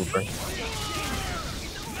 Damn, Silver.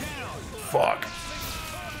 Fuck.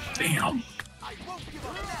 Damn.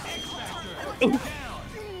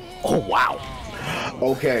 Oh wow.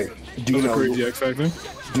 Okay. Do you know? Crazy X Factor.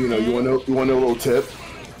 Do you know? You want to know a little tip?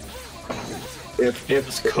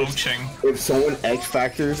 If someone X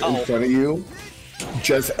Factors in front of you,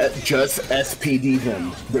 just SPD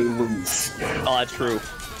them. They lose. Oh, that's true.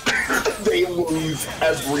 They lose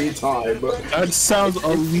every time. That sounds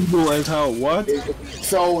illegal as hell. What?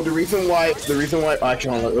 So the reason why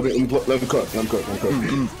actually let me cook.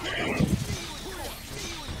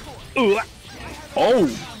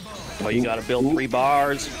 Oh, you gotta build 3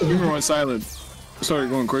 bars. You went silent. Started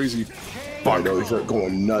going crazy. Fuck, they start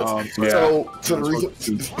going nuts. So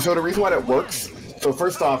the reason why that works. So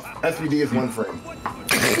first off, SPD is 1 frame.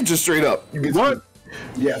 Just straight up. What?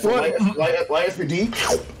 Yeah. So light SPD.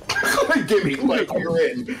 Gimme, like you're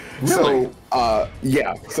in. Really? So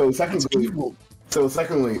yeah. So secondly,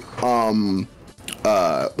 when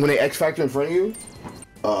they X Factor in front of you,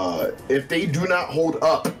 if they do not hold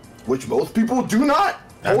up, which most people do not.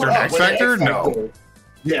 After an X Factor? No.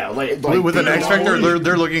 Yeah, like with an X Factor,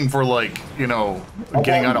 they're looking for, like, you know,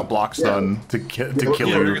 getting out of blocks done to kill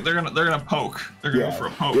you. They're gonna poke. They're gonna go for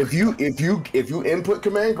a poke. If you input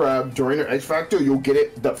command grab during their X Factor, you'll get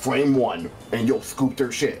it the frame 1, and you'll scoop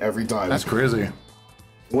their shit every time. That's crazy.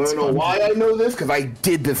 Wanna know why I know this? Because I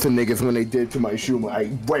did this to niggas when they did to my Shuma.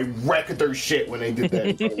 I wrecked their shit when they did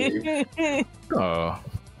that. Oh.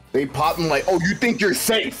 They pop them like, oh, you think you're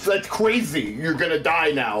safe? That's crazy. You're gonna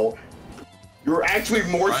die now. You're actually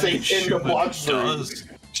more safe in the block screen.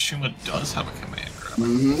 Shuma does have a command grab.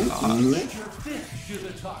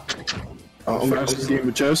 Fastest game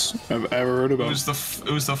of chess I've ever heard about.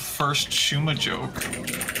 It was the first Shuma joke.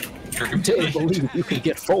 I didn't believe you could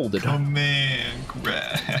get folded. Command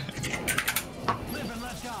grab.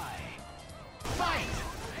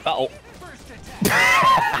 Uh-oh.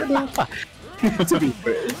 to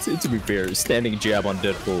be fair, standing jab on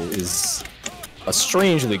Deadpool is a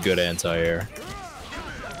strangely good anti-air.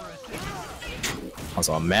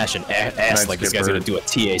 Also, I'm mashing ass like this guy's gonna do a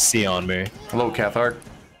TAC on me. Hello, Cathar.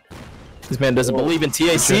 This man doesn't believe in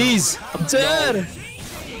TACs. I'm dead.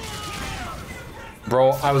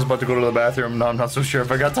 Bro, I was about to go to the bathroom. No, I'm not so sure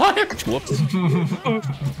if I got time. Whoops.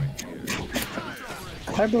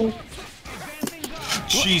 Hi, bro.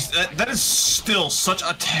 Jeez, that is still such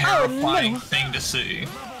a terrifying thing to see.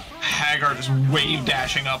 Hagar just wave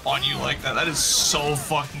dashing up on you like that. That is so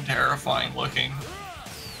fucking terrifying looking.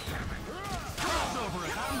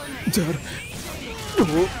 Dad. I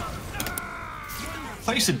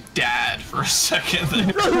thought you said dad for a second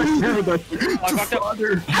there.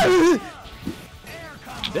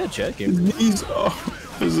 Dead check him. Is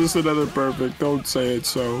this another perfect? Don't say it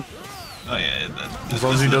so. Oh yeah, as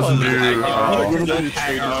long as he doesn't do.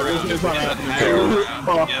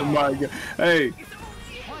 Oh my god! Hey,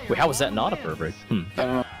 wait, how was that not a perfect?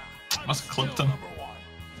 Must have clipped him,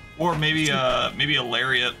 or maybe a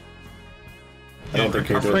lariat. I don't think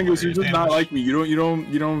he did. You're just not like me. You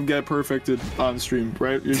don't get perfected on stream,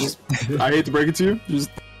 right? You're just. I hate to break it to you.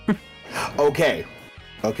 Just. Okay.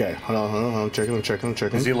 Hold on. I'm checking.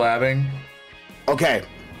 Is he labbing? Okay.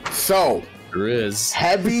 So. There is.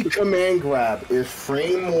 Heavy command grab is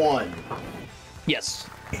frame 1. Yes.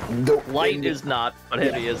 The light is not, but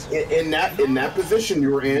heavy is. In that position you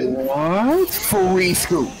were in. What? Free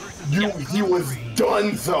scoop. He was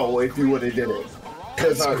done so if you would have did it.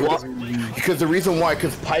 Because the reason why,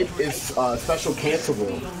 because pipe is special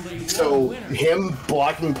cancelable. So him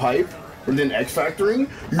blocking pipe and then X factoring,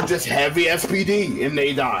 you just heavy SPD and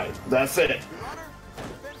they die. That's it.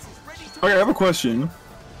 Okay, I have a question.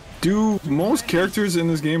 Do most characters in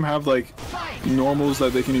this game have like normals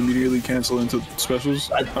that they can immediately cancel into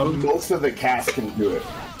specials? Most of the cast can do it.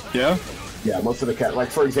 Yeah? Yeah, most of the cast. Like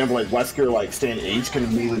for example, like Wesker, like Stan H can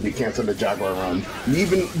immediately be canceled to Jaguar Run,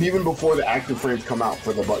 even before the active frames come out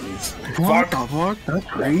for the buttons. What the fuck? That's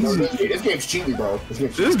crazy. This game's cheating, bro.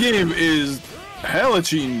 This game is hella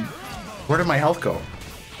cheating. Where did my health go?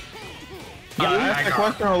 Yeah, I ask that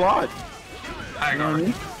question a lot.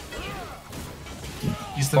 Hagar.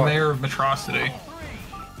 He's the mayor of Metrocity.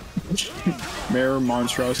 Mayor of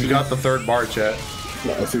Monstrosity. You got the third bar, chat.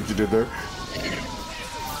 No, I see what you did there.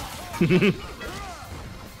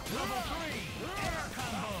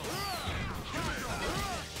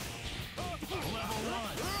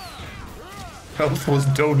 Health was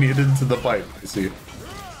donated to the pipe. I see.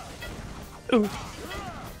 Ooh.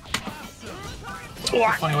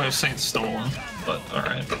 Funny way of saying stolen, but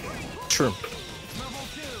alright. True.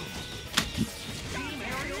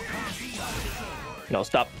 No,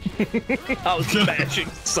 stop. I was bashing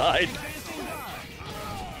side.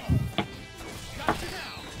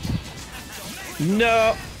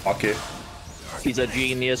 No. Fuck it. He's a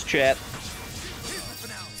genius, chat.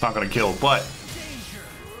 It's not gonna kill, but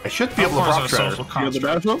I should be able to prop shredder. You got the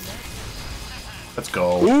dash up? Let's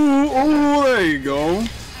go. Ooh, there you go.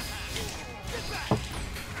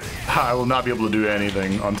 I will not be able to do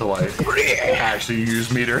anything until I actually use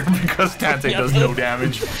meter because Tante does no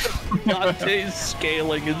damage. Dante's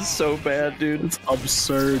scaling is so bad, dude. It's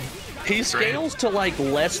absurd. He scales to like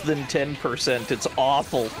less than 10%. It's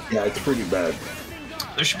awful. Yeah, it's pretty bad.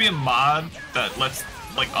 There should be a mod that lets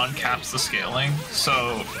like uncaps the scaling.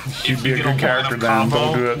 So You'd be a good character then.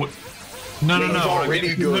 Don't do it. No. It's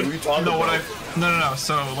already good. We talked about it. No.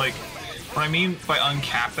 So like, what I mean by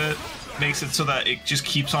uncap it makes it so that it just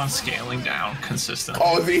keeps on scaling down consistently.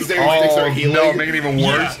 Oh, these things are healing. No, make it even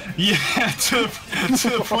worse. Yeah, to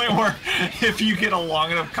the point where if you get a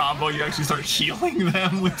long enough combo, you actually start healing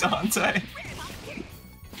them with Dante.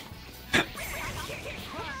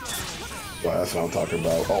 Well, that's what I'm talking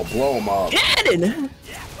about. Oh, blow him up. Cannon!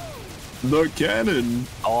 The cannon.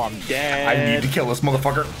 Oh, I'm dead. I need to kill this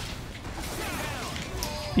motherfucker.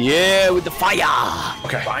 Yeah, with the fire!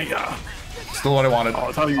 Okay. Fire. Still what I wanted.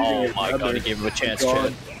 Oh my god, he gave him a chance,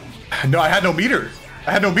 Chad. No, I had no meter.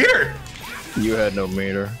 I had no meter. You had no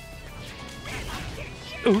meter.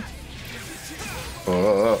 Ooh.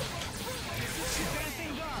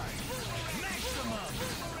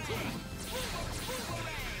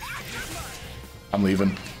 I'm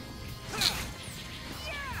leaving.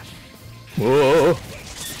 Whoa.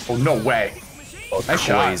 Oh, no way. Oh, I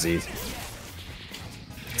crazy. Shot.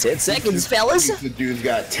 10 seconds, fellas. The dude's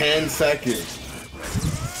got 10 seconds.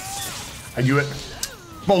 I knew it.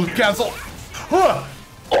 Mode cancel. What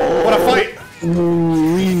a fight.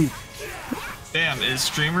 Damn, is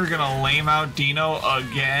streamer gonna lame out Dino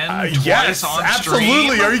again? Yes, on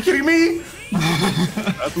absolutely. Stream? Are you kidding me?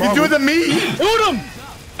 You do it to me. Shoot him!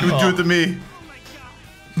 You do it to me.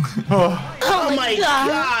 Oh my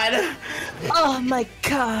god! Oh my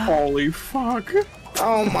god. Holy fuck.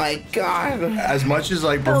 Oh my god! As much as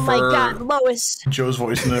I prefer Oh my god, Lois. Joe's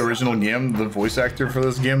voice in the original game, the voice actor for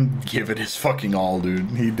this game gave it his fucking all, dude.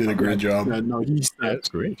 He did a great job. Yeah, no, he snapped. That's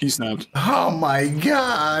great. He snapped. Oh my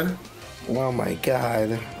god. Oh my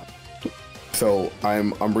god. So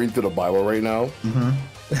I'm reading through the Bible right now.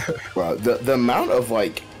 Wow, the amount of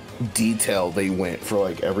like detail they went for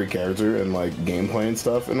like every character and like gameplay and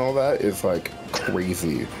stuff and all that is like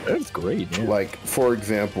crazy. That's great. Yeah. Like for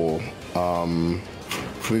example,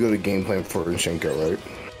 we go to gameplay for Shenko, right?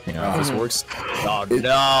 Yeah, this works. Oh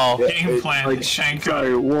no! Game plan, like, Shenko.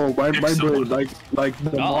 Sorry, whoa, my brain, like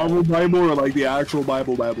the Marvel Bible or like the actual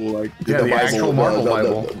Bible, like Yeah, the actual Marvel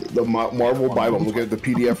Bible. The Marvel Bible. I'm looking at the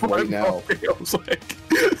PDF right now. I was like,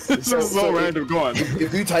 this is so random. Go on.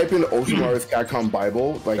 If you type in Ultramar's Capcom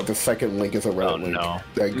Bible, like the second link is a Reddit link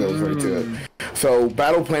that goes right to it. So,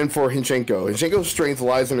 battle plan for Hinchenko. Hinchenko's strength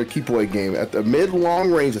lies in her keep away game. At the mid-long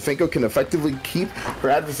range, Hinchenko can effectively keep her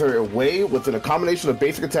adversary away within a combination of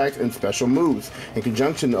basic attacks and special moves, in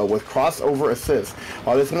conjunction with crossover assists.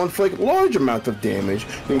 While this will inflict large amounts of damage,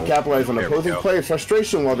 you can capitalize on opposing players'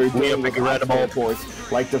 frustration while they're dealing with obstacle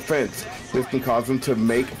points like defense. This can cause them to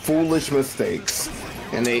make foolish mistakes.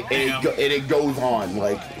 And it goes on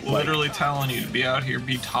like Literally telling you to be out here,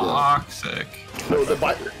 be toxic. No, the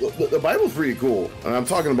Bible's pretty cool, and I'm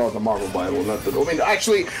talking about the Marvel Bible. Not the, I mean,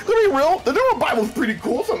 actually, to be real, the Marvel Bible's pretty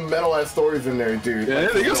cool. Some metal ass stories in there, dude. Yeah,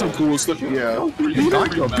 they got some cool stuff. Yeah.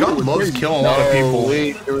 God loves killing a lot of people.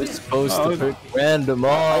 Wait, it was supposed to pick random.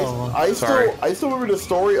 I still remember the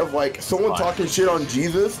story of like someone talking shit on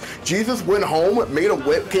Jesus. Jesus went home, made a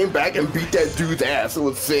whip, came back, and beat that dude's ass. It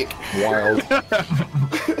was sick. Wild.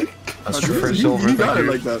 That's true for Silver. You got it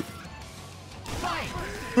like that.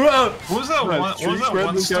 What was that one? What was that Spread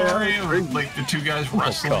one this guy story? out. Where, like the two guys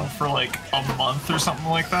wrestling for like a month or something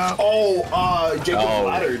like that. Oh, Jacob's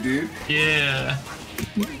Ladder, dude. Yeah.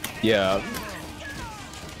 Yeah.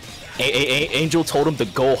 Angel told him to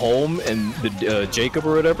go home, and Jacob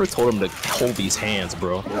or whatever told him to hold these hands,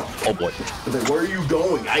 bro. Oh boy. Like, where are you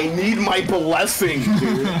going? I need my blessing,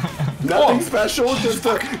 dude. Nothing special, just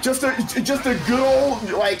a good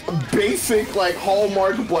old like basic like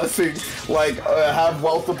hallmark blessing, like have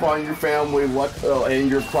wealth upon your family, luck, and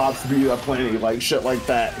your crops be plenty, like shit like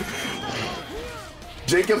that.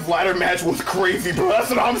 Jacob's ladder match was crazy, bro. That's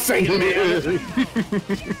what I'm saying, man.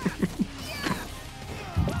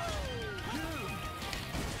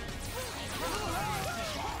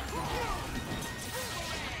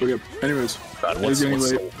 Okay, anyways, it's getting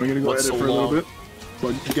late. We're gonna go edit for a little bit.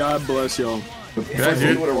 But God bless y'all. Yeah,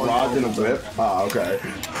 dude. With a rod and a whip. Ah, okay.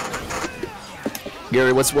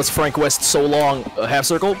 Gary, what's Frank West so long? Half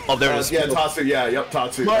circle? Oh, there it is. Yeah, Tatsu. Yeah, yep,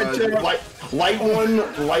 Tatsu. Light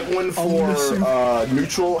one for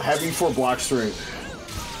neutral, heavy for block string.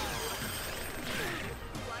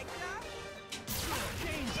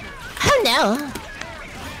 Oh no.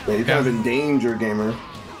 Yeah, you're kind of in danger, gamer.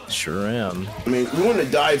 Sure am. I mean, we want to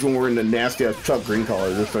dive when we're in the nasty ass truck green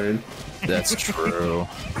color. This thing. That's true.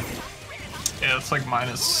 Yeah, it's like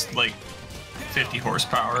minus like 50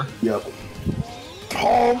 horsepower. Yep.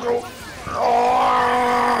 Oh, no.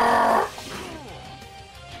 Oh!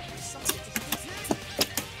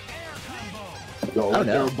 Yo, Oh,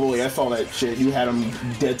 no. you're a bully. I saw that shit. You had him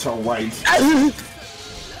dead to rights.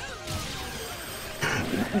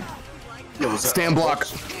 Yo, Stand block.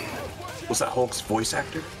 Was that Hulk's voice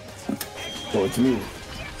actor? Oh, it's me.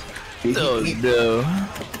 Oh no.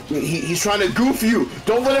 He's trying to goof you.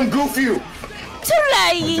 Don't let him goof you.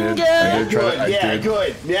 Trying. Good. Yeah,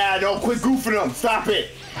 good. Yeah, no, quit goofing him. Stop it.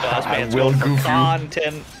 I will goof you.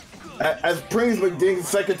 Content. As Prince McDing's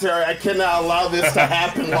secretary, I cannot allow this to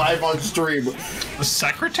happen live on stream. The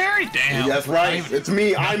secretary? Damn. That's right. It's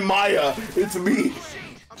me. I'm Maya. It's me.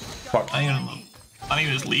 Fuck. Not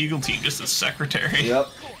even his legal team, just his secretary. Yep.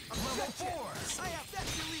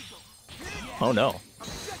 Oh no.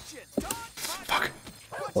 Fuck.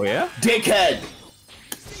 Oh yeah? Dickhead.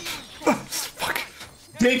 Fuck.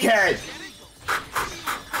 Dickhead.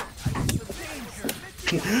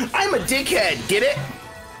 I'm a dickhead. Get it?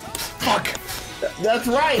 Fuck. That's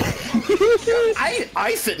right.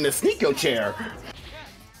 I sit in a sneako chair.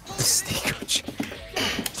 Sneaker check.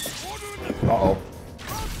 Uh-oh.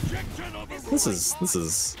 This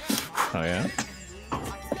is. Oh yeah.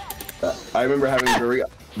 I remember having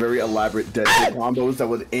very elaborate dead hit combos that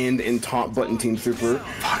would end in taunt button team super.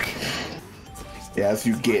 Fuck. Yes,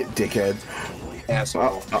 you get dickhead.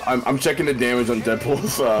 Asshole. I'm checking the damage on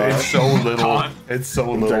Deadpool's. It's so little. It's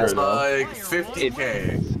so little. Like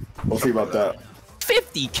 50k. We'll see about that.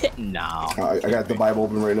 50k? No. I got the Bible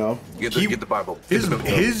open right now. Get the Bible.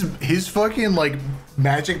 His fucking like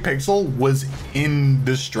magic pixel was in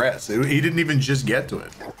distress. He didn't even just get to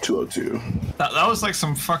it. 202. That was like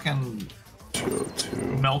some fucking 202.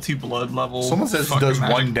 melty blood level. Someone says it fucking does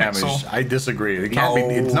magic 1 damage. pixel. I disagree. It can't be.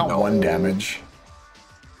 It's not 1 damage.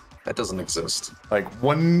 That doesn't exist. Like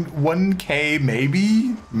 1k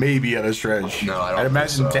maybe at a stretch. No, I don't I'd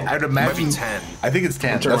imagine. think so. I'd imagine It might be 10. I think it's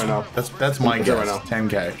 10. check right now. That's my check guess. right now.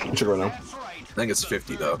 10k. Check right now. I think it's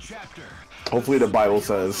 50 though. Hopefully the Bible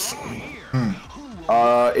says.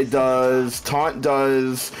 It does. Taunt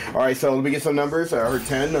does. All right, so let me get some numbers. I heard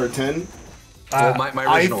 10 or 10. Well, my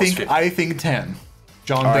original was 50. I think 10.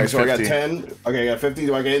 John All right, thinks so 50. I got 10. Okay, I got 50.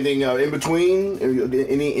 Do I get anything in between?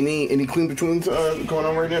 Any clean betweens going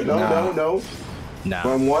on right now? No. Nah.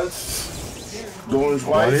 Going once. Going twice.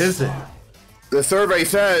 What is it? The survey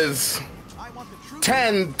says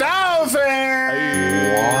 10,000.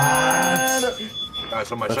 Alright,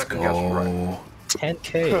 so my second guess was right.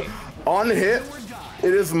 10k. On hit,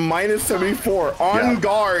 it is minus 74. On Yeah.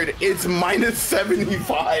 guard, it's minus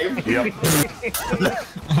 75. Yep.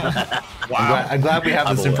 Wow. I'm glad we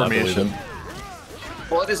have this I believe information. him.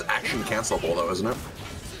 Well, it is action cancelable though, isn't it?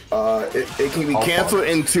 It can be canceled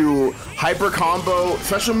into hyper combo,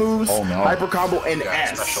 special moves, Oh, no. hyper combo, and Yeah,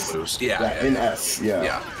 S. special moves. In S. Yeah.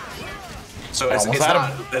 Yeah. So it's Almost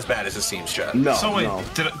not had as bad as it seems, Chad. No. So wait, no.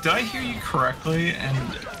 did I hear you correctly and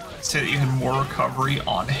say that you had more recovery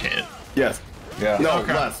on hit? Yes. Yeah. No.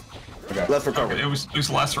 Okay. Less. Okay. Less recovery. Okay, it was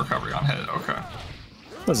less recovery on hit. Okay.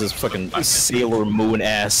 What's this fucking Sailor Moon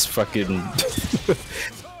ass fucking?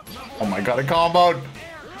 Oh my god, a combo.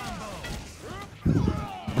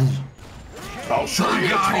 I'll show you the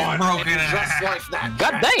God, taunt. he's broken in Just half. like that.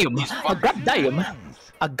 Goddamn! Goddamn!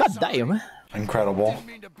 Goddamn! Incredible.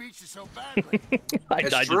 I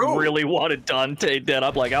just really wanted Dante dead.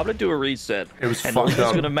 I'm like, I'm gonna do a reset. It was and fucked I'm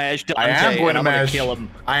up. gonna mash Dante. I am going to mash. kill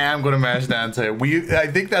him. I am going to mash Dante. I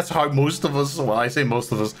think that's how most of us. Well, I say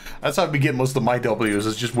most of us. That's how we get most of my W's.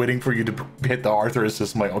 Is just waiting for you to hit the Arthur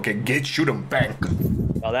assist. I'm like, okay, shoot him, bang.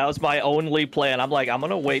 Well, that was my only plan. I'm like, I'm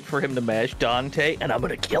gonna wait for him to mash Dante, and I'm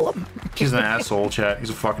gonna kill him. He's an asshole, chat. He's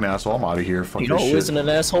a fucking asshole. I'm out of here. Fuck You know this who shit. isn't an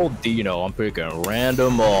asshole? Dino. I'm picking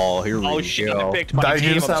random all. Here we go. Oh shit! I picked my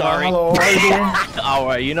team. I'm sorry. Hello, how you doing? All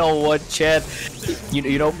right, you know what, Chad?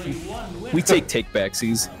 You know, we take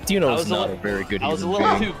takebacksies. Dino's not a very good. I was a human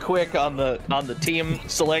little being. too quick on the team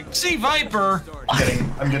select. See, Viper.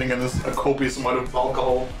 I'm getting in this a copious amount of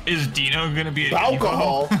alcohol. Is Dino gonna be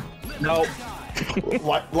alcohol? No.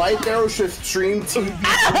 Light Arrow should stream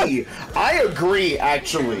TVC. I agree,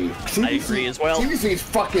 actually. TVC, I agree as well. TVC's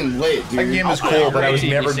fucking lit, dude. That game is cool, but I was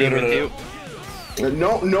never good at it.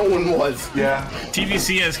 No one was. Yeah.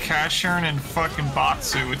 TVC has Cash Turn and fucking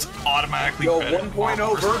Batsu. It's automatically Yo, better.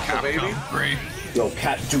 1.0 virtual, baby. Great. Yo,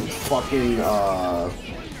 dude, fucking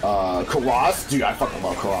Karas, dude, I fucking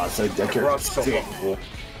love Karas. That character's so sick. fucking cool.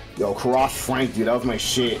 Yo, Karas Frank, dude, that was my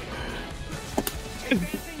shit.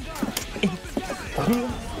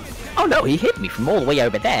 Oh no, he hit me from all the way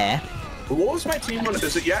over there. What was my team on?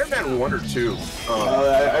 Is it Yatterman 1 or 2?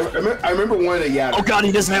 I remember one of the Yatter. Oh god,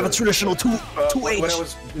 he doesn't have a traditional 2H. When I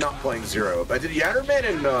was not playing 0. I did Yatterman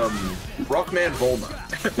and Rockman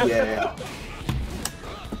Volna. Yeah.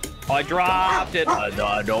 I dropped it.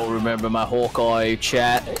 I don't remember my Hawkeye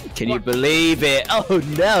chat. Can you believe it? Oh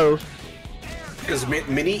no. Because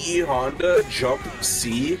Mini E Honda jump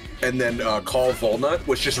C and then call Volnut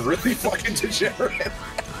was just really fucking degenerate.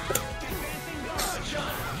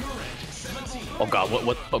 Oh god,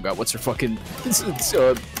 what? Oh god, what's her fucking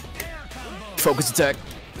focus attack?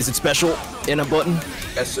 Is it special in a button?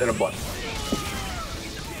 S in a button.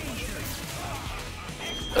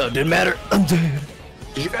 Didn't matter. I'm dead.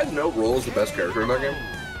 Did you guys know Roll is the best character in that game?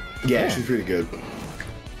 Yeah, she's pretty good.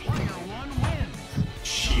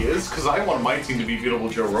 She is? Because I want my team to be Beautiful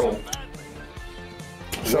Joe Roll.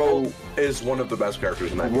 So is one of the best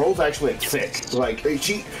characters in that game. Roll's actually at 6. Like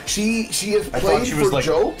she is I played thought she was for like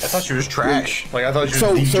jokes. I thought she was trash. Like I thought she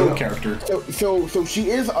was the joke character. So she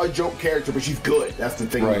is a joke character, but she's good. That's the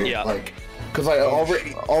thing. Right. Yeah. Like, cause like all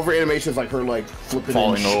of her animations, like her like flipping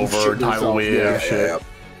Falling and over, shitting tidal herself. wave, shit.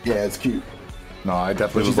 Yeah, it's cute. No, I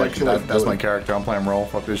definitely She's was like actually, that. like, That's my good. character. I'm playing Roll.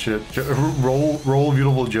 Fuck this shit. Roll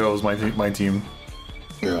Beautiful Joe is my team.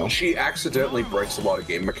 Yeah. She accidentally breaks a lot of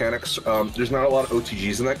game mechanics. There's not a lot of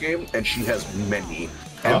OTGs in that game, and she has many,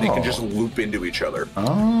 and they can just loop into each other.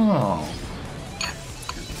 Oh.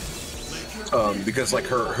 Because like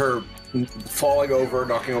her falling over,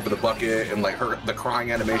 knocking over the bucket, and like the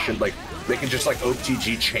crying animation, like they can just like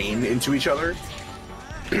OTG chain into each other.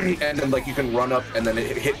 And then like you can run up and then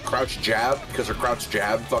hit crouch jab because her crouch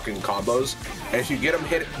jab fucking combos. And if you get them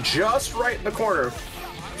hit just right in the corner,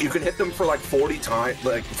 you can hit them for like 40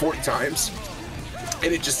 times,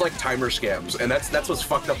 and it just like timer scams. And that's what's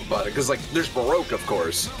fucked up about it. Because like there's Baroque, of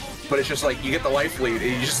course, but it's just like you get the life lead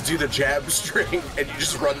and you just do the jab string and you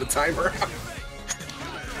just run the timer out.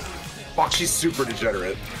 Fuck, she's super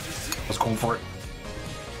degenerate. Let's go for it.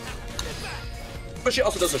 But she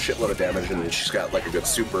also does a shitload of damage, and she's got like a good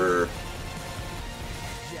super.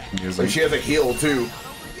 And she has a heal too.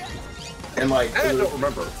 And like I don't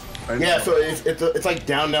remember. Yeah, so it's like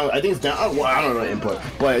down. I think it's down. Well, I don't know the input,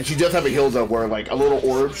 but she does have a heal zone where like a little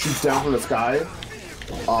orb shoots down from the sky.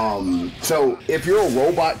 So if you're a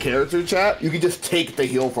robot character, chat, you can just take the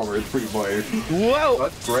heal from her. It's pretty funny. Whoa,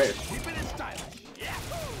 that's great.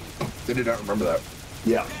 I did not remember that.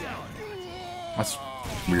 Yeah, that's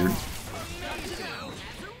weird.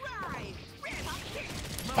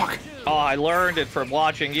 Fuck. Oh, I learned it from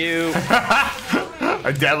watching you.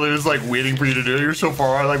 I definitely was like waiting for you to do it. You're so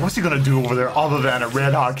far out. Like, what's he gonna do over there other than a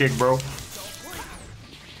red hot kick, bro?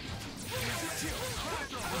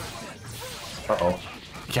 Uh-oh.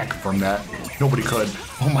 Can't confirm that. Nobody could.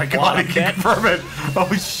 Oh my god, I can't confirm it. Oh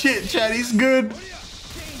shit, Chad, he's good.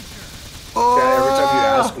 Oh. Yeah, every time you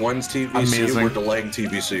ask when's TVC, Amazing. we're delaying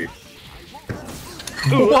TVC.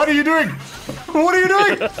 What are you doing? What are you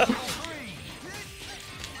doing?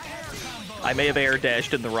 I may have air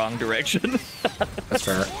dashed in the wrong direction. That's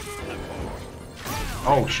fair.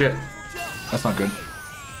 Oh shit. That's not good.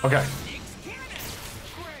 Okay.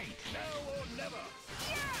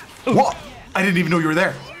 What? I didn't even know you were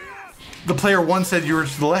there. The player one said you were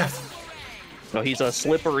to the left. No, he's a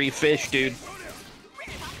slippery fish, dude.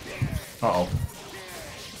 Uh-oh.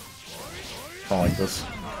 I don't like this.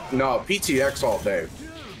 No, PTX all day.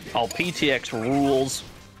 Oh, PTX rules.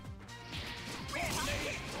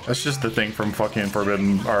 That's just the thing from fucking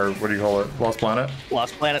Forbidden, or what do you call it? Lost Planet?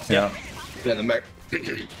 Lost Planet, yeah. Yeah, the mech.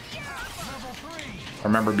 I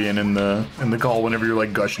remember being in the call whenever you're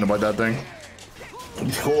like gushing about that thing.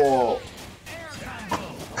 Cool.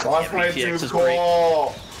 Lost Planet 2 is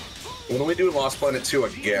cool. When do we do Lost Planet 2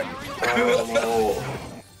 again?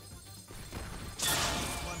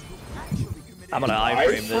 I'm gonna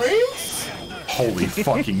iframe this. Holy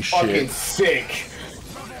fucking shit. Fucking sick.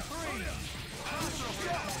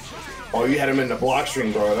 Oh, you had him in the block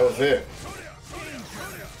string, bro. That was it.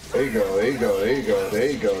 There you go, there you go, there you go,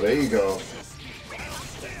 there you go, there you go.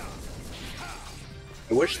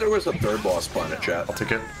 I wish there was a third Lost Planet, chat. I'll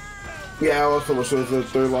take it. Yeah, I also wish there was a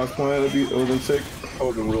third Lost Planet. It would have been sick. That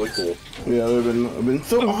would have been really cool. Yeah, it would have been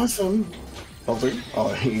so awesome. Oh,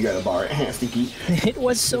 you got a bar. Sticky. It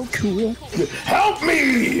was so cool. Help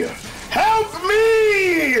me! Help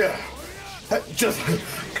me! Just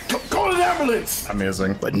call an ambulance!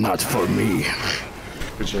 Amazing. But not for me.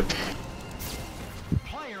 Good shit.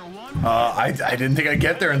 I didn't think I'd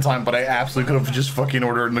get there in time, but I absolutely could have just fucking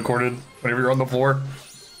ordered and accorded whenever you're on the floor.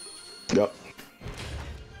 Yep.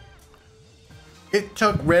 It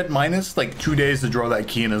took Red Minus like 2 days to draw that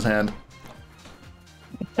key in his hand.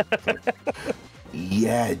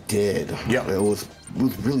 Yeah, it did. Yeah. It was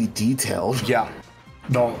really detailed. Yeah.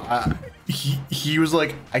 No, he was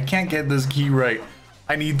like, I can't get this key right.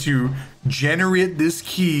 I need to generate this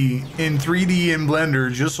key in 3D in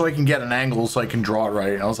Blender just so I can get an angle so I can draw it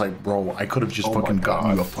right. And I was like, bro, I could have just fucking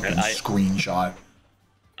gotten you a fucking screenshot.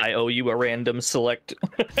 I owe you a random select.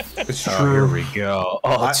 It's true. Oh, here we go.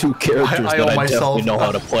 Oh, two characters that I definitely know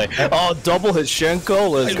how to play. Oh, double Hishenko,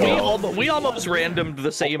 let's go. We almost randomed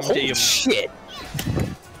the same team. Shit.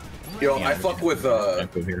 Yo, I fuck with the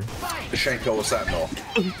Shenko with Sentinel.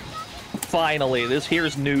 Finally,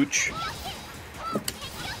 here's Nooch.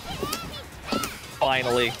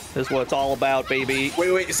 Finally, this is what it's all about, baby.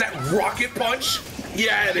 Wait, is that Rocket Punch?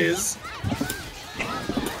 Yeah, it is.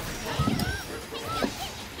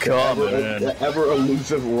 Come on. Ever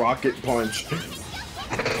elusive Rocket Punch.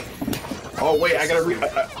 Oh wait, I gotta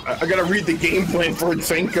read the game plan for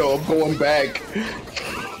Senko. I'm going back.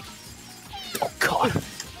 Oh god.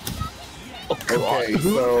 Oh god.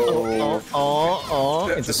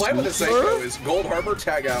 Okay, so The plan with the Senko is Gold Harbor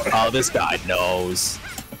tag out. Oh, this guy knows.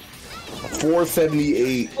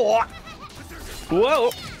 478.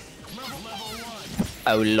 Whoa.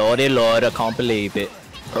 Oh lordy lord, I can't believe it.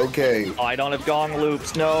 Okay. I don't have gong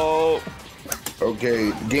loops, no.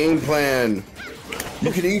 Okay, game plan.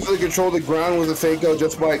 You can easily control the ground with a Senko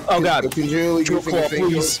just by continually using a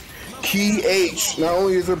Senko. Key H. Not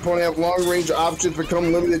only does your opponent have long-range options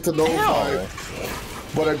become limited to those five,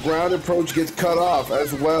 but a ground approach gets cut off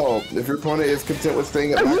as well. If your opponent is content with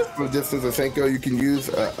staying at maximum distance of Senko, you can use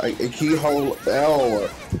a keyhole L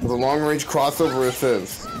with a long-range crossover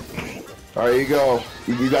assist. All right, you go.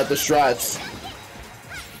 You got the shots.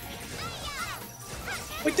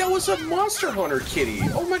 Wait, that was a Monster Hunter kitty.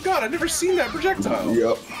 Oh my god, I've never seen that projectile.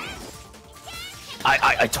 Yep.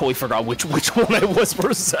 I totally forgot which one I was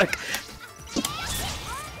for a sec.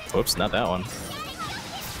 Oops, not that one.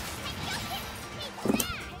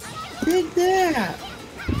 Take that.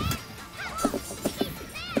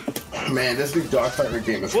 Man, this new Darkfighter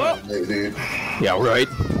game is fun, dude. Yeah, right.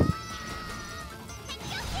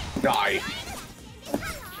 Die.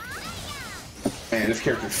 Man, this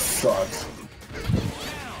character sucks.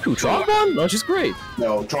 Ooh, Tron one? No, she's great.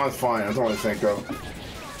 No, Tron's fine. I don't want to Senko.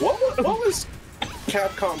 What was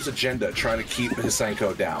Capcom's agenda trying to keep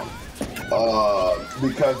Hisenko down?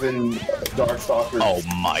 Because in Darkstalkers... Oh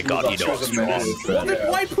my god, you know what's wrong. Well, then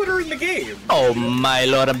why put her in the game? Oh my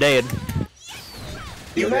lord, I'm dead.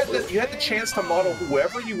 You had the chance to model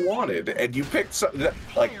whoever you wanted, and you picked something that,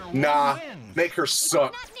 like, nah, make her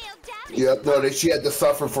suck. Yep, no, she had to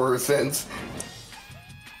suffer for her sins.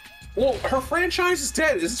 Well, her franchise is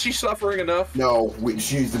dead. Isn't she suffering enough? No,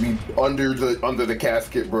 she needs to be under the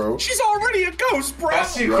casket, bro. She's already a ghost, bro.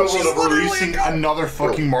 That's the equivalent of releasing another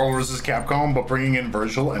fucking Marvel vs. Capcom, but bringing in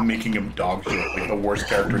Virgil and making him dog shit, like the worst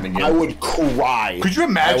character in the game. I would cry. Could you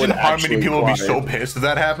imagine how many people would be so pissed if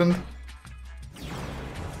that happened?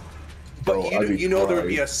 But you know there would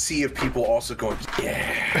be a sea of people also going,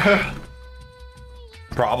 yeah.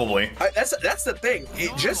 Probably. That's the thing.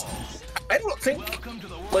 I don't think,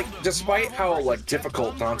 like, despite how like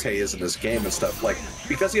difficult Dante is in this game and stuff, like,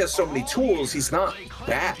 because he has so many tools, he's not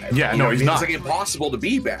bad. Yeah, no, he's not. It's like impossible to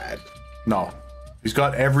be bad. No, he's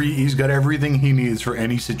got everything he needs for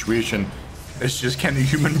any situation. It's just, can the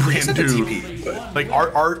human brain do? TP, like,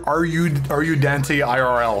 are you Dante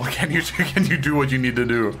IRL? Can you do what you need to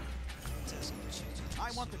do?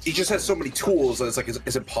 he just has so many tools that it's like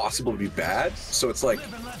it's impossible to be bad. So it's like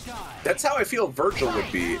that's how I feel Virgil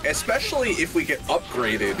would be, especially if we get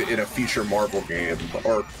upgraded in a future Marvel game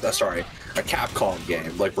or sorry, a Capcom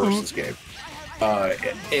game like Versus game,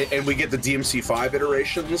 and we get the DMC5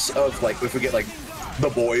 iterations of like if we get like the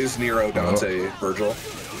boys Nero, Dante, Virgil.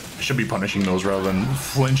 Should be punishing those rather than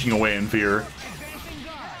flinching away in fear.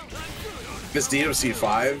 This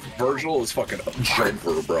DMC5 Virgil is fucking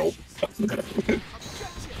jumper, bro.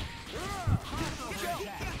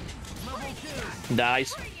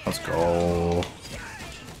 Nice. Let's go.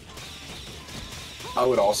 I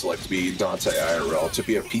would also like to be Dante IRL, to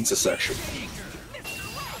be a pizza section.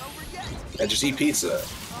 And just eat pizza.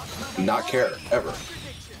 Not care, ever.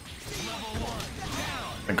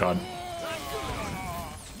 Thank God.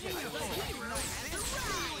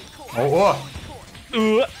 Oh,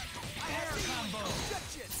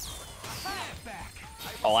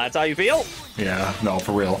 Oh, that's how you feel? yeah, no,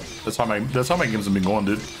 for real. That's how my games have been going,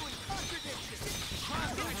 dude.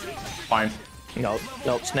 Fine. Nope,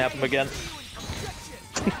 snap him again.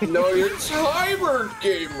 No, you're timer,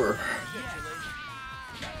 gamer.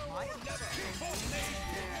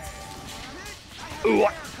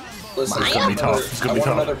 Listen, It's gonna be tough. It's gonna I be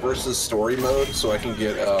want tough. another versus story mode so I can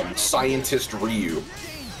get Scientist Ryu.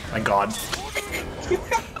 Thank God.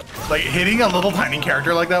 Like, hitting a little tiny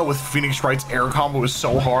character like that with Phoenix Wright's air combo is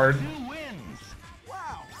so hard.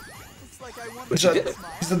 He's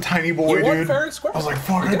a tiny boy, dude. I was like,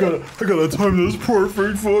 fuck, I gotta time this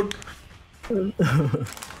perfect, fuck.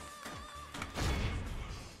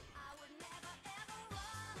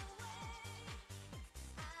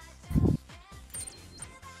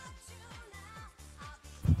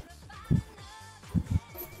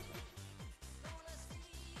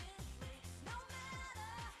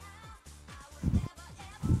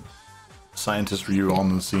 Scientist Ryu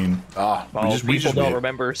on the scene. Ah, People don't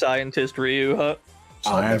remember Scientist Ryu, huh?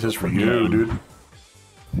 Scientist Ryu, dude.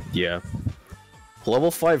 Yeah. Level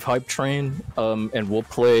 5 hype train, and we'll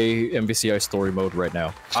play MVCI story mode right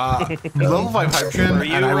now. Level 5 hype train.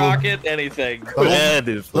 Ryu and I will- Rocket, anything.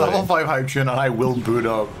 Level 5 hype train, and I will boot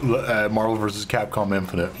up Marvel vs. Capcom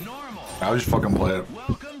Infinite. I'll just fucking play it.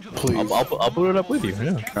 Please. I'll boot it up with you.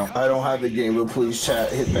 Yeah. I don't have the game, but please,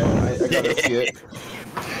 chat, hit that. I gotta see it.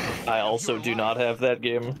 I also do not have that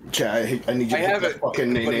game. Chat, I need you to hit that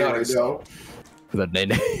fucking name right now. The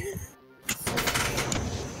nene.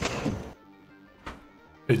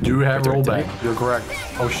 They do have rollback. You're correct.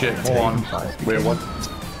 Oh shit, hold on. Wait, what?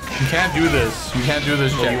 You can't do this. You can't do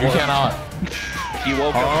this, Jack. You cannot. You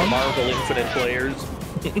woke up Marvel Infinite players.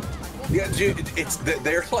 Yeah, dude,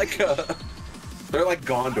 they're like they're like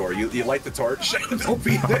Gondor. You light the torch, they'll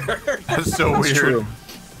be there. That's so weird. True.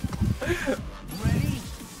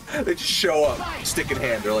 They just show up, stick in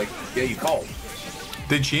hand. They're like, yeah, you called.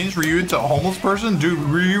 They changed Ryu into a homeless person? Dude,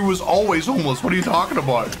 Ryu was always homeless. What are you talking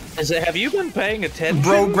about? Have you been paying attention?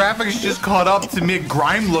 Bro, graphics just caught up to make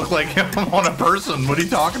Grime look like him on a person. What are you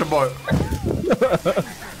talking about?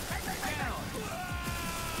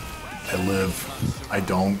 I live. I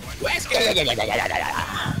don't. Nice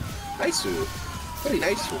dude. Very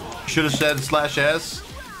nice dude. Should have said /S.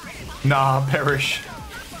 Nah, perish.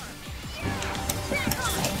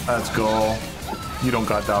 Let's go. You don't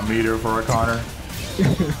got that meter for a Connor.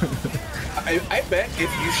 I bet if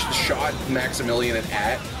you shot Maximilian and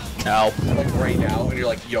like right now, and you're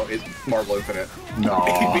like, yo, it's Marvel Infinite. No,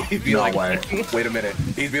 he'd be no like, way. Wait a minute.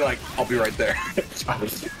 He'd be like, I'll be right there.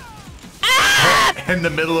 In the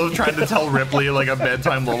middle of trying to tell Ripley like a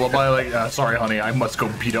bedtime lullaby, like, sorry, honey, I must go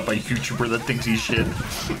beat up a YouTuber that thinks he's shit.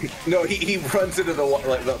 No, he runs into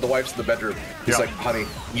the wife's in the bedroom. He's like, honey,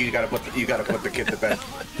 you gotta put the kid to bed.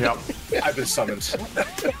 Yep. I've been summoned.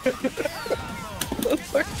 The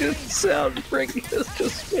fucking sound breaking is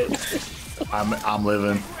just. I'm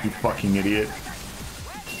living, you fucking idiot.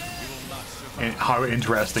 And how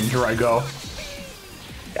interesting. Here I go.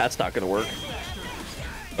 That's not gonna work.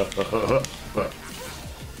 Do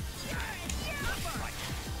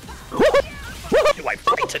I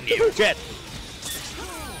frighten you? Jet.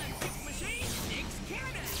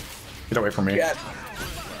 Get away from me. Yeah.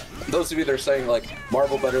 Those of you that are saying like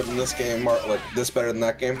Marvel better than this game, like this better than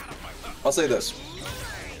that game, I'll say this.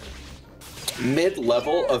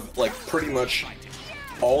 Mid-level of like pretty much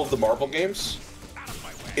all of the Marvel games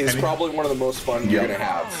is probably one of the most fun you're gonna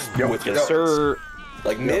have with your friends.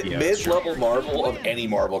 Like mid-level Marvel of any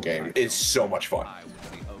Marvel game is so much fun.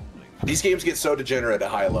 These games get so degenerate at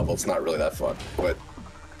high level, it's not really that fun. But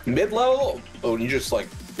mid-level, oh, you just like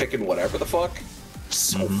picking whatever the fuck,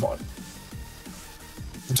 so fun.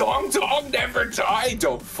 Dong Dong Never Die,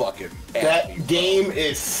 don't fucking. That game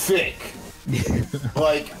is sick.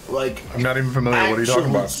 like I'm not even familiar. What are you talking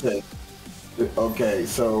about? sick. Okay,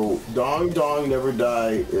 so Dong Dong Never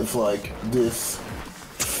Die is like this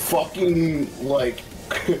fucking like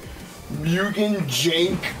Mugen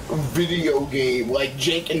Jank video game, like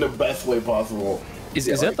Jank in the best way possible. Is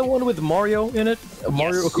that the one with Mario in it?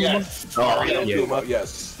 Mario Akuma? Yes. Mario yeah. Akuma,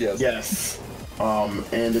 yes. Yes.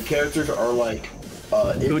 And the characters are like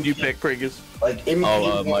Who'd you pick, Pringus? like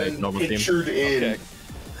my normal team. pictured in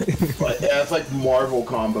but it has like Marvel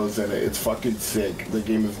combos in it. It's fucking sick. The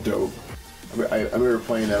game is dope. I remember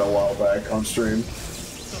playing that a while back on stream.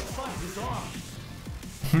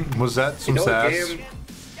 Was that some You know what sass? game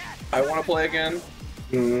I want to play again?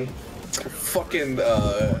 Fucking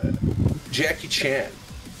Jackie Chan.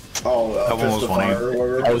 Oh, That one was Fist of funny. Fire or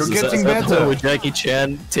whatever. I was You're getting that the better. one where Jackie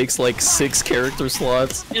Chan takes like 6 character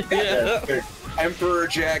slots. Emperor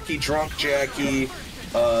Jackie, Drunk Jackie,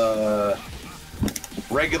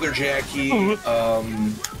 regular Jackie.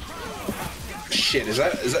 Shit, is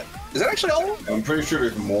that actually all? I'm pretty sure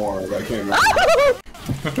there's more, but I can't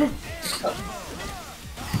remember.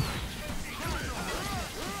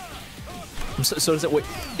 So is it wait?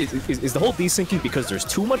 Is the whole desyncing because there's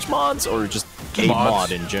too much mods, or just a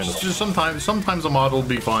mod in general? It's just sometimes a mod will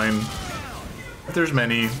be fine. If there's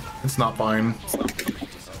many, it's not fine.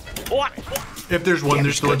 If there's one,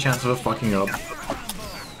 there's still a chance of it fucking up.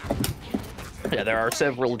 Yeah, there are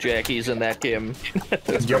several Jackies in that game.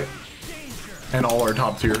 Yep. And all are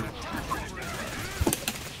top tier.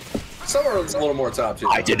 Some are a little more top tier.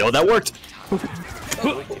 I didn't know that worked.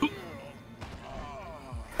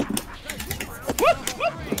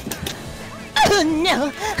 Oh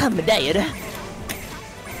no, I'm dead.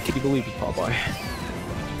 Can you believe it, Popeye?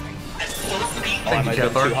 Oh, I might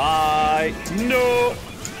have been too high. No.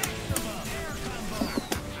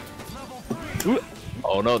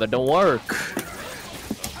 Oh no, that don't work.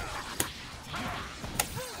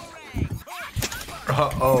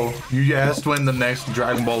 Uh-oh. You asked when the next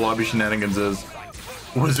Dragon Ball Lobby shenanigans is.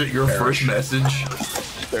 Was it your first message?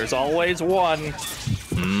 There's always one.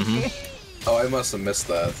 Mm-hmm. Oh, I must have missed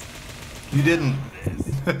that. You didn't.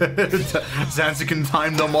 Zanzican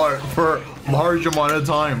timed them for a large amount of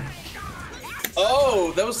time.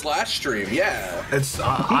 Oh, that was last stream. Yeah. It's.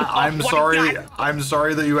 I'm sorry. I'm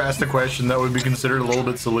sorry that you asked a question that would be considered a little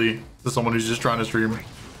bit silly to someone who's just trying to stream.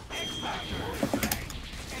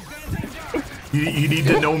 You need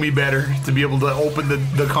to know me better to be able to open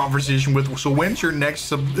the conversation with. So when's your next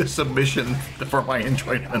submission for my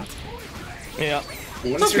enjoyment? Yeah.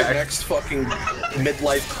 When's your next fucking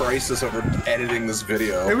midlife crisis over editing this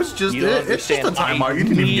video? It was just. You don't It's just a understand. timeout. You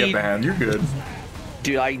didn't even get banned. You're good.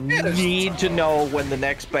 Dude, I need to know when the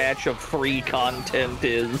next batch of free content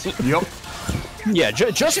is. Yep. Yeah,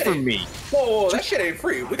 just for me. Whoa, that shit ain't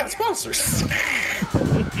free. We got sponsors.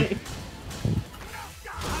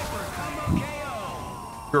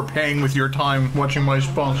 You're paying with your time watching my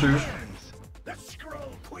sponsors. The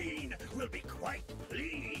Scroll Queen will be quite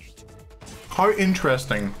pleased. How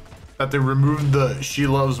interesting that they removed the "She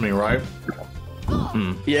Loves Me," right?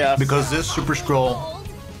 Yeah. Because this Super Scroll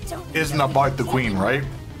isn't about the Queen, right?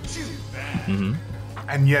 Mm-hmm.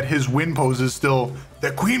 And yet his win pose is still,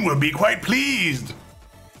 "The Queen will be quite pleased."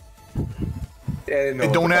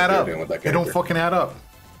 It don't add up. It don't fucking add up.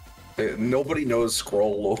 Nobody knows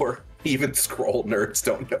scroll lore. Even scroll nerds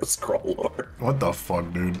don't know scroll lore. What the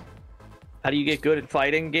fuck, dude? How do you get good at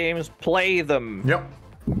fighting games? Play them. Yep.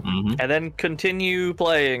 And then continue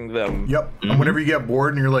playing them. Yep. And whenever you get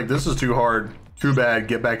bored and you're like, "This is too hard, too bad,"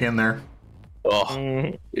 get back in there. Oh.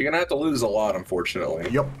 You're gonna have to lose a lot, unfortunately.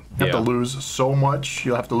 Yep. You have to lose so much.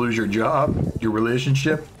 You'll have to lose your job, your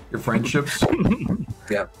relationship, your friendships.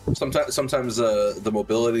 Yeah. Sometimes the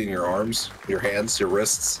mobility in your arms, your hands, your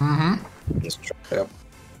wrists. Mm-hmm. Yep.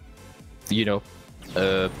 You know,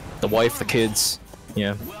 the wife, the kids.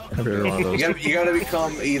 Yeah. Every one of those. You gotta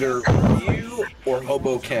become either you or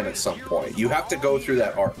Hobo Ken at some point. You have to go through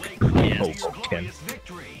that arc. Hobo Ken.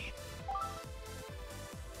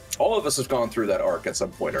 All of us have gone through that arc at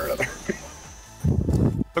some point or another.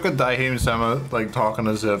 Look at Daihim Sama like talking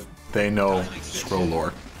as if they know scroll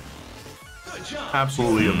lore.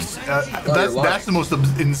 Absolutely. That's the most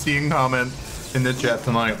insane comment in the chat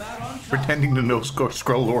tonight. Pretending to know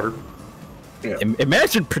scroll lore. Yeah.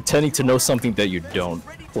 Imagine pretending to know something that you don't.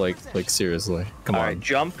 Like seriously. Come on. Alright,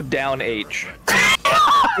 jump down H.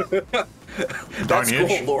 That's Darn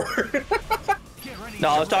scroll lore. No,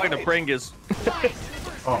 I was talking to Pringus.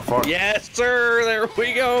 Oh, fuck. Yes, sir. There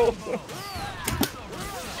we go.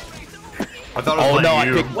 I thought it was no,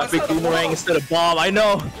 you. I picked boomerang instead of bomb. I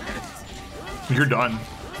know. You're done.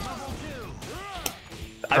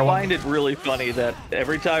 I find it really funny that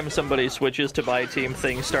every time somebody switches to my team,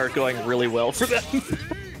 things start going really well for them.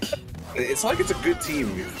 It's like it's a good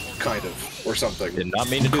team, kind of, or something. Did not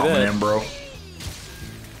mean to do Coming that. in, bro.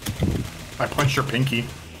 I punched your pinky.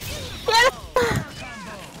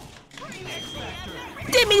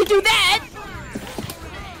 Didn't mean to do that!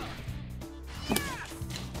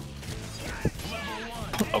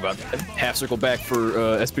 Oh god. Half circle back for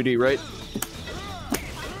SPD, right?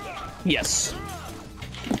 Yes.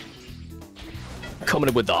 Coming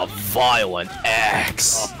in with a violent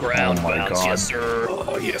axe. Oh, ground Oh my bounce, God. yes sir.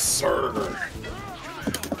 Oh, yes, sir.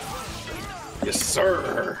 Yes,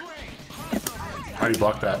 sir. How do you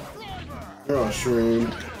block that? You're on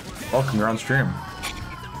stream. Welcome, you're on stream.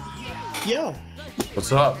 Yeah.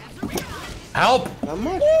 What's up? Help! I'm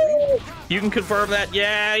not. You can confirm that.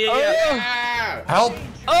 Yeah. Yeah. Help!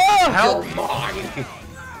 Oh! Help! Come on.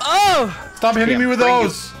 Oh! Stop hitting me with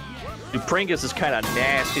those! Dude, Pringus is kind of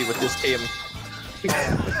nasty with this team.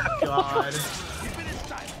 God.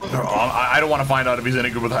 I don't want to find out if he's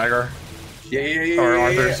any good with Hagar. Yeah. Or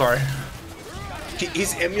Arthur, sorry.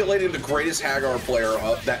 He's emulating the greatest Hagar player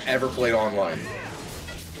that ever played online.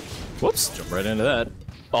 Whoops. Jump right into that.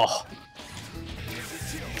 Oh.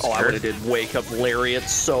 Oh, I would have did wake up Lariat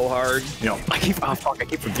so hard. Yo. I keep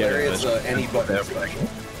forgetting There is that. any button special.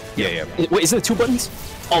 Yeah. Wait, is it 2 buttons?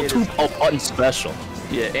 Oh, button special.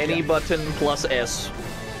 Yeah, any button plus S.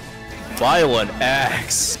 Violent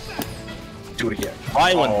axe. Do it again.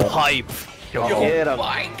 Violent pipe. Yo, Get him.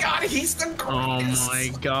 my god, he's the greatest. Oh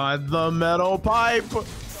my god, the metal pipe!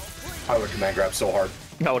 I would command grab so hard.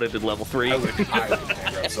 I would have did level 3. I would command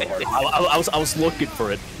grab so hard. I was looking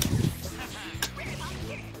for it.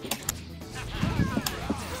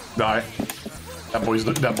 Die. That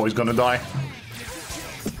boy's gonna die.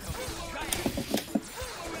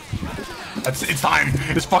 It's time.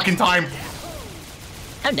 It's fucking time.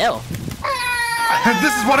 Oh no.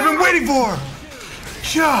 This is what I've been waiting for.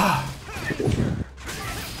 Yeah.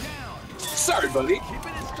 Sorry, buddy.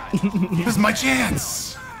 This is my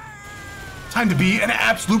chance. Time to be an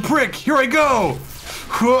absolute prick. Here I go.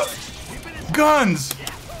 Guns.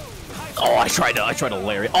 Oh, I tried to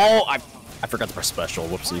Larry. Oh, I forgot to press special.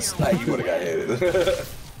 Whoopsies. You would have got hit.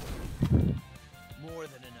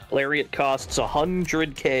 Lariat costs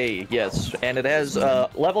 100k, yes, and it has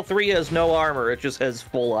level 3 has no armor. It just has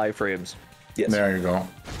full iframes. Yes. There you go.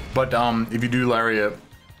 But if you do Lariat,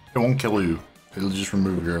 it won't kill you. It'll just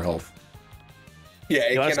remove your health. Yeah,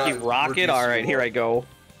 it You want to cannot keep rocket? reduce All right, you here more. I go.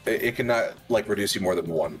 It cannot like reduce you more than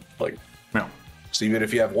 1. Like, No. so even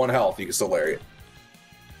if you have 1 health, you can still lariat.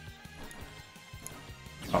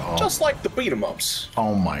 Uh-oh. Just like the beat 'em ups.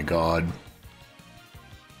 Oh my god.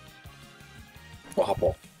 Well, hop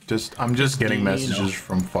off. I'm just getting messages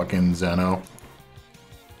from fucking Zeno.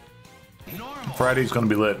 Friday's gonna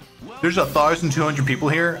be lit. There's 1,200 people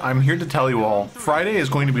here. I'm here to tell you all. Friday is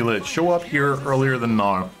going to be lit. Show up here earlier than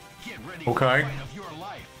now. Okay?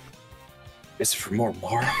 Is it for more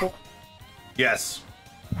Marvel? Yes.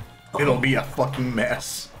 It'll be a fucking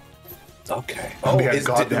mess. Okay. It'll be a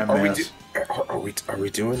goddamn mess. Are we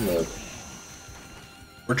doing the?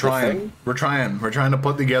 We're trying. We're trying to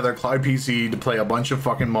put together Cloud PC to play a bunch of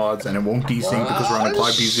fucking mods, and it won't desync because we're on a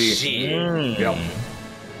Cloud PC. Yep.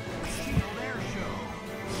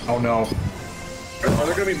 Oh no. Are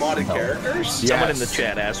there gonna be modded characters? Someone in the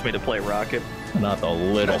chat asked me to play Rocket. Not the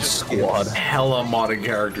little squad. Hella modded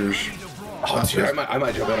characters. Oh, dude, I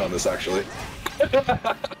might jump in on this actually.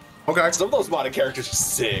 Okay. Some of those modded characters are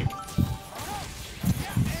sick.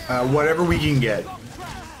 Whatever we can get.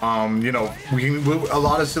 You know, we can a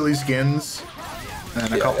lot of silly skins,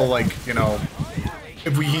 and a couple like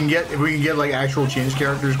if we can get like actual change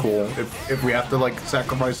characters, cool. If we have to like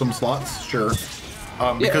sacrifice some slots, sure.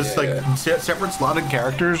 Because separate slotted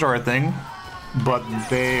characters are a thing, but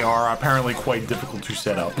they are apparently quite difficult to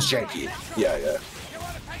set up. It's janky. Yeah.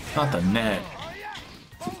 Not the net.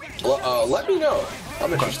 Well, let me know.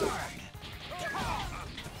 I'm interested.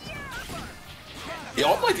 Yo,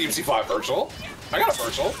 I'll play DMC5 virtual. I got a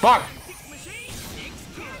virtual. Fuck!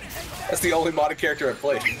 That's the only modded character I've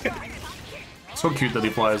played. So cute that he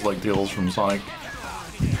flies like Deals from Sonic.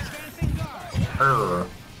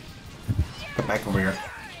 Get back over here.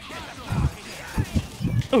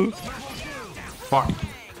 Ooh. Fuck.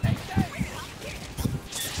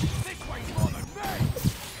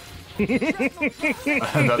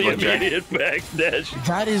 The immediate backdash.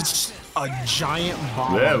 That is a giant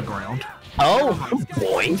bomb on the ground. Oh,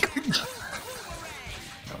 boink.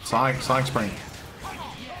 Sonic Spring.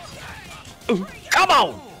 Ooh, come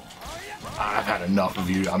on! I've had enough of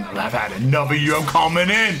you. I've had enough of you. I'm coming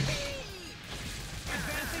in.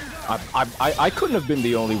 I couldn't have been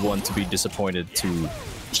the only one to be disappointed to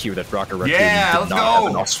hear that Rocket Raccoon Yeah, did let's not go!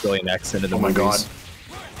 have an Australian accent in the movies. Oh my god.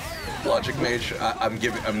 Logic Mage, I'm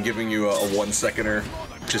giving you a 1 seconder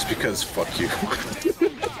just because fuck you.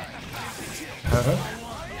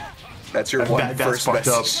 That's your first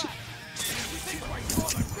message.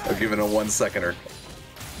 I'm giving a 1 seconder.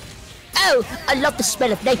 Oh, I love the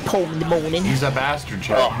smell of napalm in the morning. He's a bastard,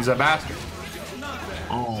 Chad. He's a bastard.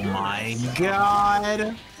 Oh my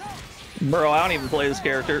god. Bro, I don't even play this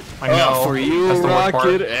character. I know. For you, That's the worst part.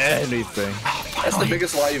 Rocket, anything. That's the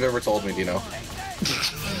biggest lie you've ever told me, Dino.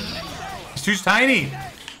 It's too tiny.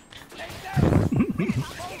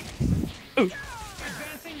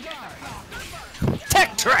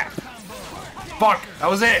 Tech trap! Fuck, that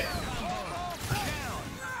was it.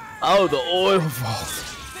 Oh, the oil vault.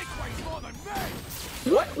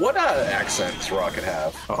 What accent does Rocket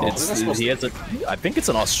have? He has a. I think it's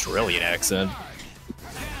an Australian accent.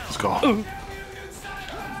 Let's go.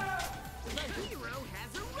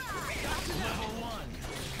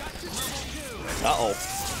 Uh-oh.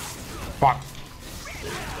 Fuck.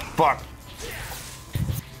 Fuck.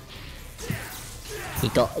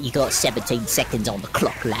 You got 17 seconds on the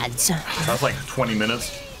clock, lads. That's like 20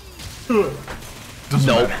 minutes. Nope,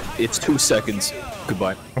 matter. it's 2 seconds.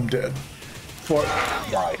 Goodbye. I'm dead. Fuck.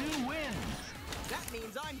 Die.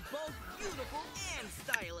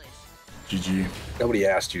 GG. Nobody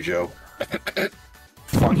asked you, Joe.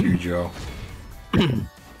 Fuck you, Joe.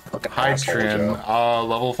 Fucking asshole, Hyptrian, Joe.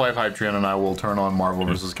 level 5 Hyptrian and I will turn on Marvel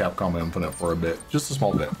vs. Capcom Infinite for a bit. Just a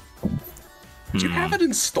small bit. Do you have it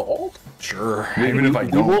installed? Sure. Even if I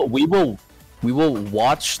don't. We will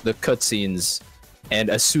watch the cutscenes, and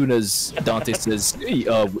as soon as Dante says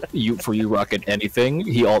for you Rocket anything,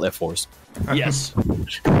 he all F4s. Yes.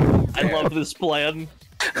 I love this plan.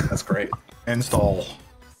 That's great. Install.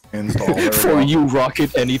 There For we go. you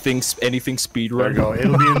Rocket anything speedrun. There you go.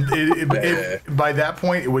 It'll be by that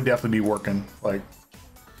point it would definitely be working. Like,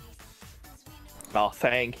 Oh,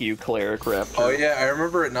 thank you, Cleric Raptor. Oh yeah, I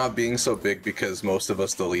remember it not being so big because most of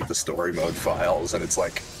us delete the story mode files, and it's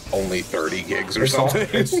like only 30 gigs or something.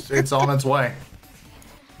 It's on its way.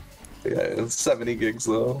 Yeah, it's 70 gigs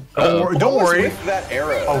though. Don't worry. With that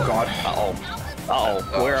era. Oh god. Uh-oh.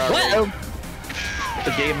 Where are we?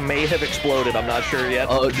 The game may have exploded, I'm not sure yet.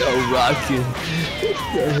 Oh no, Rocket.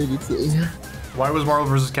 Why was Marvel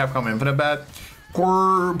vs. Capcom Infinite bad?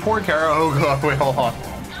 Poor Kara. Oh god, wait, hold on.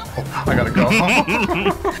 Oh, I gotta go.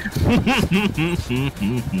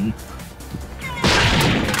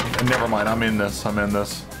 Never mind, I'm in this.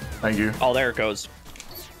 Thank you. Oh, there it goes.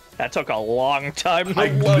 That took a long time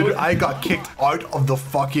to load. I got kicked out of the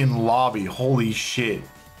fucking lobby. Holy shit.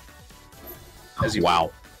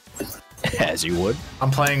 Wow. As you would.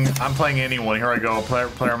 I'm playing anyone. Here I go.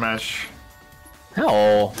 Player match.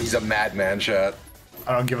 Oh. He's a madman, chat.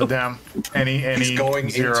 I don't give a damn. He's going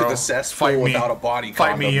zero. into the cesspool Fight me. without a body Fight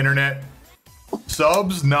condom. me, internet.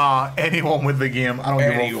 Subs? Nah. Anyone with the game. I don't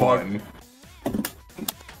Anyone. give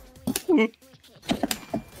a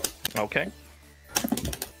fuck. Okay.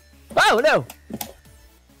 Oh no!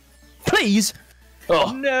 Please!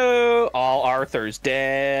 Oh no! All Arthur's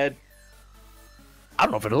dead. I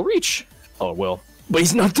don't know if it'll reach. Oh, it will. But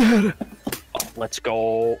he's not dead. Oh, let's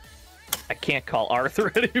go. I can't call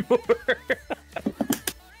Arthur anymore.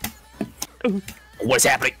 What's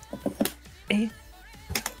happening?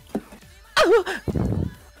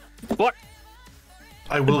 What?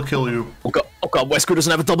 I will kill you. Oh god, Wesker doesn't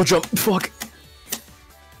have a double jump. Fuck.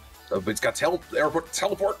 But it's got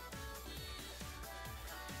teleport.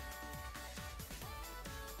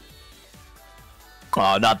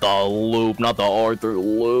 Oh, not the loop, not the Arthur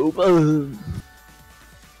loop.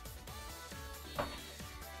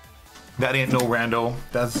 That ain't no rando.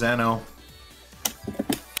 That's Zeno.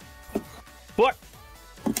 What?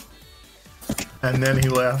 And then he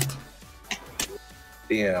left.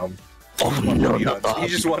 Damn. Oh no, not the He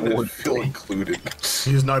just wanted to feel included.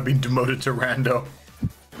 He's not being demoted to rando.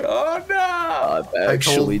 Oh no! I'm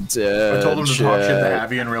actually dead. I told him to talk shit to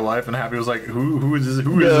Happy in real life, and Happy was like, "Who is this?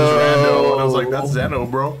 Who is this rando?" And I was like, "That's Zeno,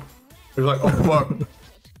 bro." He was like, "Oh fuck."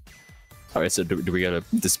 All right, so do we gotta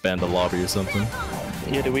disband the lobby or something?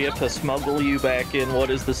 Yeah, do we have to smuggle you back in? What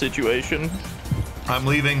is the situation? I'm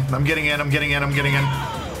leaving. I'm getting in. I'm getting in. I'm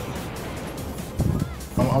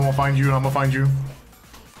gonna find you. I'm gonna find you.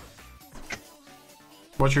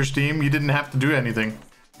 What's your Steam? You didn't have to do anything.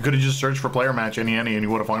 You could have just searched for player match any, and you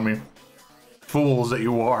would have found me. Fools that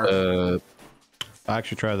you are. I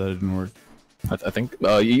actually tried that. It didn't work. I think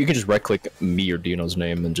you can just right click me or Dino's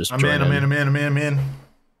name and just. I'm in.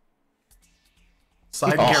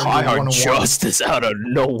 Side character High 101. Justice out of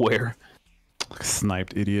nowhere.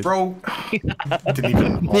 Sniped idiot. Bro. Didn't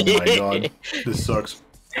even. Oh my god. This sucks.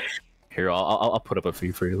 Here, I'll put up a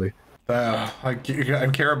fee for you, Lee. I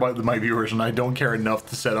care about my viewers, and I don't care enough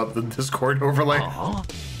to set up the Discord overlay.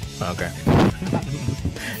 Okay.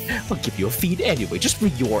 I'll give you a feed anyway, just for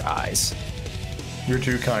your eyes. You're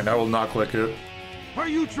too kind. I will not click it. Are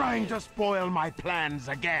you trying to spoil my plans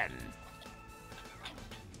again?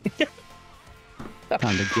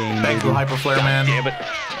 Time to game. Thank you, Hyperflare Man. Damn it.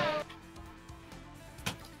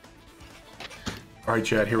 All right,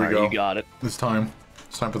 Chad. Here we All right, go. you got it. It's time.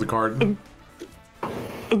 It's time for the card.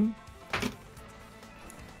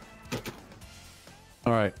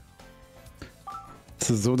 All right.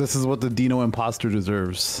 This is what the Dino imposter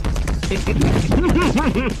deserves.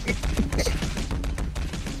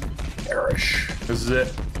 Perish. This is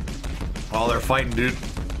it. Oh, they're fighting, dude.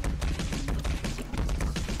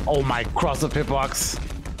 Oh my, cross the hitbox.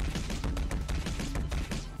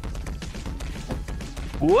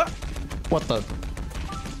 What? What the?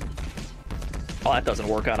 Oh, that doesn't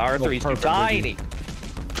work on Arthur. He's too tiny.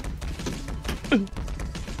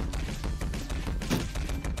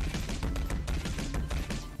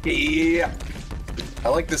 Yeah. I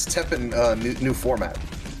like this Teppen new format.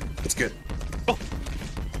 It's good. Oh.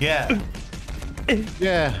 Yeah.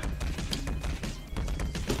 Yeah.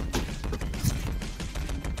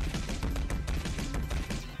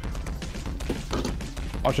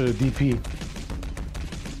 Watch it, a DP.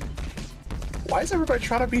 Why is everybody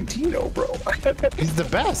trying to be Dino, bro? He's the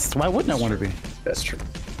best. Why wouldn't I want to be? That's true.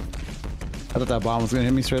 I thought that bomb was gonna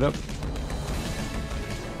hit me straight up.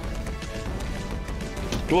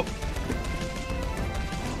 Whoop.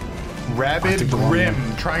 Rabid Grim,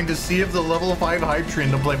 trying to see if the level 5 hype train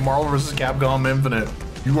to play Marvel vs. Capcom Infinite.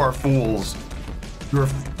 You are fools.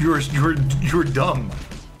 You're dumb.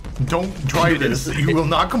 Don't try this. You will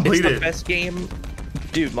not complete It's the it. best game.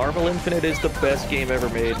 Dude, Marvel Infinite is the best game ever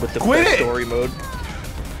made with the Quit best it! story mode.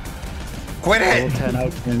 Quit it! 10 out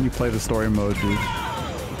of 10, you play the story mode, dude.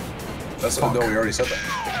 That's no, we already said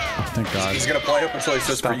that. Oh, thank God. He's gonna play up until he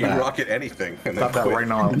says Stop for you that. rocket anything. And Stop then that quit. right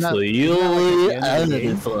now.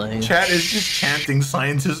 Chat is just chanting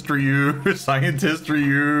Scientist Ryu, Scientist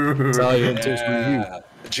Ryu. Scientist Ryu. Yeah.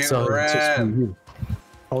 Jim Moran.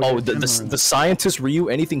 Oh, the Scientist Ryu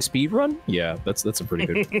anything speedrun? Yeah, that's a pretty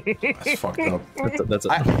good. That's fucked up. That's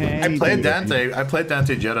I played Dante. I played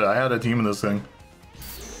Dante Jetta. I had a team in this thing.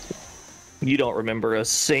 You don't remember a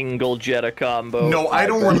single Jetta combo. No, I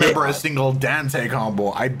don't remember a single Dante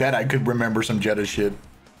combo. I bet I could remember some Jetta shit.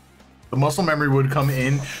 The muscle memory would come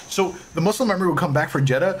in. So the muscle memory would come back for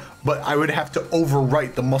Jetta, but I would have to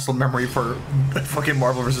overwrite the muscle memory for fucking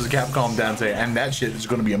Marvel vs. Capcom Dante, and that shit is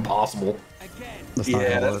going to be impossible.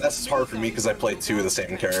 Yeah, that's hard for me because I play two of the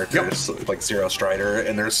same characters, like Zero Strider,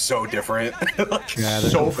 and they're so different.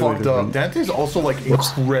 So fucked up. Dante's also like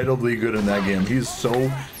incredibly good in that game. He's so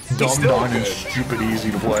dumbed down and stupid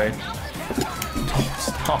easy to play. Don't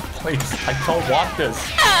stop, please. I don't want this.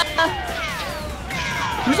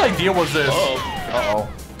 Whose idea was this? Uh-oh.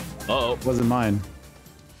 Uh-oh. Wasn't mine.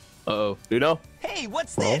 Uh-oh. Dino? Hey,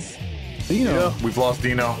 what's this? Dino. We've lost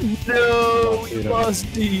Dino. No, we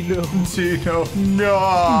lost Dino. Dino, no.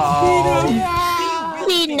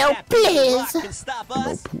 Dino, please. Can stop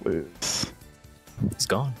us? Please. He's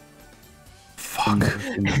gone. Fuck.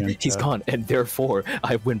 He's gone, and therefore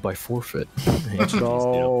I win by forfeit. Let's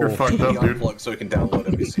go. You're fucked up, dude. Unplug so we can download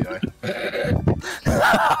MVCI.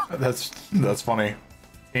 That's funny.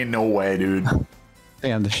 Ain't no way, dude.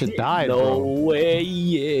 Damn, the shit died, No bro. way,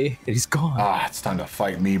 yeah. He's gone. Ah, it's time to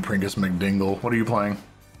fight me, Pringus McDingle. What are you playing?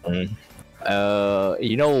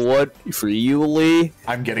 You know what? For you, Lee,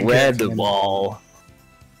 I'm getting random ball.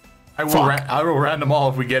 I will random all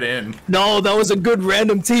if we get in. No, that was a good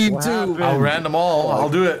random team What too. happened? I'll random all. I'll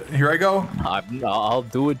do it. Here I go. I'll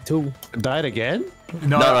do it too. Died again?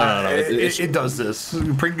 No. No. It does this.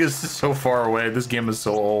 Pringus is so far away. This game is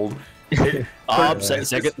so old. Second,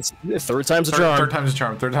 third time's a charm. Third time's a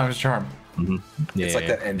charm. Third time's a charm. Yeah. It's like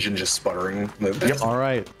that engine just sputtering. Yep. All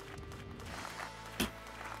right.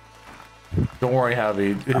 Don't worry,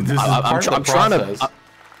 Javi. This is I'm part of the process.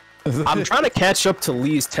 I'm trying to catch up to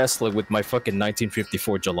Lee's Tesla with my fucking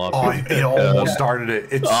 1954 jalopy. Oh, it almost started it.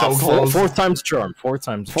 It's so close. Fourth time's a charm. Fourth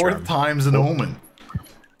time's a charm. Fourth time's an omen.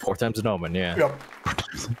 Fourth time's an omen, yeah. Yep.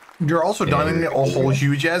 You're also downloading a whole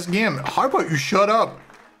huge ass game. How about you shut up?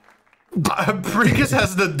 Pringus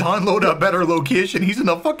has to download a better location. He's in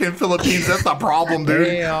the fucking Philippines. That's the problem, dude.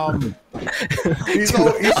 Damn. He's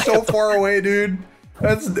so far away, dude.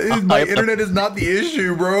 My internet is not the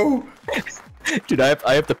issue, bro. Dude, I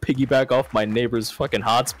have to piggyback off my neighbor's fucking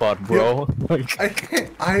hotspot, bro. Yep.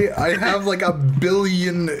 Like, I have like a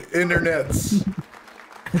billion internets.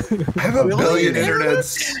 I have a billion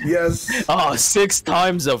internets. Yes. Oh, 6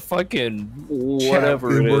 times a fucking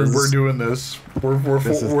whatever Chat, it is. We're doing this.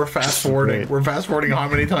 We're fast forwarding. great. We're fast forwarding how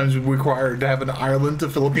many times we required to have an Ireland to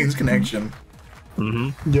Philippines connection.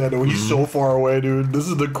 Mm-hmm. Yeah, no, he's so far away, dude. This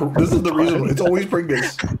is the reason. It's always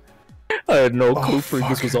Pringles. I had no clue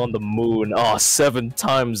Pringles was on the moon. Oh, 7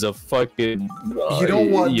 times a fucking. You know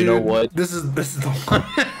what? You dude? know what? This is the one.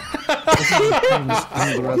 This is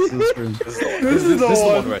the rest of this room. This is the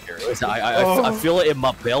one right here. Listen, I feel it in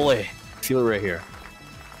my belly. Feel it right here.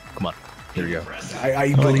 Come on. Here we go.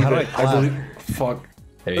 I believe it. I believe. Fuck.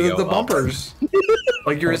 There you go. The bumpers.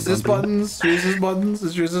 Like your assist buttons. Your assist buttons.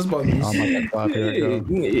 It's your assist buttons. Oh my god, here we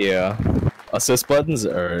go. Yeah. Assist buttons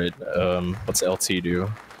or what's LT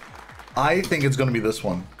do? I think it's gonna be this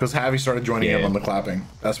one because Javi started joining in Yeah. on the clapping.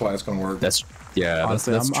 That's why it's gonna work. That's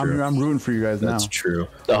Honestly, that's true. I'm rooting for you guys now. That's true.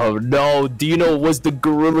 Oh no, Dino was the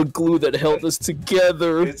gorilla glue that held us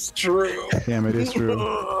together. It's true. Damn, it is true.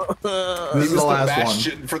 This is the last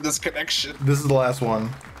bastion one. for this connection. This is the last one.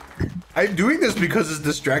 I'm doing this because it's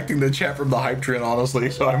distracting the chat from the hype train,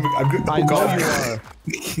 honestly. So I'm good. I know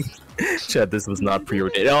you are. Chad, this was not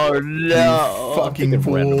preordained. Oh no! Fucking Pick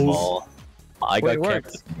a random fools. ball. I got Wait,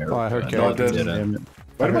 kicked. Oh, I heard No, it characters. didn't. Damn it.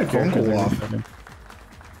 Why did my phone go off?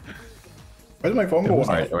 Why did my phone go off?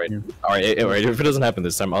 All right. If it doesn't happen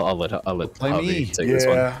this time, I'll let Play Javi me. take this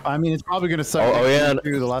one. Yeah. I mean, it's probably gonna suck. Oh, yeah.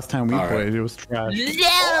 The last time we All right. played, it was trash.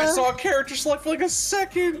 Oh, I saw a character select for like a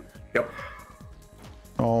second. Yep.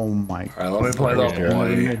 Oh my. All right, let me play that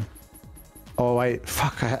one. Oh wait,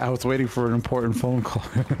 fuck! I was waiting for an important phone call.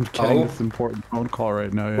 I'm getting this important phone call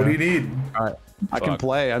right now. Yeah. What do you need? All right, I can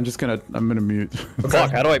play. I'm gonna mute.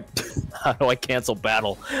 Fuck! How do I cancel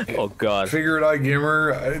battle? Oh god. Figure it out,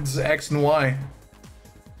 gamer. It's X and Y. I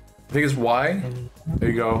think it's Y. There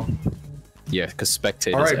you go. Yeah, because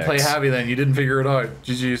spectators. All right, play Javi then. You didn't figure it out.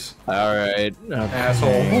 GG's. All right.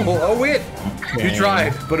 Asshole. Oh wait. You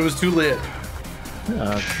tried, but it was too lit.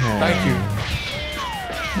 Okay. Thank you.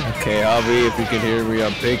 Okay, Javi, if you can hear me,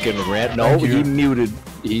 I'm picking rant. No, he muted.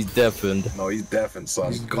 He's deafened. No, he's deafened, son.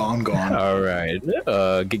 He's gone. All right.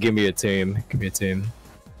 Give me a team. Give me a team.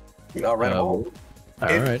 All right. All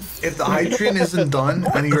right. If the hype train isn't done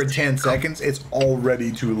and you're at 10 seconds, it's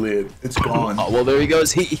already too lit. It's gone. Oh, well, there he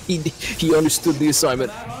goes. He understood the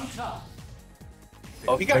assignment.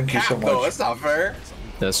 Oh, he got Thank you so capped though. much. That's not fair.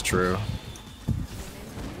 That's true.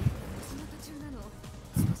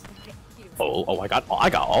 Oh, I got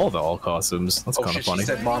all the all costumes. That's Oh kind of shit, funny. she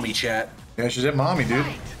said mommy chat. Yeah, she's at mommy, dude.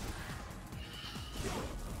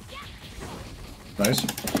 Nice.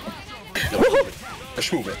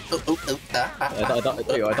 Let's move it.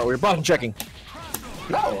 I thought we were button checking.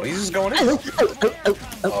 No, he's just going in.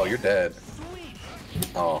 Oh, you're dead.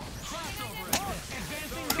 Oh.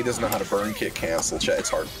 He doesn't know how to burn kick cancel. Chat, it's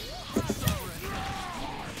hard.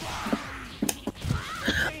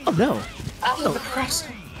 Oh no. Oh, the cross.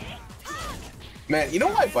 Man, you know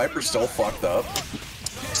why Viper's still fucked up?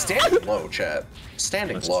 Standing low, chat.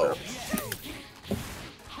 Standing low.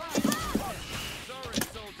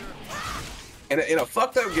 In a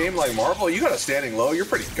fucked up game like Marvel, you got a standing low, you're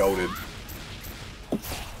pretty goated.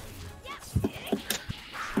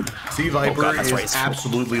 See, Viper God, that's is right.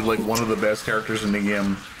 absolutely like one of the best characters in the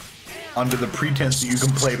game, under the pretense that you can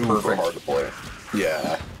play Super perfect. hard to play.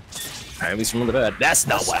 Yeah. At least remember that. That's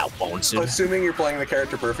not what I wanted. Assuming you're playing the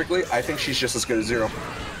character perfectly, I think she's just as good as Zero.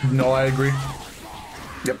 No, I agree.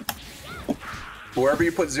 Yep. Wherever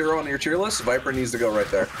you put Zero on your tier list, Viper needs to go right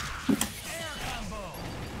there.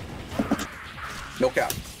 No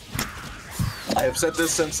cap. I have said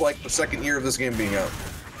this since like the second year of this game being out.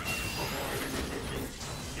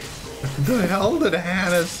 The hell did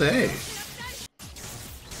Hannah say?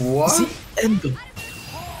 What?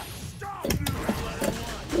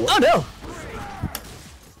 Oh no!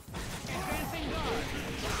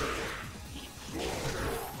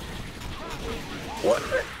 What?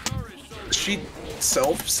 She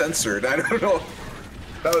self-censored. I don't know.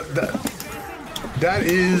 That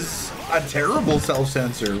is a terrible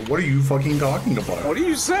self-censor. What are you fucking talking about? What are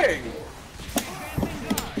you saying?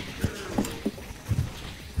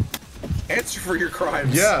 Answer for your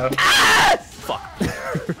crimes. Yeah. Fuck.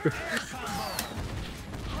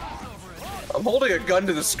 I'm holding a gun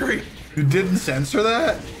to the screen. You didn't censor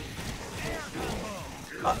that?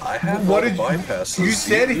 I have What all did the bypasses. you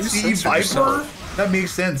said? You It's censored Viper. yourself. That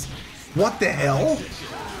makes sense. What the hell?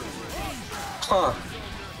 Huh.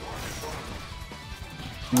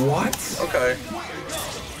 What? Okay.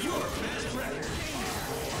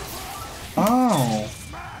 Oh.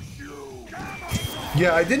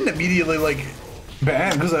 Yeah, I didn't immediately like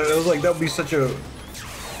ban because I was like that would be such a.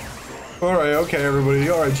 All right, okay, everybody.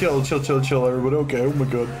 All right, chill, everybody. Okay, oh my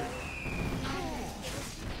god.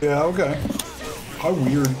 Yeah, okay. How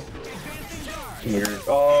weird. Weird.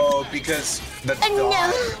 Oh, because the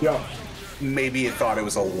dog. Yeah. Maybe it thought it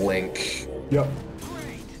was a link. Yep.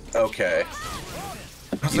 Okay.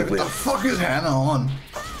 I was like, what the fuck is Hannah on?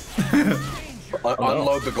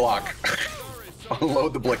 Unload the Glock.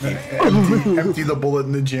 Unload the blicky. Empty the bullet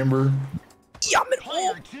in the chamber.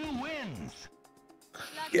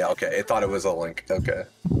 Yeah, okay. It thought it was a link. Okay.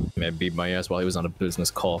 Man beat my ass while he was on a business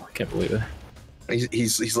call. I can't believe it.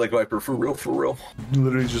 He's like Viper for real, for real.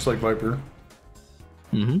 Literally just like Viper.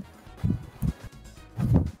 Mm-hmm.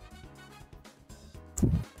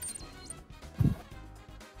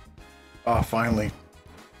 Oh, finally.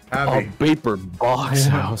 Abby. A Vapor box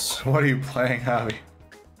house. What are you playing, Abby?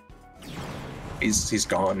 He's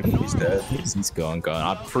gone. He's dead. He's gone.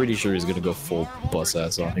 I'm pretty sure he's gonna go full bus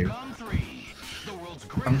ass on here.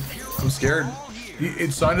 I'm scared.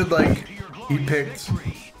 It sounded like he picked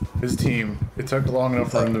his team. It took long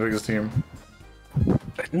enough for him to pick his team.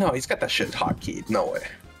 No, he's got that shit hotkeyed. No way.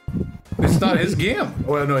 It's not his game.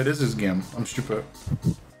 Well, no, it is his game. I'm stupid.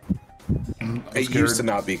 It used to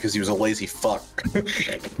not be because he was a lazy fuck.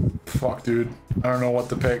 Fuck, dude. I don't know what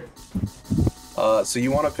to pick. So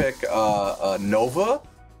you want to pick Nova?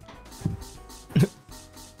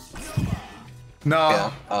 Nah.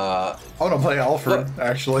 Yeah. I want to play Alfred,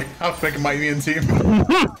 actually. I'm picking my Indian team.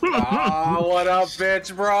 Oh, what up,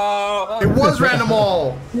 bitch, bro? It was random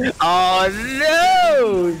all. Oh,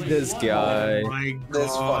 no! This guy. Oh my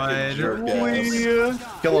This fucking jerk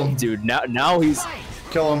ass. Kill him. Dude, now he's...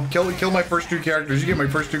 Kill him. Kill my first two characters. You get my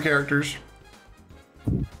first two characters.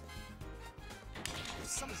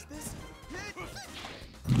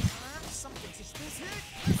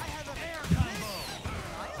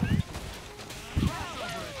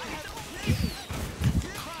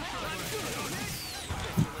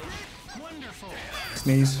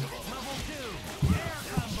 Sneeze.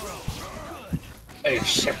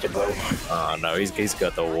 Acceptable. Oh, no, he's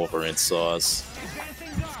got the Wolverine sauce.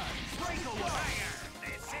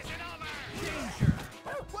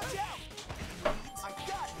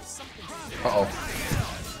 Uh-oh.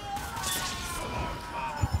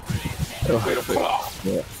 Way to fall.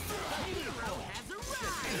 Yeah.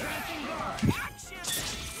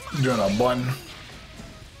 Doing a bun.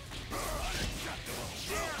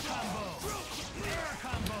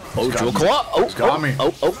 Oh, Jewel Claw! Oh, got me.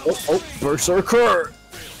 Oh, Berserker!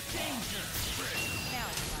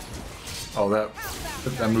 Oh, that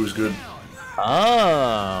move's good.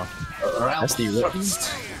 Ah, that's the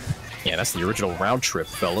that's the original round trip,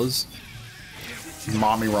 fellas.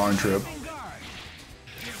 Mommy round trip.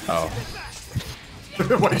 Oh.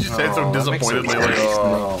 Why did you say it so disappointedly? Like,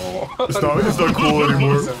 it's not cool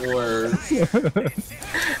anymore.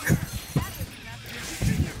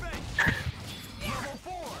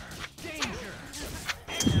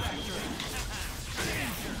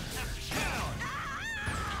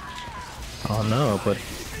 Oh no, but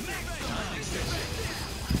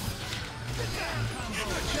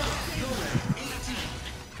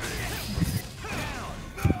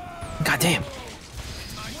God damn.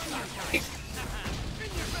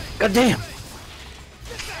 God damn.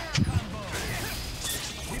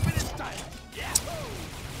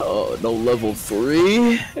 Oh, no level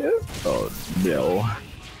 3. Oh no.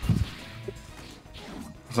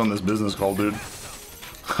 It's on this business call, dude.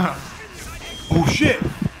 Oh shit!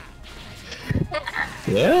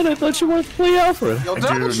 Yeah, and I thought you wanted to play Alfred. Yo,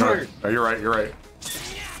 double trigger. No, you're right. You're right.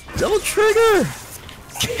 Double trigger!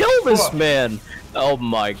 Kill this man! Oh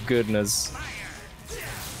my goodness.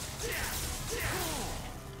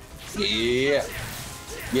 Yeah.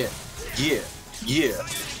 Yeah. Yeah. Yeah.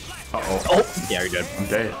 Uh-oh. Oh! Yeah, you're dead. I'm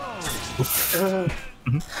dead.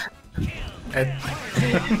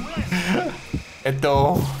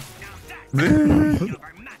 Eto.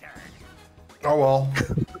 Oh well.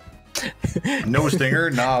 No stinger?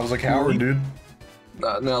 Nah, I was a coward, dude.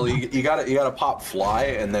 No, you gotta pop fly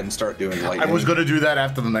and then start doing lightning. I was gonna do that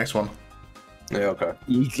after the next one. Yeah, okay.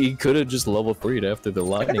 He could have just level 3'd after the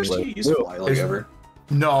lightning. You used to fly like ever.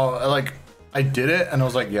 No, like I did it and I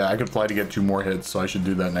was like, yeah, I could fly to get 2 more hits, so I should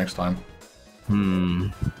do that next time.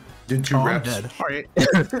 Did 2 reps. I'm dead. All right.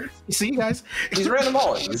 See you guys. He's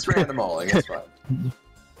randomalling. He's randomalling. That's fine.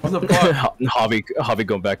 What the fuck? Hobby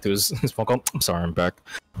going back to his phone call. I'm sorry, I'm back.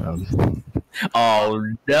 Oh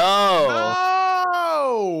no!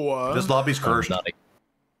 No! This lobby's cursed.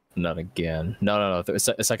 Not again. No.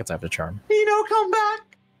 Seconds after charm. Come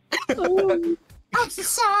back. I'm so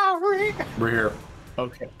sorry. We're here.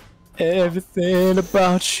 Okay. Everything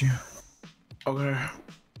about you. Okay.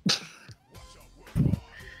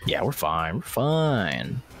 Yeah, we're fine. We're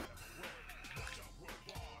fine.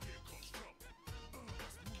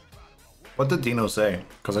 What did Dino say?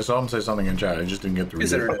 Because I saw him say something in chat. I just didn't get to read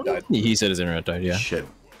His internet died. He said his internet died, yeah. Shit.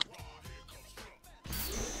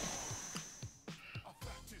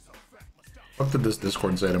 What did this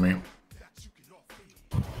Discord say to me?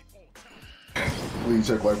 Please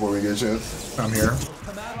check like when we get a chance. I'm here.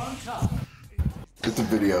 It's a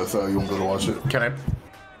video, so you won't be able to watch it. Can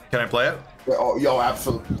I play it? Yeah, oh, yo,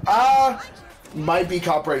 absolutely. Might be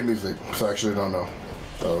copyrighted music, so I actually don't know.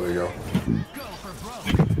 So there you go.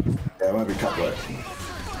 Yeah, it might be copyrighted.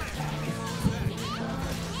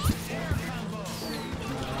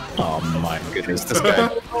 Oh my goodness,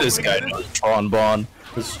 this guy knows Tron Bon.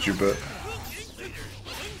 This is stupid.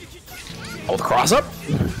 Oh, the cross up?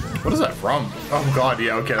 What is that from? Oh god,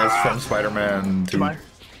 yeah, okay, that's from Spider-Man 2. Yeah,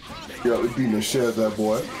 we're beating the shit out of that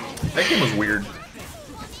boy. That game was weird.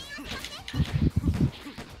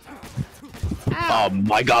 Oh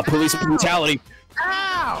my god, police brutality.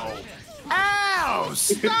 Ow! Ow!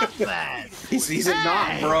 Stop that! He's a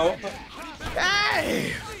knot, bro.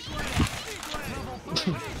 Hey!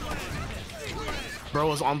 Bro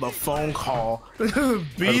was on the phone call. Beat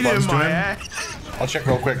him, my ass. I'll check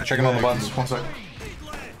real quick. Checking on the buttons. 1 sec.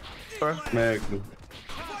 Magnum.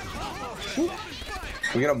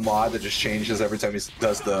 We get a mod that just changes every time he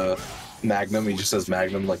does the Magnum. He just says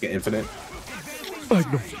Magnum like an infinite.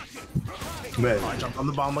 Magnum. Man. I jumped on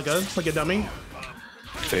the bomb like a dummy.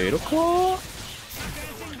 Fatal claw.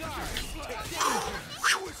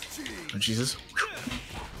 Oh, Jesus.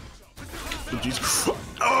 Oh, Jesus.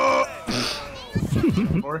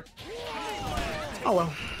 Oh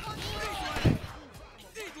well.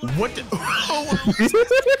 What the?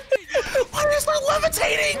 Why is there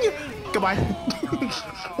levitating? Goodbye.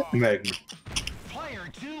 Magnum. Player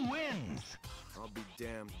 2 wins. I'll be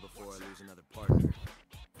damned before I lose another partner.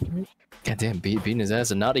 Goddamn, beating his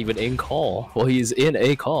ass and not even in call. Well, he's in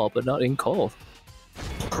a call, but not in call.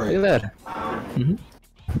 Look at that.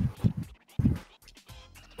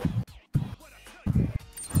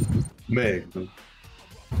 Magnum.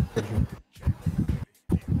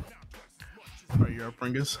 Are you up,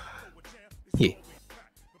 Pringus? Yeah.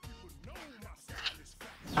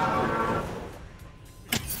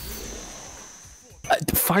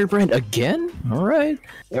 Firebrand again? Alright.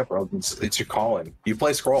 Yeah, bro. It's your calling. You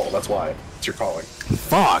play Scroll, that's why. It's your calling.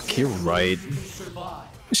 Fuck, you're right.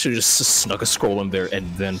 Should've just snuck a scroll in there and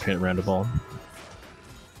then pin it around the ball.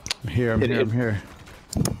 I'm here, I'm here.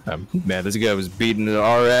 Man, this guy was beating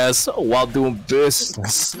our ass while doing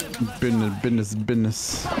business.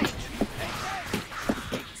 Business.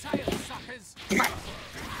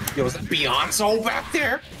 Yo, is that Beyonce back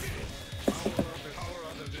there?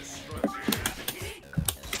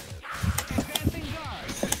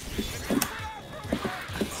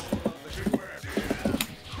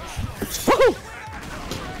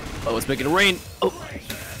 Oh, it's making it rain. Oh.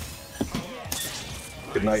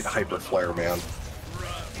 Good night, Hyper Flare, man.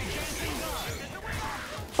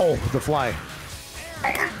 Oh, the fly.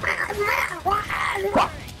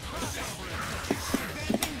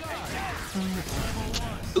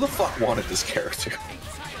 Who the fuck wanted this character?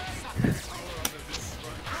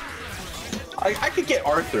 I could get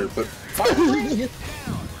Arthur, but Firebrand?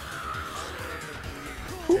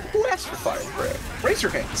 Who asked for Firebrand? Raise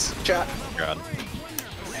your hands, chat. God.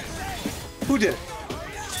 Who did it?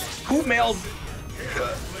 Who mailed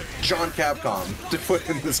John Capcom to put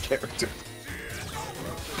in this character?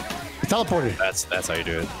 Teleported. That's how you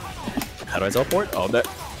do it. How do I teleport? Oh, that.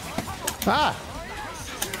 Ah!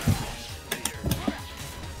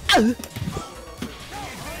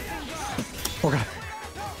 Oh god.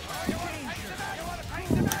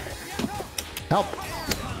 Help!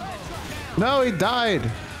 No, he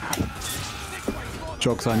died!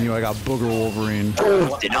 Joke's on you, I got Booger Wolverine.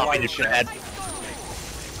 Did not mean to bad.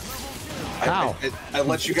 Ow. I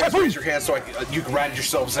let you guys raise your hands so you can rat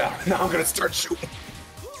yourselves out. Now I'm gonna start shooting.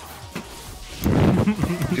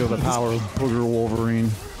 Feel the power of Booger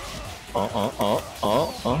Wolverine.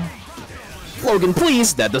 Logan,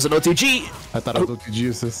 please! That doesn't OTG! I thought it was OTG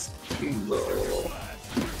assist.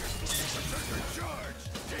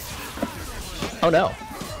 Oh no.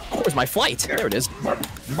 Where's my flight? There it is.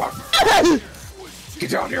 Get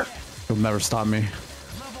down here. You'll never stop me.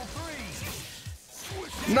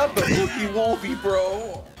 Not the Boogie Wolfie,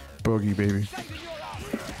 bro. Boogie, baby.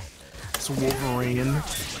 It's Wolverine.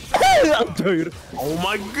 Dude. Oh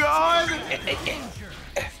my god!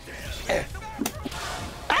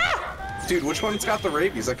 Dude, which one's got the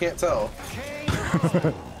rabies? I can't tell.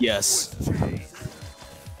 Yes.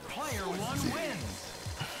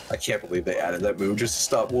 I can't believe they added that move just to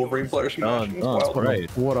stop Wolverine players from Oh, mashing. no, it's great.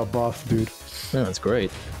 What a buff, dude. Yeah, that's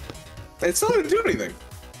great. It still didn't do anything.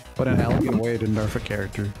 But an elegant way to nerf a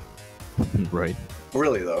character. Right.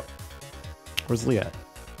 Really though. Where's Lee at?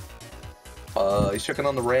 He's checking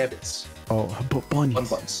on the rabbits. Oh, bunnies. Bun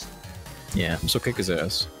buns. Yeah, so kick his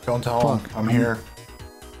ass. Don't tell him. I'm here.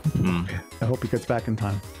 I hope he gets back in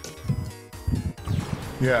time.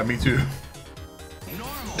 Yeah, me too.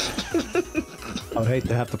 I would hate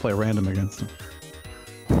to have to play random against him.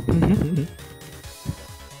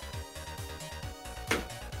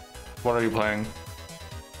 What are you playing?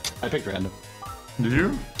 I picked random. Did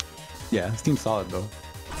you? Yeah, his team's solid though.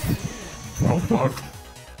 Oh fuck.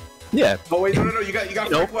 Yeah. Oh wait, no, you got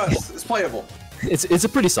Frank West. It's playable. It's a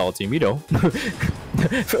pretty solid team, you know.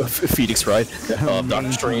 Phoenix, right?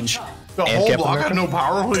 Doctor Strange. The and whole Captain block had America. no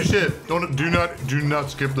power. Holy shit! Do not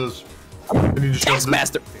skip this. And you just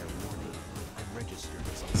Taskmaster.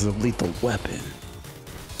 This is a lethal weapon.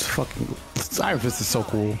 It's fucking. Iron Fist is so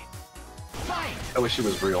cool. I wish he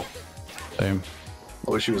was real. Same.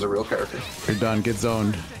 I wish he was a real character. You're done. Get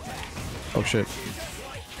zoned. Oh shit.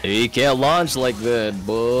 He can't launch like that,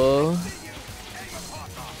 boy.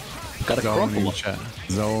 Gotta crumple Zoning him. chat.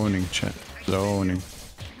 Zoning chat. Zoning.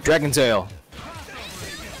 Dragon Tail.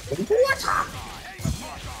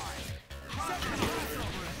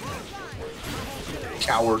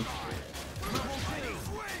 Coward.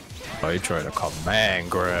 Oh, you trying to command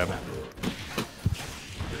grab.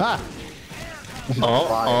 Ah!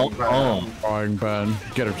 Frying pan.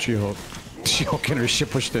 Get her, She-Hulk. She-Hulk and her shit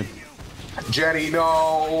pushed in. Jenny,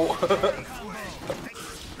 no.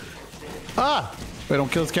 Ah! Wait,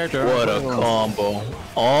 don't kill his character. What a combo.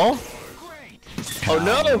 Oh? Oh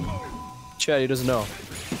no! Chad, he doesn't know.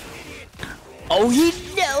 Oh, he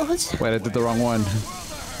knows. Wait, I did the wrong one.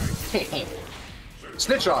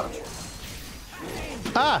 Snitch on him.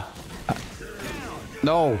 Ah!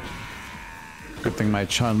 No. Good thing my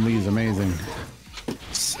Chun-Li is amazing.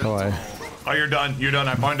 Oh, Oh, you're done. You're done.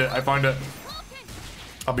 I find it.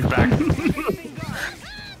 I'll be back.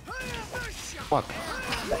 Fuck.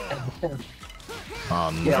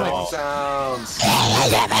 Yeah, sounds.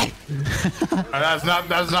 That's not.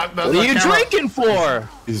 What are you drinking for?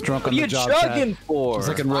 He's drunk What on are the you job. chugging for? He's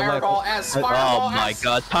like in real life. Oh my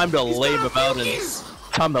god, time to lay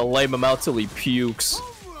him out till he pukes.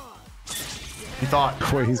 He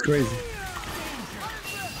thought. Wait, he's crazy.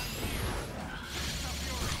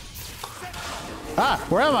 Ah,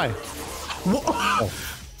 where am I? Oh.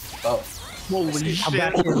 Holy shit. You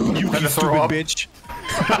stupid bitch.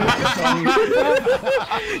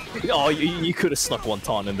 Oh, you could have snuck one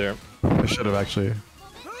taunt in there. I should have actually.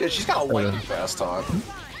 Yeah, she's got a lightning fast taunt.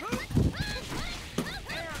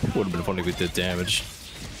 Would have been funny if we did damage.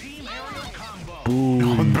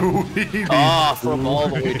 Booty. Ah, from all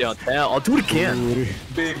the way downtown. I'll do it again.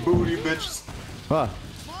 Big booty bitches. Ah.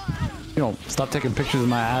 You know, stop taking pictures of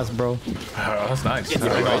my ass, bro. That's nice.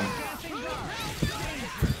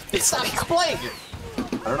 Stop playing it.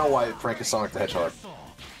 I don't know why Frank is Sonic the Hedgehog.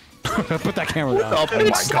 Put that camera down. Oh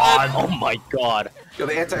my god. Oh my god. Yo,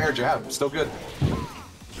 the anti-air jab, still good.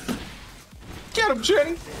 Get him,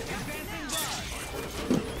 Jenny.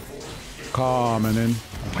 Coming in.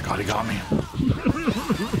 Oh my god, he got me.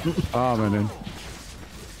 Coming in.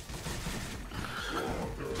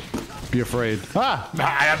 Be afraid. Ah!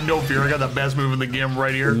 I have no fear. I got the best move in the game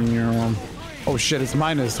right here. Oh shit, it's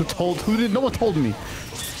minus. Who did? No one told me.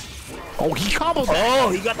 Oh, he comboed. Oh,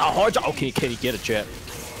 he got the hard job. Okay, can he get it, chat?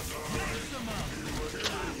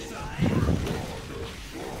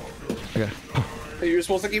 Okay. You're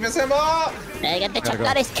supposed to keep us him up. I got the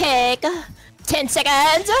chocolate cake. 10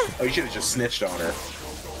 seconds. Oh, you should have just snitched on her.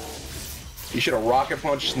 You should have rocket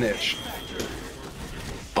punched Snitch.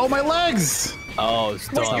 Oh, my legs! Oh,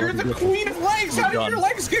 it's Wait, done. you're the queen of legs. How did your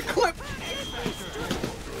legs get clipped?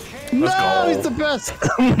 No, go. he's the best.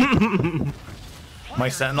 My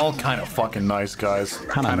Sentinel, kind of fucking nice, guys.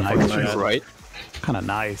 Kind of fucking nice, right? Kind of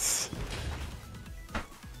nice.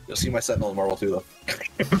 You'll see my Sentinel in Marvel 2, though.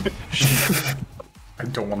 I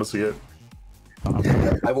don't want to see it.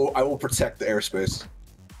 I will protect the airspace.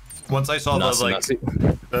 Once I saw Nazi.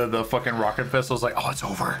 the fucking rocket fist, I was like, oh, it's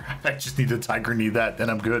over. I just need to Tiger Knee that, then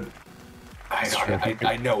I'm good.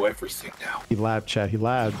 I know everything now. He labbed, chat. He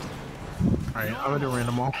labbed. Alright, I'm gonna do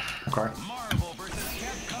random all. Okay.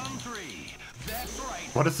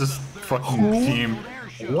 What is this fucking team?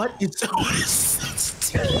 What is this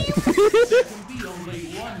team?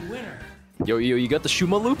 Yo, you got the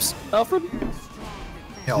Shuma loops, Alfred?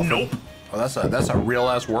 Hell, nope. Oh, that's a real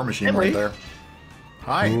ass war machine right there.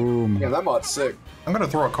 Hi. Yeah, that mod's sick. I'm gonna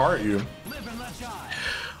throw a car at you.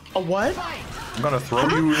 A what? I'm gonna throw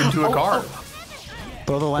you into a car.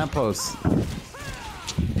 Throw the lamppost.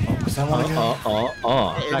 Is that one again?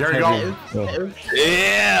 There you go.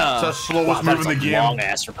 Yeah. It's the slowest move in the game. Long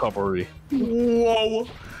ass recovery. Whoa.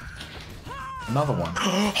 Another one.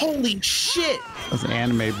 Holy shit. Those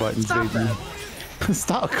anime buttons, Stop baby.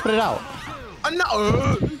 Stop, cut it out.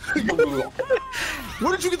 No.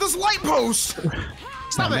 Where did you get this light post?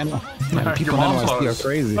 Stop it. Man, people in NYC are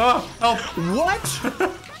crazy. What?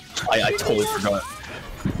 I totally forgot.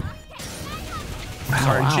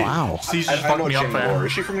 Sorry, Ow. She's just I fucked know me up, Jenny man. Moore.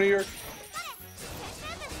 Is she from New York?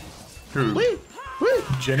 Who? Wait.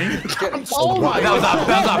 Jenny? Oh my That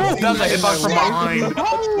was a hitbox from behind.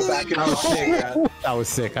 That was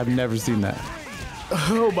sick. I've never seen that.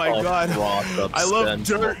 Oh my god. I love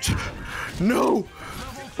dirt. No.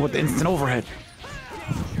 With the instant overhead.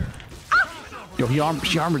 Yo,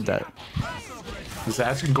 she armored that. This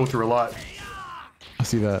ass can go through a lot. I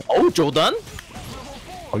see that. Oh, Joel done?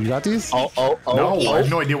 Oh, you got these? No, I have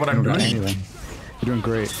no idea what I'm doing. You're doing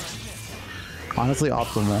great. Honestly,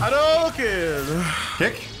 optimal, man. I don't care.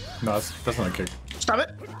 Kick? No, that's not a kick. Stop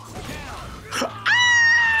it.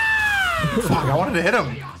 Fuck, I wanted to hit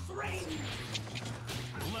him.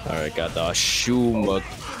 Alright, got the Shuma.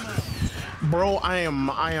 Bro, I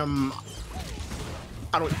don't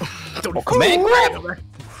Oh, come in, grab him.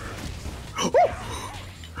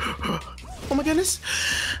 Oh my goodness.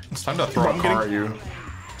 It's time to throw a car at you.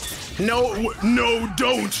 No,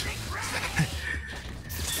 don't.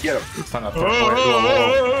 Get him. It's time to throw a car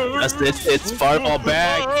at you. It's fireball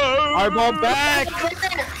back. Fireball back.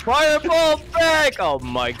 Fireball back. Oh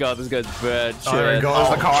my god, this guy's bad. Oh, there he goes,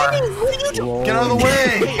 the car. Get out of the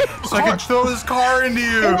way so I can throw this car into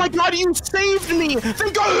you. Oh my god, you saved me.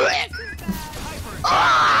 Thank God.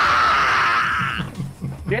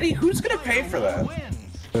 Daddy, who's gonna pay for that?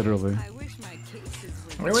 Literally.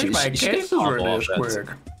 I wish my cases were this quick.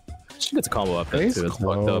 She gets a combo up there too. It's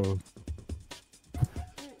fucked up.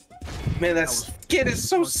 Man, that kid is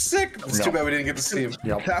so sick. It's too bad we didn't get to see him.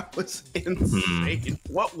 Yep. That was insane.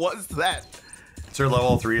 What was that? It's her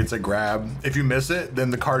level 3, it's a grab. If you miss it, then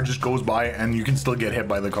the car just goes by and you can still get hit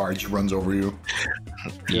by the car. It just runs over you.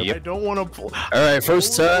 Yep. I don't want to pull. Alright,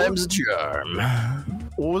 first time's a charm.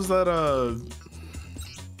 What was that,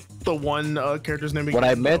 the one character's name? What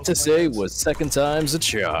I meant to say was second time's a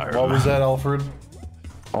charm. What was that, Alfred?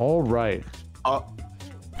 All right.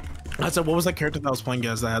 I said, what was that character that I was playing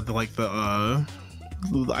as that had the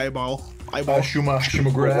eyeball?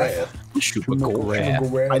 Shuma grab.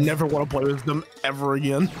 I never want to play with them ever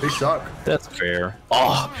again. They suck. That's fair.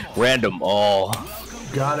 Oh, random all.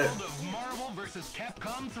 Got it.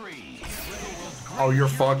 Oh, you're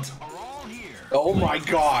fucked. Oh my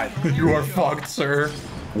god. You are fucked, sir.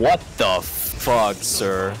 What the fuck,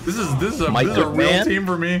 sir? This is a good real man? team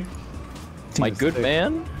for me. My good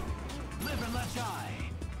man?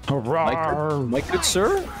 My good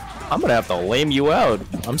sir? I'm gonna have to lame you out.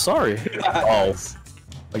 I'm sorry. Oh.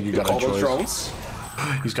 You got Call a those choice. drones.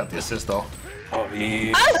 He's got the assist though. Oh,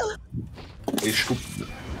 yeah.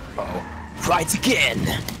 Uh-oh. Right again.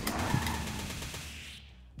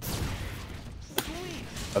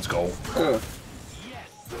 Let's go.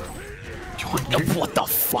 What the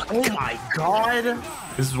fuck? Oh my god.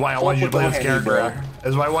 This is why I wanted you to play this character. This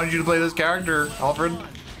is why I wanted you to play this character, Alfred.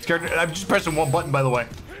 This character. I'm just pressing one button, by the way.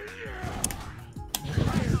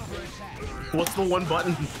 What's the one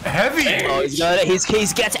button? Heavy. Oh, he's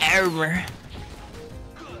got armor.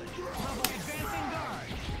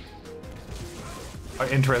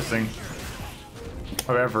 Interesting.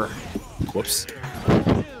 However. Whoops.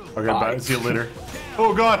 Okay, bye. See you later.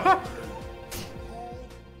 Oh god.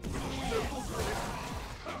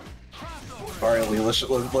 All right, Lee.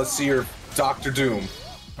 Let's see your Dr. Doom.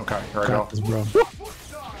 Okay, here I go. Bro.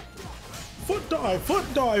 Foot dive,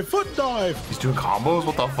 foot dive, foot dive. He's doing combos.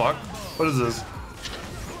 What the fuck? What is this?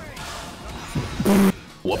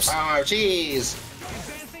 Whoops. Oh, jeez.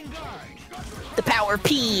 The power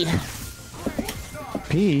P.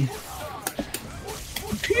 P.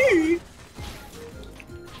 P.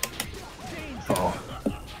 Uh-oh.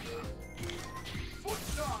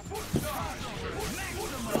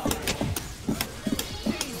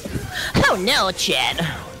 Oh no, Chad.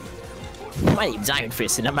 My name's Iron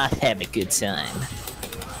Fist and I'm not having a good time.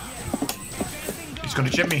 He's gonna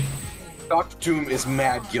chip me. Dr. Doom is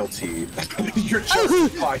mad guilty. You're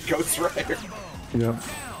justified, Ghost Rider. Yep.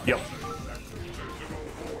 Yep.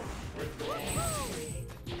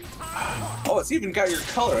 Oh, it's even got your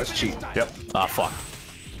color. That's cheap. Yep. Ah, fuck.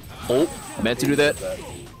 Oh, meant to do that.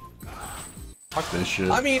 Fuck this shit.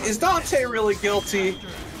 I mean, is Dante really guilty?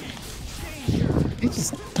 He's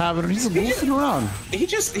just goofing around.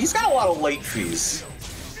 He's got a lot of late fees.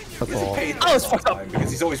 That's all. Oh, it's fucked up because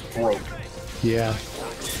he's always broke. Yeah.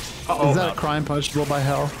 Is that a crime punishable by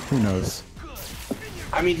hell? Who knows?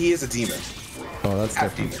 I mean, he is a demon. Oh, that's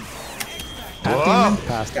Half different. demon. Half demon?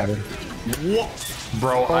 Past demon.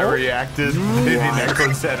 Bro, I reacted. Baby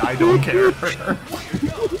Necro said, I don't care.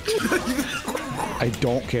 I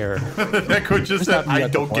don't care. Necro just said, I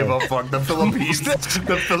don't give a fuck. The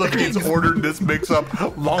Philippines ordered this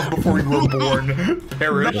mix-up long before you were born.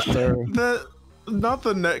 Parrot. Not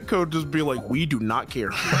the netcode just be like, we do not care.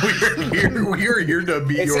 we are here to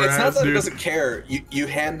beat your It's ass, not that dude. it doesn't care. You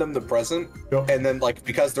hand them the present, and then like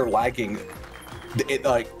because they're lagging, it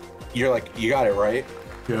like you're like you got it right.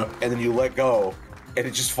 Yeah. And then you let go, and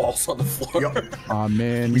it just falls on the floor. Aw,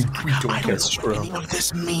 man. We don't care. That's true. I don't know what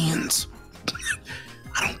this means.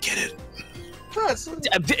 I don't get it.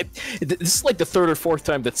 This is like the third or fourth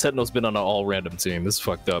time that Sentinel's been on an all-random team. This is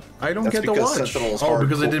fucked up. I don't That's get the because watch. Sentinel's Oh, hard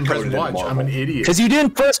because I didn't press coded in watch. I'm an idiot. Because you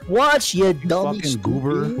didn't press watch, you dumb Fucking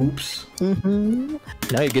goober. Oops.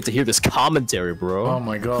 Now you get to hear this commentary, bro. Oh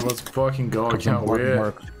my god, let's fucking go. I can't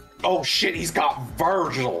wait. Oh shit, he's got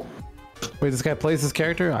Virgil. Wait, this guy plays this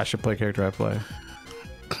character? I should play character I play.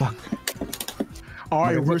 All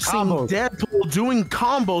right, we're seeing combos. Deadpool doing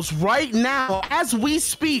combos right now as we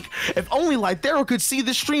speak. If only Lythero could see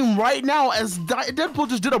the stream right now as Deadpool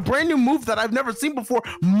just did a brand new move that I've never seen before.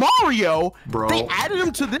 Mario, Bro. they added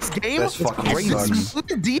him to this game. That's fucking As this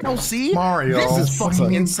DLC. Mario. This is fucking What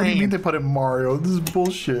do you insane. mean they put in Mario? This is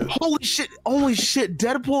bullshit. Holy shit,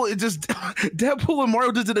 Deadpool and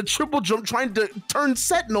Mario just did a triple jump trying to turn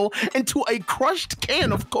Sentinel into a crushed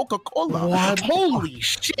can of Coca-Cola. What? Holy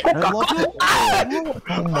shit. Oh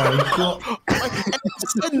my god.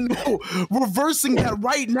 Sentinel reversing that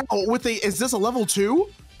right now with a, is this a level 2?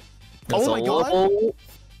 That's Oh my a god. level-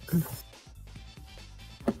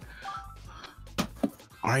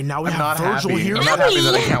 All right, now we I'm have not Virgil happy. here. I'm not happy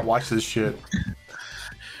that I can't watch this shit.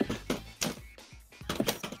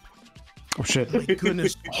 Oh shit. My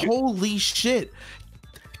goodness. Holy shit.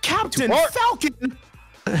 Captain Falcon.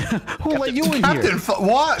 Who let you in Captain, here?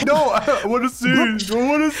 what? No, I want to see. I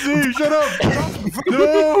want to see. Shut up.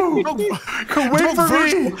 No. Wait for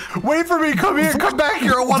me. Wait for me. Come here. Come back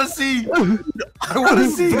here. I want to see. I want to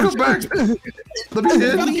see. Come back. Let me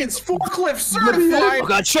in. Falcon's forklift certified. Oh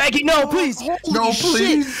god, Shaggy, no, please! No,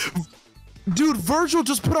 please. Shit. Dude, Virgil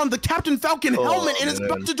just put on the Captain Falcon helmet and is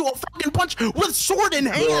about to do a Falcon punch with sword in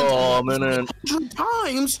hand. Oh, man. 100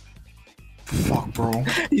 times. Fuck, bro.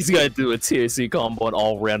 He's got to do a TAC combo on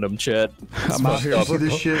all random chat. I'm out here. See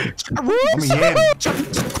this shit. Let me in.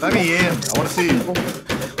 Let me in. I want to see.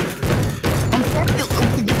 I'm sorry.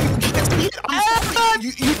 You can't see it. I'm sorry.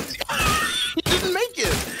 You didn't make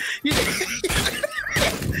it.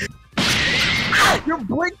 You're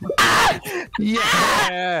breaking.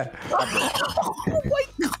 Yeah.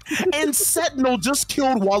 And Sentinel just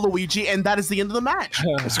killed Waluigi, and that is the end of the match.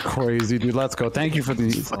 That's crazy, dude. Let's go. Thank you for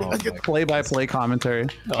the play-by-play commentary.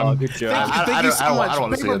 Oh, good job. Thank you so much. I don't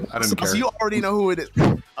want to see it. I didn't care. You already know who it is.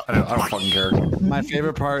 I don't fucking care. My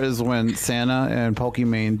favorite part is when Santa and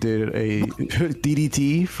Pokimane did a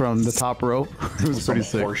DDT from the top rope. It was pretty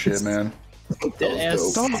sick. Horseshit, man.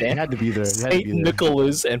 It had to be there. It had to Saint be there.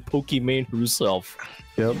 Nicholas and Pokimane herself.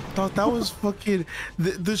 Yep. Thought that was fucking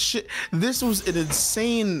the shit. This was an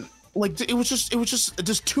insane. Like it was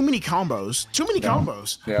just too many combos. Too many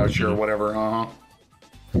combos. Yeah, sure, whatever.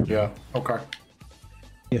 Yeah. Okay.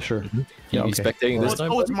 Yeah, sure. Yeah, you spectating this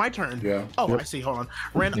time? Oh, it's my turn. Yeah. Oh, I see. Hold on.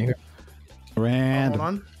 Random. Random.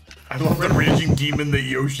 Hold on. I love the raging demon that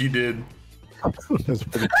Yoshi did. That's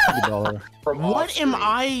pretty $50. What am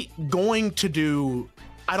I going to do?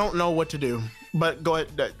 I don't know what to do. But go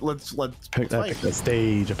ahead. Let's I picked the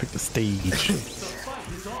stage. I picked the stage.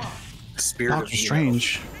 Spirit of Doctor Dino,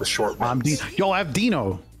 Strange. the short I'm ones. Yo, I have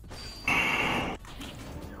Dino.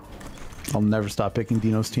 I'll never stop picking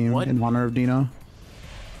Dino's team in honor of Dino.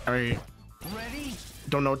 Are you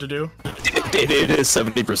don't know what to do? It is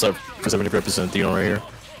 70% for 70% Dino right here.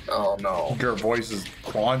 Oh no. Your voice is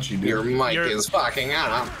crunchy, dude. Your mic is fucking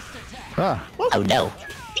up. Ah. Oh no.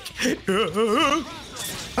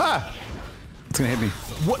 Ah! It's gonna hit me.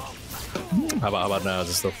 What? How about now? Is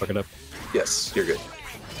it still fucking up? Yes, you're good.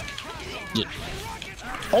 Yeah.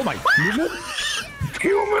 Oh my.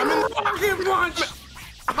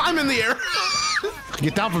 I'm in the air.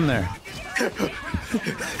 Get down from there.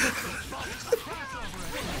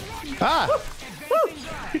 Ah!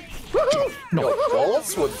 No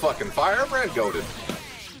bullets with fucking firebrand goaded.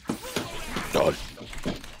 God.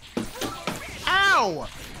 Ow!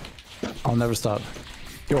 I'll never stop.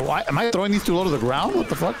 Yo, why am I throwing these too low to the ground? What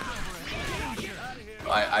the fuck?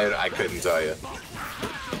 I couldn't tell you.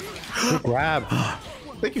 Good grab.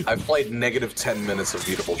 Thank you. I've played negative 10 minutes of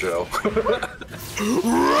Beautiful Joe.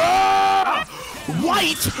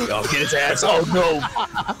 White! Oh, get his ass. Oh, no.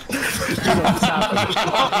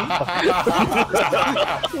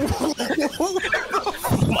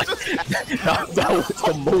 That was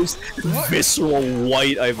the most visceral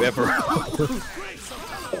white I've ever heard.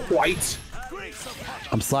 White?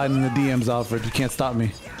 I'm sliding in the DMs, Alfred. You can't stop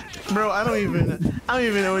me. Bro, I don't even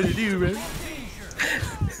know what to do, man.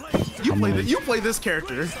 You play this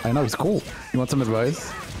character. I know, he's cool. You want some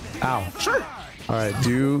advice? Ow. Sure. All right,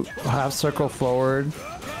 do half circle forward,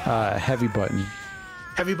 heavy button.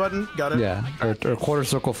 Heavy button, got it. Yeah, or quarter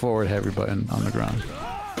circle forward, heavy button on the ground.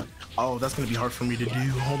 Oh, that's gonna be hard for me to do.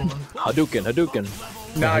 Hold on. Hadouken.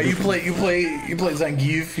 Nah, you play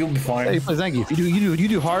Zangief, you'll be fine. Yeah, you play Zangief. You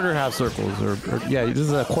do harder half circles, or yeah, this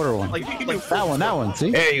is a quarter one. Like you can do that one.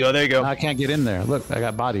 See? There you go. I can't get in there. Look, I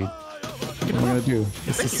got bodied. What am I gonna do?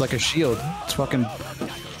 It's like a shield. It's fucking.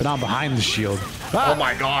 But I'm behind the shield. Oh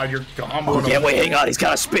my god, you're combo. Yeah, wait, hang on. He's got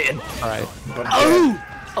to spin. All right. Oh,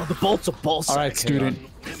 the bolt's a ball. All right, student.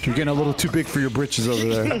 You're getting a little too big for your britches over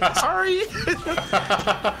there. Sorry.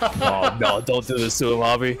 Oh no! Don't do this to him,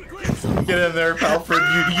 Hobby. Get in there, Alfred.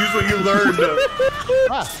 You use what you learned.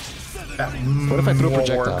 What if I throw a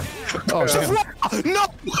projectile? Oh shit! No.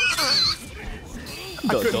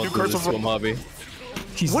 Don't do this to him, Hobby.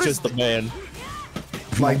 He's just the man.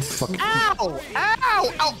 Like, Ow!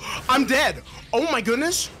 I'm dead. Oh my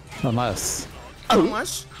goodness. unless.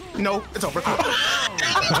 No, it's over.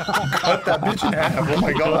 Cut that bitch in half. Oh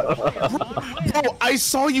my god. Bro, I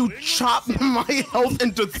saw you chop my health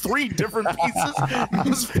into 3 different pieces. It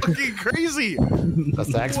was fucking crazy.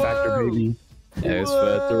 That's the X Factor, baby. X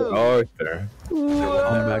Factor Arthur. There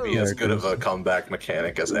will never be as good of a comeback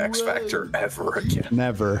mechanic as X Factor ever again.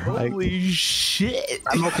 Never. Holy shit.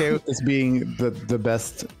 I'm okay with this being the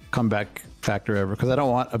best comeback factor ever because I don't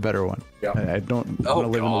want a better one. Yeah. I don't want to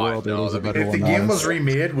live in the world where there's a better one. If the game was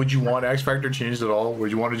remade, would you want X Factor changed at all? Would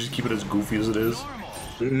you want to just keep it as goofy as it is?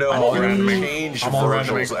 No, change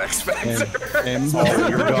Virgil's X Factor. And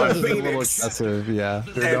you're done. a little excessive, yeah.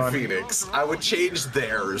 And Phoenix. I would change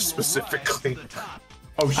theirs specifically.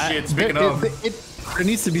 Oh shit, speaking of. There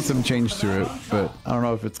needs to be some change to it, but I don't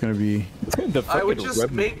know if it's going to be... I would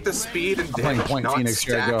just make the speed and damage not Phoenix,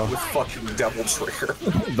 stack with fucking Devil Trigger.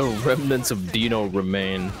 The remnants of Dino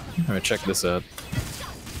remain. Alright, check this out.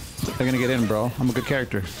 They're going to get in, bro. I'm a good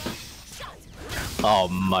character. Oh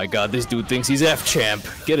my god, this dude thinks he's F-champ.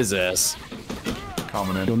 Get his ass.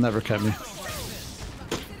 Coming in. You'll never catch me.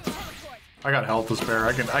 I got health to spare.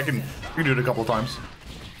 I can do it a couple times.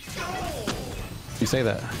 You say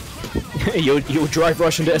that. Yo, drive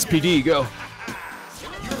rush into SPD, go.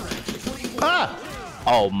 Ah!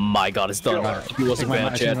 Oh my god, it's done. He wasn't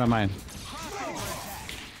bad, Chad. my mind.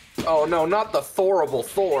 Oh no, not the Thorable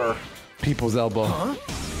Thor. People's elbow. Huh?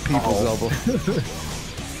 People's elbow.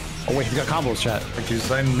 Oh wait, he's got combos, chat. Thank you,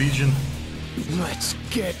 Silent Legion. Let's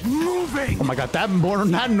get moving. Oh my god, that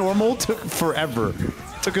normal took forever.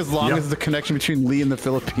 Took as long as the connection between Lee and the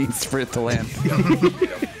Philippines for it to land.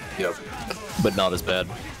 Yep. But not as bad.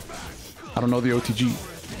 I don't know the OTG.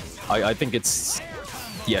 I think it's...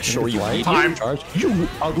 Yeah, sure, you need time. Charge. You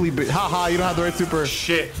ugly bitch. Haha, you don't have the right super.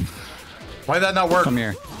 Shit. Why did that not work? Come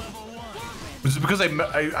here. Was it because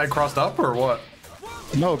I crossed up or what?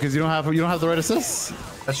 No, because you don't have the right assists.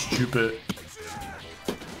 That's stupid.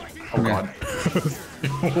 Oh god.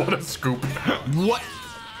 What a scoop. What?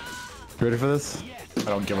 You ready for this? I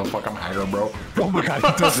don't give a fuck. I'm aggro, bro. Oh my god,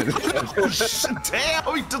 he does it.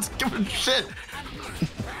 Damn, he doesn't give a shit.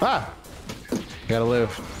 Ah. Gotta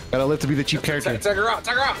live. Gotta live to be the cheap character. Take her out,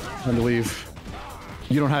 take her out. Time to leave.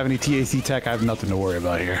 You don't have any TAC tech, I have nothing to worry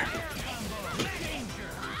about here.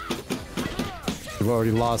 You've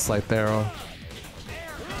already lost Light Arrow.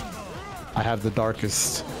 I have the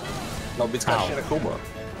darkest. Nobody's got Shinakuma.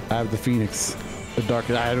 I have the Phoenix. The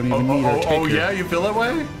darkest. I don't even need her. Take oh her. yeah, you feel that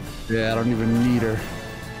way? Yeah, I don't even need her.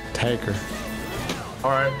 Take her.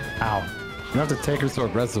 Alright. Ow. You don't have to take her so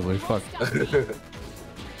aggressively. Fuck. Ready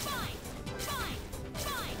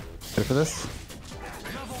for this?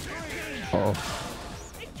 Uh-oh.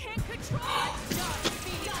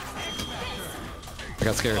 I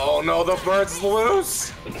got scared. Oh no, the bird's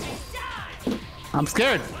loose! I'm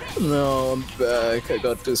scared! No, I'm back. I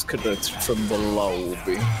got disconnected from the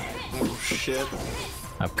lobby. Oh shit.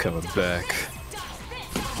 I'm coming back.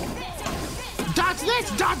 Dodge this!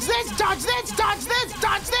 Dodge this! Dodge this! Dodge this!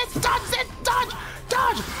 Dodge this! Dodge this! Dodge!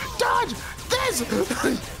 Dodge! Dodge! This!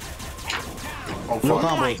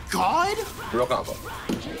 Oh my god! Real combo.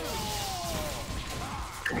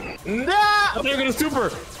 Nah! They're gonna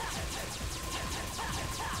super.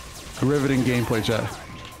 Riveting gameplay, chat.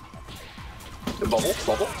 Bubble,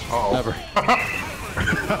 bubble. Uh-oh. Never.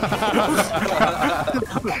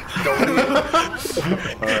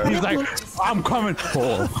 He's like, I'm coming.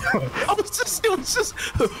 Oh. It was just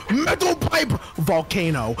metal pipe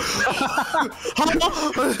volcano.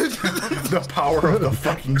 The power of the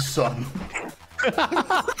fucking sun.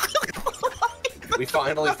 We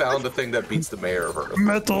finally found the thing that beats the mayor of Earth.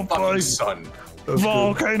 Metal Fucking pipe. sun.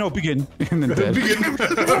 Volcano begin. And then dead.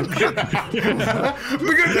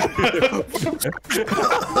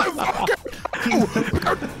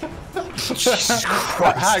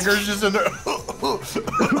 Hager's just in there.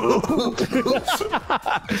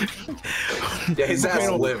 Yeah, his ass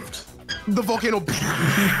lived. The volcano.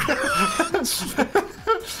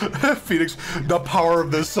 Phoenix, the power of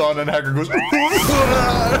the sun, and Hager goes.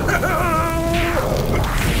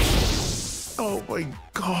 Oh my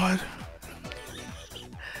god.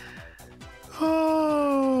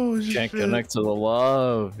 Oh, Can't shit. connect to the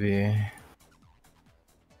lobby.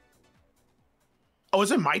 Oh,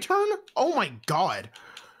 is it my turn? Oh my god.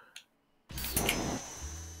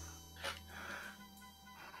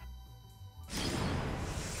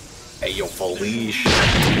 Hey, yo, Felicia.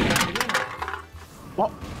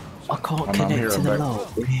 What? I can't connect to the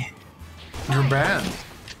lobby. You're banned.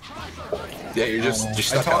 Yeah, you're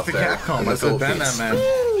stuck I talked out to there. Capcom. in I the said ban Philippines. that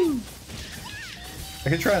man. I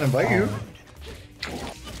can try and invite you.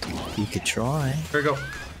 You could try. Here we go.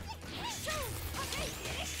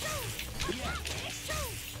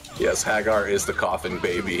 Yes, Hagar is the coffin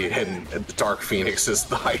baby, and the Dark Phoenix is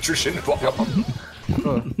the hydrogen bomb.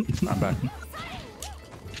 I'm back.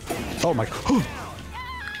 Oh my.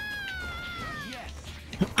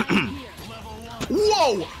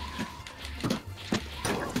 Whoa!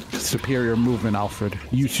 Superior movement, Alfred.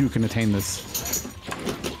 You too can attain this.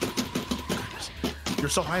 You're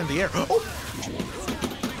so high in the air. Oh!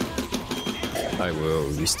 I will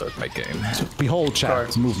restart my game. Behold,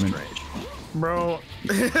 chat. Movement. Bro.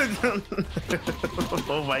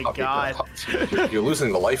 Oh my god. You're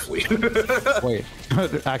losing the life lead. Wait,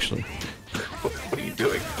 actually. What are you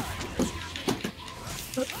doing?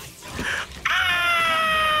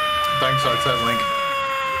 Thanks, outside link.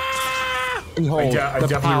 Behold, I the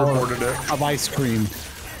definitely power reported it. of ice cream.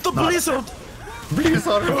 The blizzard.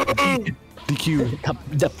 DQ.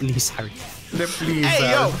 The blizzard. The please.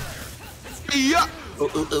 Hey, yo. Yeah.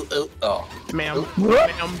 Oh. Ma'am.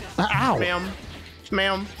 Ma'am. Ow. Ma'am.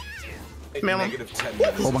 Ma'am. Ma'am. Negative 10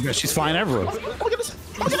 minutes. Oh my god, she's flying everywhere. Look at this.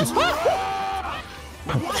 Look at this.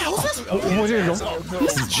 What the hell is this? Oh, there you go.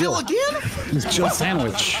 This is Jill Jill. again? This is Jill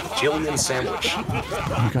sandwich. Jillian sandwich. Oh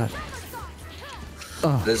my god.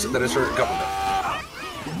 That is her government.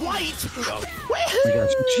 White. Oh my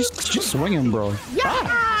gosh. She's swinging, bro.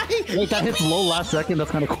 Yeah. Wait, that hits low last second.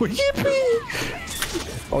 That's kind of quick.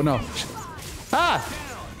 Oh no. Ah!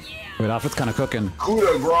 Wait, Alfred's kind of cooking. Coup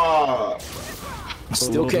de grace.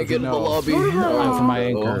 Still can't get in the lobby. Time for my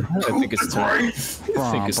anchor. I think it's time. I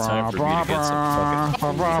think it's time for me to get some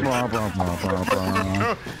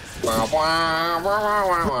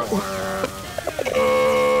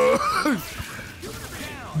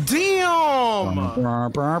Damn.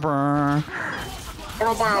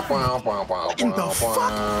 In the fuck?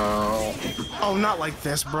 Oh, not like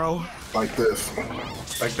this, bro. Like this.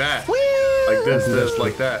 Like that. Woo! Like this,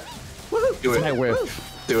 like that. Do My it. whip.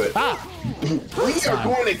 Do it. We are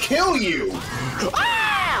going to kill you.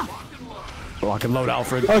 Oh, I can load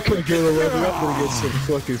Alfred. I can't get a level. I'm gonna get some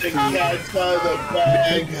fucking The cat's out of the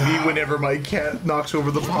bag. Me whenever my cat knocks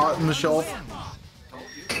over the pot on the shelf.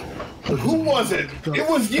 Who was it? It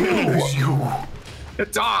was you. It was you.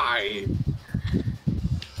 Die!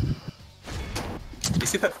 You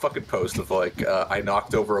see that fucking post of like, I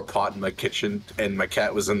knocked over a pot in my kitchen and my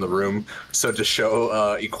cat was in the room, so to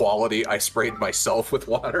show equality, I sprayed myself with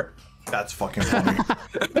water? That's fucking funny.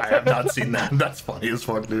 I have not seen that. That's funny as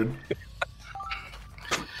fuck, dude.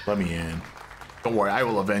 Let me in. Don't worry, I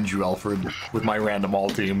will avenge you, Alfred, with my random all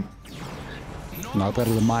team. Not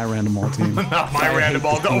better than my random all team. Not my random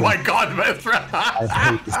all. Oh my god, man. I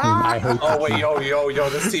hate this team. I hate Oh wait, yo,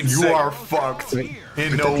 this team's You sick. are fucked. In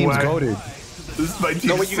no the team's way. goated. This is my team.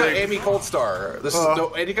 No, wait, you got Amy Coldstar. This is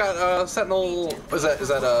no, and you got Sentinel. Is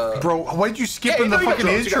that Bro, why'd you skip Hey, in the no, you got fucking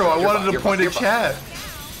drones, you intro? got I drones, wanted to you're point fine, at chat.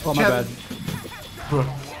 Oh my Chat.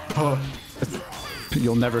 bad.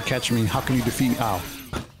 You'll never catch me. How can you defeat? Ow.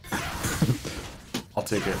 I'll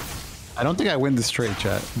take it. I don't think I win this trade,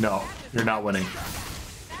 chat. No, you're not winning.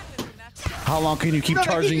 How long can you keep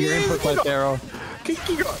charging your input like Darrow? Keep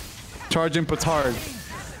going. Charge input's hard.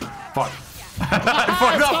 Fuck. I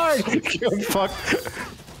fucked up. Fuck.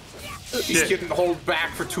 He's getting hold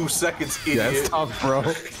back for 2 seconds, idiot. Yeah, it's tough, bro.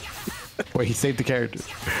 Wait, he saved the character.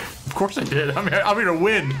 Of course I did. I'm gonna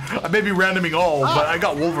win. I may be randoming all, but I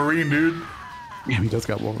got Wolverine, dude. Yeah, he just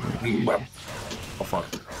got Wolverine. Oh fuck.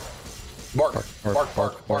 Bark, bark,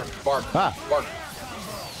 bark, bark, bark, bark.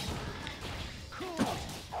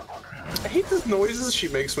 I hate the noises she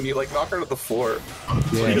makes when you like knock her to the floor.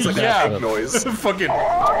 Yeah, it's like a big noise. Fucking.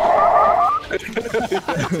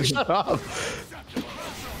 Shut up.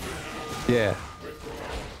 Yeah.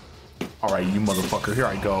 All right, you motherfucker. Here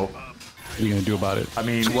I go. What are you gonna do about it? I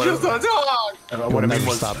mean, What just a dog? What I mean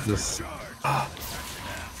was stop this. Oh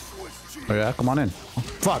yeah, come on in. Oh,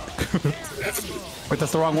 fuck. Wait,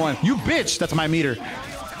 that's the wrong one. You bitch! That's my meter.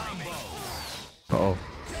 Uh-oh.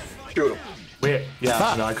 Shoot him. Wait,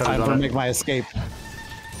 yeah, no, I could have I'm done gonna it. make my escape.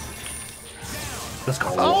 Let's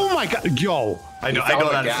go. Oh my god, yo! I know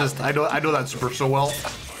that assist. I know that super so well.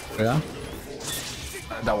 Yeah.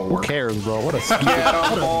 That will Who work. cares, bro? What a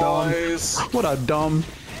what a dumb.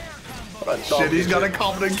 Shit, he's got a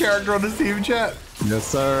competent character on his team, chat. Yes,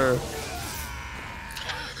 sir.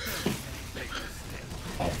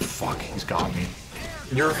 Oh fuck, he's got me.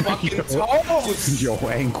 Your fucking toes. Yo,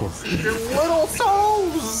 ankles. Your little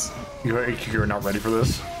toes. You're not ready for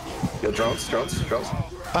this. Yo, drones.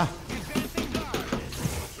 Ah.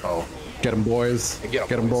 Oh. Get him, boys. Get 'em,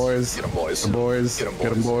 Get him, boys. Get 'em, boys. Get 'em, boys. Get 'em,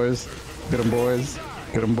 Get 'em, boys. Get 'em, boys.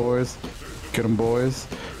 Get 'em, boys. Get 'em, boys.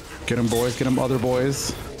 Get 'em, boys. Get 'em, other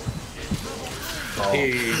boys. Oh.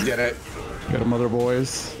 He did it. Get 'em, other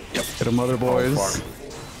boys. Yep. Get 'em, other boys. Oh, fuck.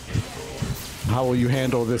 How will you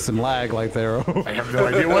handle this in lag like there? I have no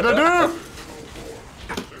idea what to do.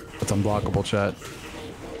 It's unblockable, chat.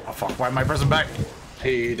 Oh fuck, why am I pressing back?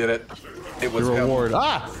 He did it. It was Your him. reward.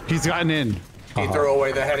 Ah! He's gotten in. He threw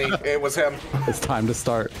away the henny. It was him. It's time to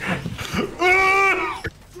start.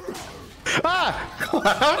 Ah!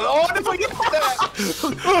 Oh, if I get that!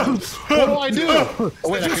 What do I do? Oh,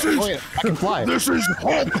 wait, I can fly. This is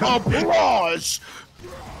Hulk applause.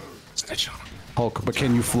 Snitch on him. Hulk, but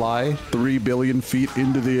can you fly 3 billion feet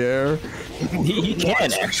into the air? He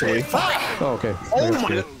can actually. Oh, okay. Oh That's my.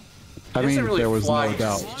 good. I mean, really there was fly. no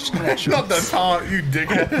doubt. Not the taunt, you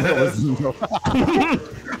dickhead.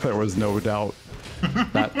 There was no doubt.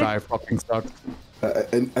 That guy fucking sucked.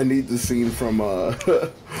 I need the scene from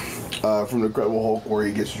the Incredible Hulk where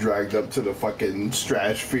he gets dragged up to the fucking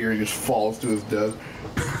stratosphere and just falls to his death.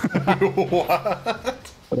 What?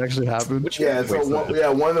 What actually happened? Yeah, so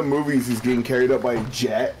one of the movies he's getting carried up by a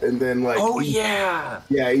jet, and then like yeah,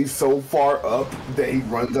 he's so far up that he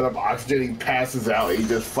runs out of oxygen, he passes out, he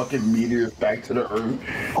just fucking meteors back to the earth.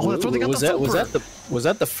 Oh, that's what they got Was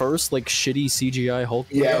that the first like shitty CGI Hulk?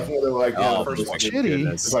 Yeah, it's one of the, like Oh, the first one. shitty.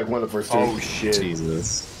 It's like one of the first two. Oh shit.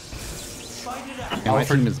 Jesus. Yeah, my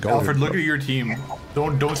team is golden. Alfred, look at your team.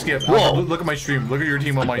 Don't skip. Whoa. Alfred, look at my stream. Look at your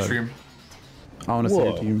team on my stream. I want to see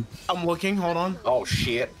your team. I'm looking. Hold on. Oh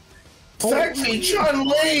shit. Sexy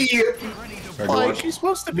Chun-Li! Like she's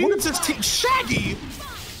supposed to be. What is this team? Shaggy.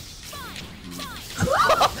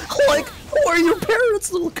 Like, who are your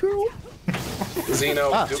parents, little girl?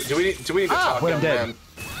 Zeno, do we need to talk, wait, I'm young dead. man?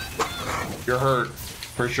 You're hurt.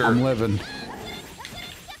 For sure. I'm living.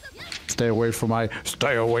 Stay away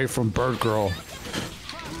from Bird Girl.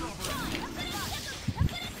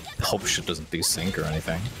 Hope shit doesn't desync or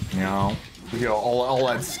anything. You know, all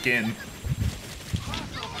that skin.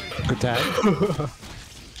 Good tag.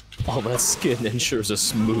 All that skin ensures a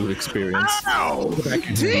smooth experience. Ow!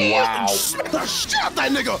 Damn! Wow. The shit out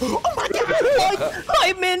that nigga! Oh my god!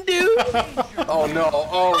 I'm in, dude. Oh no!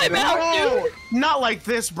 Oh I'm no! out, dude. Not like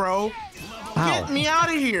this, bro. Ow. Get me out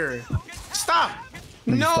of here! Stop!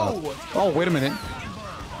 No! Stop. Oh, wait a minute.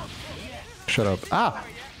 Shut up. Ah!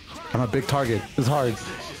 I'm a big target. It's hard.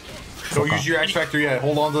 Don't use your X Factor yet.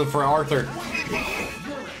 Hold on to for Arthur.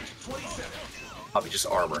 I'll be just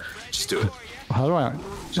armor. Just do it. How do I?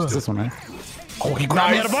 Just this one, right? Oh, he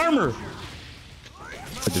grabbed me out of armor!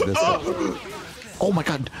 I did this. Oh my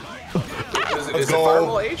god. Is it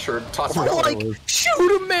Fireball H or Toss Like,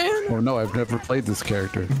 shoot him, man. Oh no, I've never played this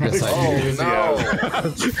character. Yes, I do.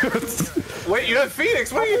 No! Wait, you have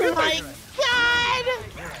Phoenix. What are you doing?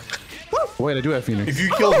 Wait, I do have Phoenix. If you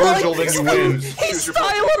kill Virgil, then you win. He's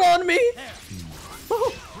styling on me.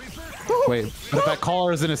 Wait, but if I call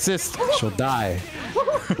her as an assist, she'll die.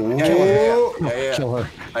 Yeah. Kill her.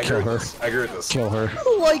 I Kill agree her. with this. I agree with this. Kill her.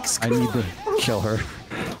 Who likes I need to kill her.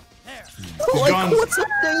 like, gone. what's the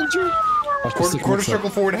danger? Quarter circle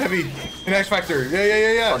forward heavy. An X Factor. Yeah.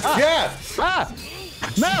 Yeah.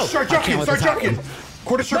 No! Start jucking.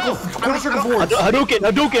 Quarter circle forward.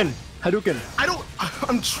 Hadouken. Hadouken.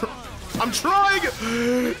 I'm trying.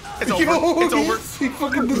 It's over. It's over. He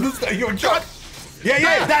fucking did this guy. Yo, shot.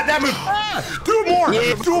 Yeah, that move. Do more.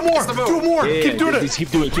 Yeah. Do more. Do more. Yeah, keep doing it.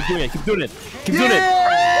 Keep doing it. Keep doing it. Keep doing it. Keep doing it.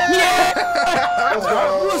 Yeah.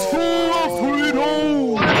 Let's go.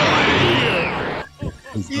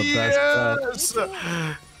 Yes.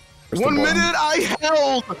 1 minute I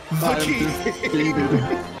held the key.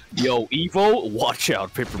 Yo, Evo, watch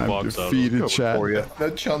out. Paper box out. Defeated, chat. For you.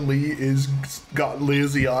 That Chun-Li is got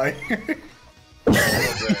lazy eye.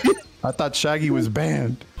 I thought Shaggy was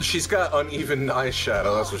banned. She's got uneven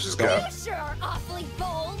eyeshadow. That's what she's got. Sure, awfully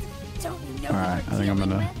bold. Don't you know? All right, I think I'm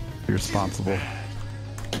gonna be responsible.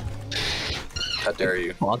 How dare you?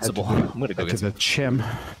 Responsible. I'm gonna go To get the chim.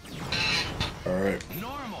 All right.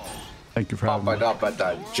 Thank you for having me.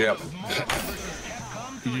 Jim.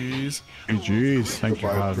 Jeez. Jeez, thank you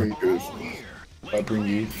for having me. I bring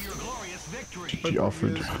you. She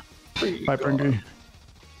offered. Bye, Bringy.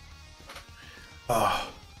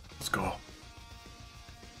 Let's go.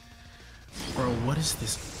 Bro, what is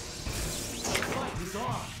this?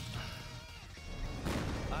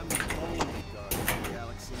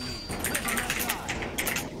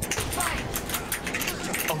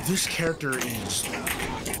 Oh, this character is.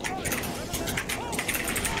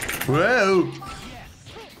 Whoa.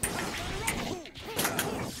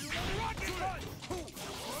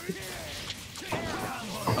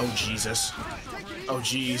 Oh, Jesus. Oh,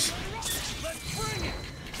 jeez.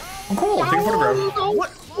 I'm cool. Take a photograph.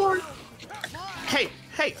 What?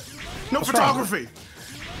 Hey, no photography.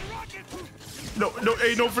 No,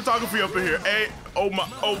 hey, no photography up in here. Hey, oh my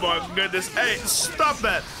goodness. Hey, stop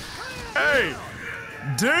that. Hey,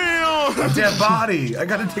 damn. A dead body. I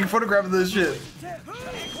gotta take a photograph of this shit.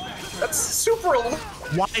 That's super.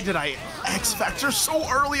 Why did I X Factor so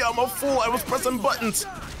early? I'm a fool. I was pressing buttons.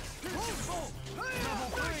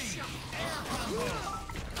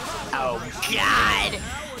 Oh, God.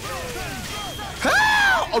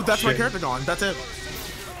 Oh, that's my character gone. That's it.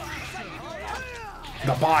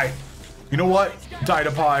 The pie. You know what? Die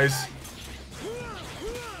to pies.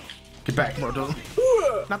 Get back. Bro, don't.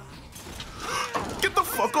 Get the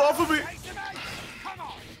fuck off of me.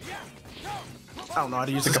 I don't know how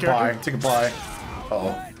to use this character. Take a pie.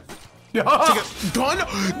 Uh-oh. Take a gun?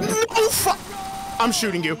 No fuck. I'm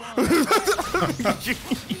shooting you.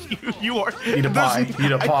 you are. Eat a pie.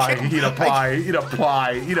 Eat a pie. Eat a pie. Eat a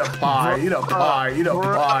pie. Eat a pie. Eat a pie. Eat a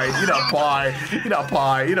pie. Eat a pie. Eat a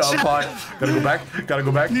pie. Eat a pie. Gotta go back. Gotta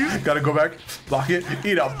go back. Gotta go back. Block it.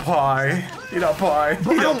 Eat a pie. Eat a pie.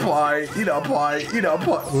 Eat a pie. Eat a pie. Eat a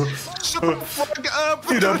pie. Shut the fuck up.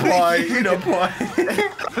 Eat a pie. Eat a pie.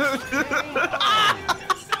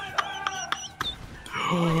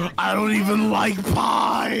 I don't even like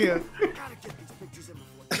pie.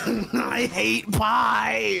 I hate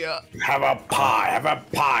pie. Have a pie. Have a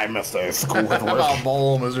pie, Mr. Squidward. Have a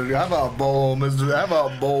bowl, Mr. Have a bowl, Mr. Have a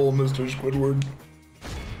bowl, Mr. Squidward.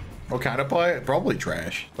 What kind of pie? Probably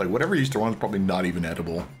trash. Like whatever Easter one's probably not even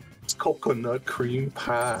edible. It's coconut cream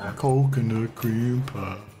pie. Coconut cream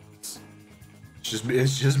pie.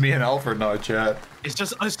 It's just me and Alfred, not chat. It's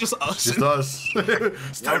just us. It's just us.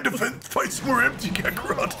 It's time to fight some more empty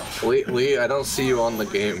Kakarot. Lee, I don't see you on the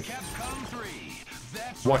game.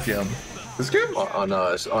 What game? This game?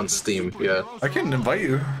 On Steam, yeah. I can invite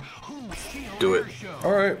you. Do it.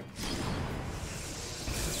 Alright.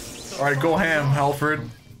 Alright, go ham, Alfred.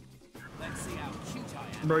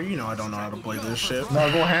 Bro, you know I don't know how to play this shit.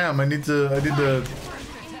 No, go ham. I need to.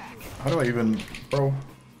 How do I even, bro?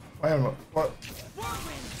 I am. What?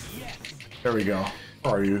 There we go.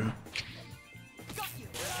 Where are you?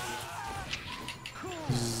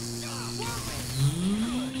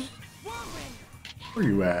 Where are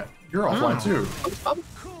you at? You're offline too.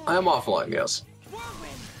 I am offline, yes.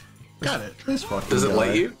 Got it. This fucking Does it guy.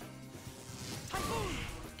 let you?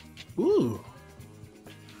 Ooh.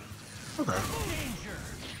 Okay.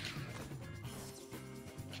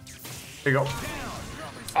 There you go.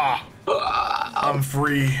 Ah. I'm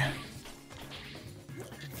free.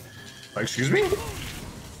 Excuse me?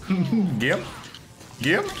 Game?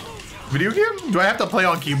 Game? Video game? Do I have to play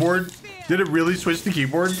on keyboard? Did it really switch to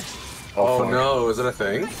keyboard? Oh no, is it a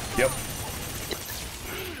thing? Yep.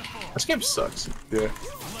 This game sucks. Yeah.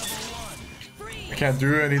 I can't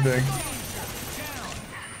do anything.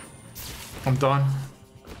 I'm done.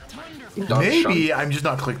 Maybe I'm just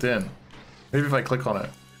not clicked in. Maybe if I click on it.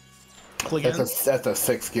 Click in. That's a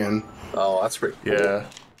 6 skin. Oh, that's pretty cool. Yeah.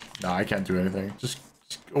 No, I can't do anything. Just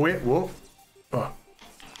oh wait, whoa. Oh.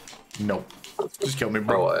 Nope. Just kill me,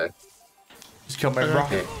 bro. Away. Just kill me, bro.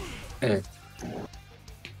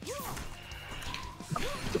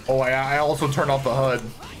 Oh, I also turned off the HUD.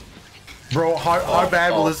 Bro, how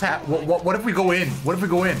bad will this happen? What if we go in? What if we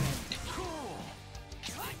go in?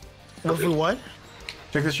 What if we what?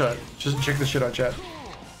 Check this shot. Just check this shit out, chat.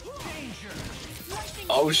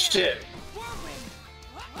 Oh shit.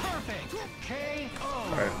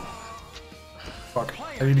 Alright. Fuck.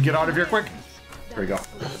 I need to get out of here quick. There we go.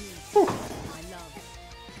 Whew.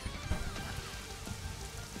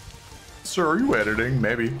 Sir, are you editing?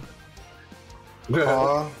 Maybe.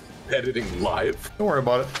 Editing live. Don't worry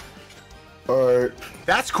about it. Alright.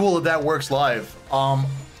 That's cool that that works live.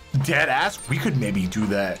 Dead ass, we could maybe do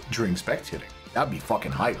that during spectating. That'd be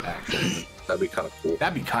fucking hype, actually. That'd be kind of cool.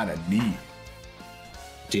 That'd be kind of neat.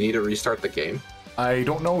 Do you need to restart the game? I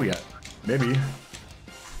don't know yet. Maybe.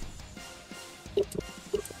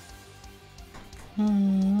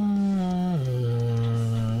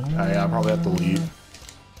 Yeah, I'll probably have to leave.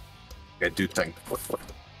 I do think.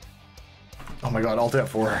 Oh my god, Alt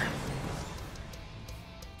F4.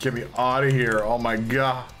 Get me out of here. Oh my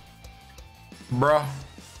god. Bruh.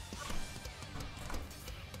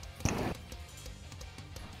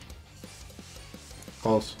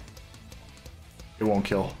 Close. It won't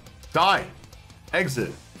kill. Die!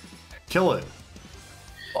 Exit. Kill it.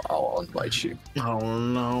 I'll invite you. Oh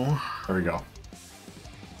no. There we go.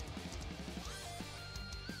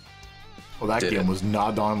 Well, that game was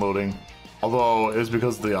not downloading. Although, it was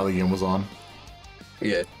because the other game was on.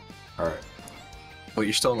 Yeah. Alright. Well,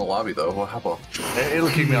 you're still in the lobby, though. What happened? It'll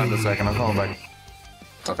keep me on in a second. I'm coming back.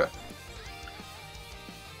 Okay.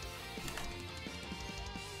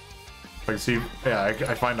 If I can see, yeah,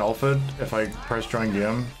 I find Alpha. If I press join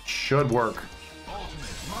game, should work.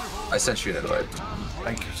 I sent you an invite.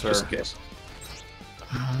 Thank you, sir. Just in case.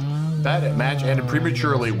 That match ended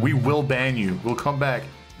prematurely. We will ban you. We'll come back.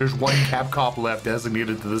 There's one cap cop left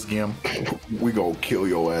designated to this game. We gonna kill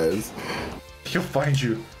your ass. He'll find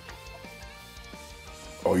you.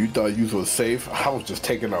 Oh, you thought you was safe? I was just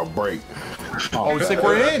taking a break. Oh, it's like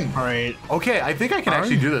we're in. All right. Okay, I think I can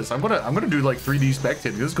actually do this. I'm gonna do like 3D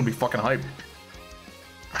spectating. This is gonna be fucking hype.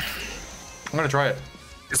 I'm gonna try it.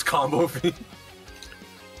 It's combo.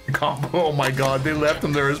 Combo. Oh my god, they left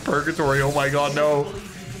him there as purgatory. Oh my god, no.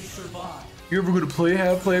 You ever gonna play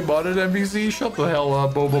bot at NBC? Shut the hell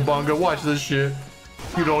up, Boba Bunga. Watch this shit.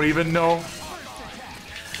 You don't even know.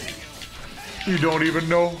 You don't even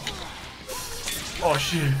know. Oh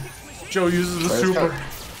shit. Joe uses the super.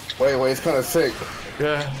 Wait, it's kind of sick.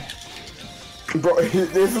 Yeah. Bro,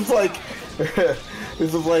 this is like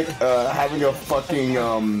having a fucking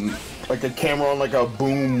like a camera on like a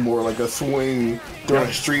boom or like a swing during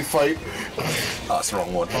a street fight. Oh, that's the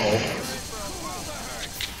wrong one.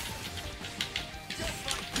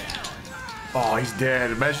 Oh, he's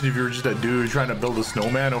dead. Imagine if you were just a dude trying to build a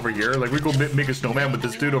snowman over here. Like, we go make a snowman with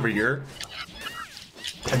this dude over here.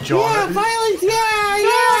 And John. Yeah, violence! Yeah!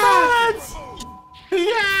 Violence!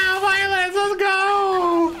 Yeah, violence! Let's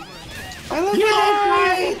go! I love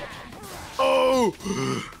that fight! Oh!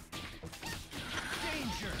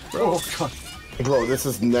 Oh god. Bro, this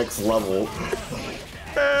is next level.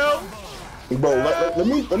 Help! Bro, let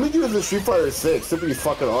me do this in Street Fighter 6. It'd be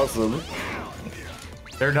fucking awesome.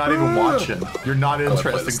 They're not even watching. You're not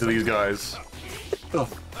interesting to these guys. Like,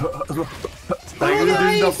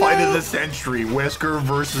 the fight of the century. Wesker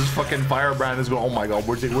versus fucking Firebrand is going. Oh my god,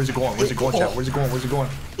 where's it going? Where's it going, chat? Where's it going? Where's it going?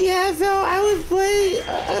 Yeah, so I was playing.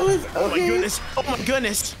 Oh my goodness! Oh my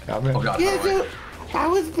goodness! Yeah, man. Oh god. Yeah, so I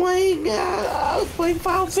was playing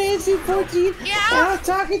Final Fantasy 14. Yeah. And I was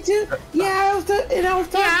talking to. Yeah, I was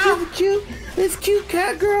talking to this cute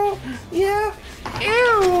cat girl. Yeah.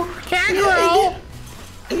 Ew, cat girl.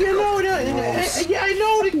 You know the, I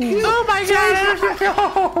know the cute. Oh my god!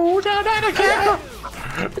 No, not a cat girl.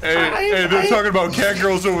 Hey, they're talking about cat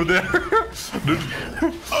girls over there.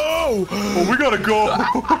 Oh, we gotta go.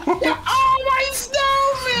 Oh, my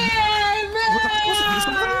snowman!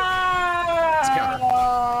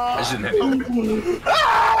 I shouldn't have you.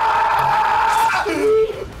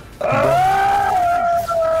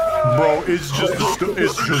 Bro, it's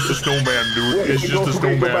just a snowman, dude. It's just a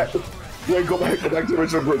snowman. Wait, go back to the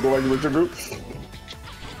original group. Go back to the original group.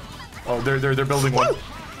 Oh, they're building one.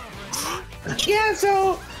 Yeah,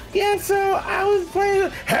 so I was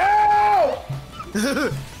playing. Help!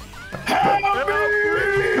 Help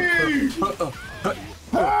me!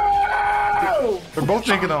 Help! They're both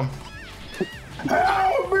taking them.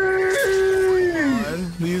 Help me!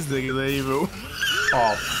 These niggas ain't even.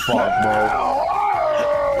 Oh fuck, bro.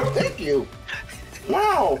 Oh, thank you.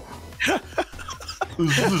 Wow.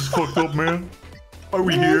 This is fucked up, man. Why are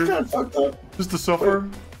we Yeah, here? it's kinda fucked up. Just to suffer?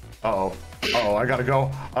 Uh-oh. Uh-oh, I gotta go.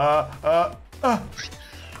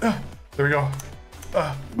 There we go.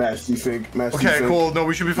 Match defig. Okay, cool. No,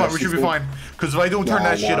 we should be fine. We should be fine. Because if I don't turn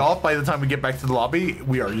that shit off by the time we get back to the lobby,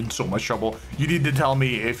 we are in so much trouble. You need to tell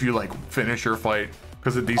me if you like finish your fight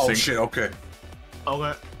because of these things. Oh shit. Okay.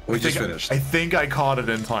 Okay. We just finished. I think I caught it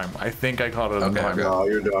in time. I think I caught it in time. No,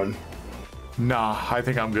 you're done. Nah, I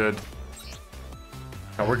think I'm good.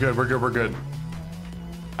 No, we're good. We're good. We're good.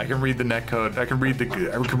 I can read the netcode. I can read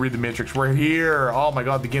the matrix. We're here. Oh my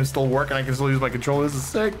god, the game's still working. I can still use my controller. This is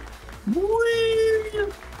sick.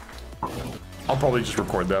 I'll probably just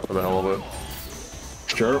record that for the hell of it.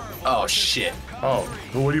 Sure. Oh shit. Oh,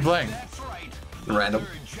 what are you playing? Random.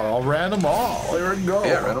 Oh, random all. There we go.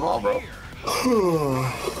 Yeah, random all, bro. Can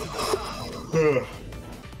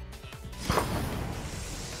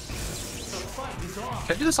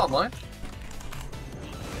I do this online?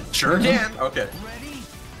 Sure can. Okay.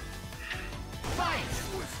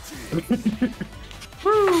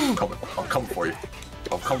 I'm coming for you.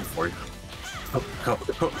 I'm coming for you. Oh god.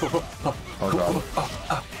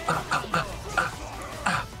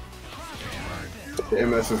 The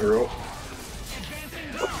MS is real.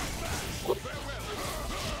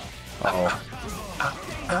 Uh-oh.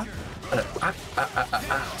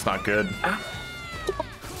 It's not good.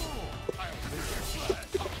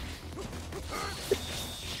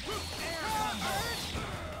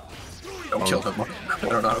 Don't kill him. I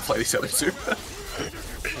don't know how to play these other two.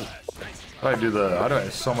 How do I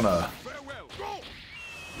summon a...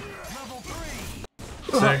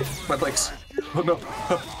 Sick. My legs. Oh no.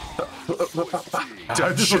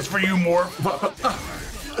 This was for you, more.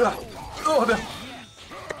 Oh no.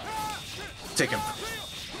 Take him.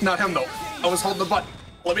 Not him though. I was holding the button.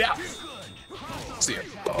 Let me out. See ya.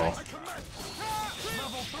 Uh-oh.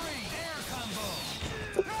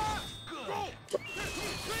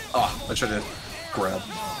 Oh, I tried to grab.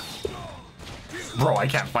 Bro, I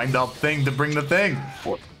can't find the thing to bring the thing.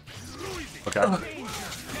 What? Okay.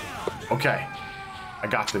 Okay. I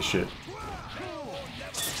got this shit.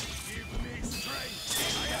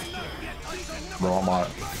 Bro, I'm on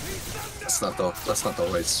it. That's not the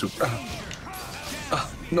right super.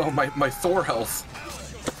 No, my Thor health.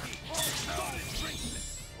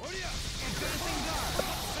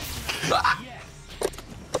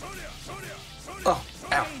 Oh,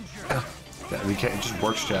 ow. Yeah, we can't, it just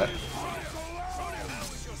works, chat.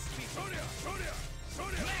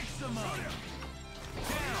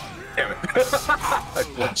 Damn it. I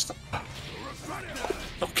flinched.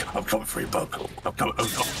 I'm coming for you, bub. I'm coming.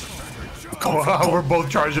 We're both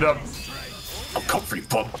charging up. I'm coming for you,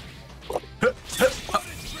 bub.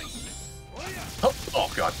 Oh,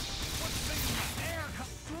 God.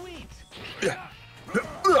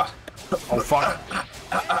 Oh, fuck.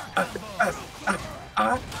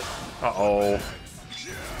 Uh-oh.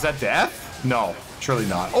 Is that death? No, surely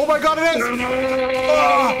not. Oh my god, it is!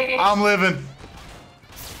 I'm living.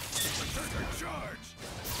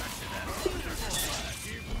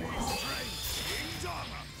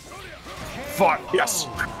 Fuck. Yes.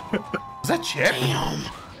 Is that Chip?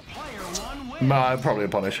 Nah, probably a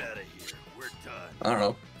punish. I don't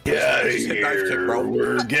know. Get out of here.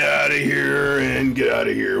 We're get out of here and get out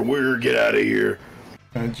of here. We're get out of here.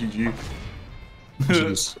 GG.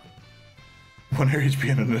 Jeez. 1 HP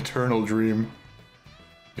in an eternal dream.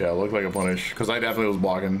 Yeah, it looked like a punish. Because I definitely was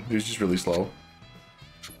blocking. He was just really slow.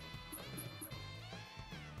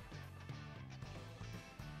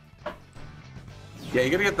 Yeah, you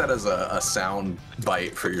gotta get that as a sound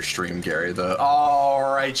bite for your stream, Gary. The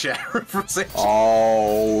alright chat representation.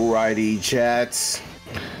 Alrighty, chats.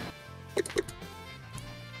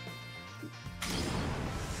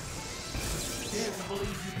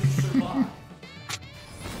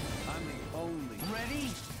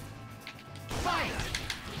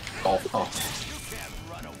 Oh.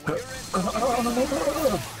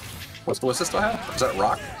 What's Ballista still have? Is that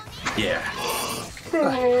rock? Yeah.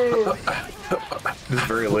 This is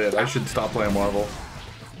very lit. I should stop playing Marvel.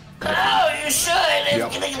 Oh, you should.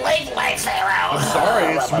 It's getting late, my Pharaoh. I'm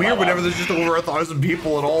sorry, it's weird whenever there's just over 1,000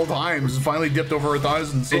 people at all times. It's finally dipped over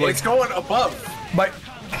 1,000. So like, it's going above. My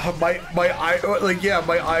eye, like yeah,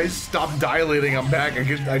 my eyes stopped dilating. I'm back.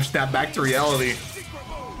 I've snapped back to reality.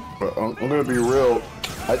 But I'm gonna be real.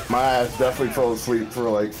 My ass definitely fell asleep for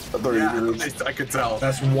like 30 minutes. I could tell.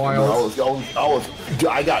 That's wild.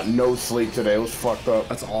 I got no sleep today. It was fucked up.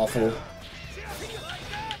 That's awful.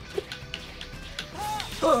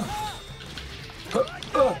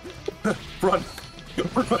 Run. Run.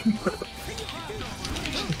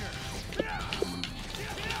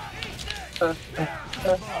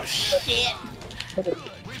 Oh, shit.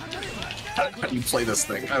 How do you play this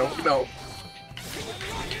thing? I don't know.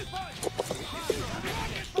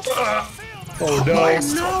 Oh no!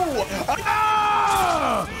 No! Ah!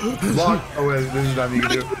 Block. Oh wait, this is nothing you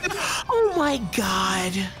can do. Oh my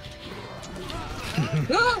god.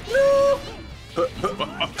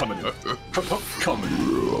 Coming. Coming.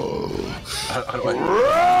 How do I?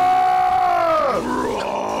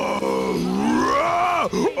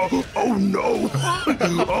 Oh no!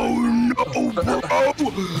 Oh no!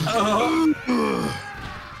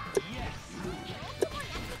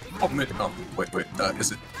 Oh, wait.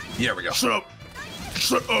 Is it? Yeah, we go. Shut up!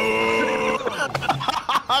 Shut up!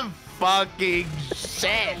 Fucking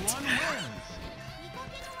shit.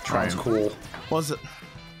 Trying cool. Was it?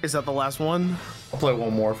 Is that the last one? I'll play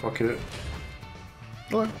one more. Fuck it.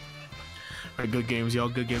 Okay. Alright, good games, y'all.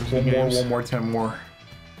 Good games. One Good more. games. 1 more. 10 more.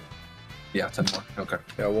 Yeah, 10 more. Okay.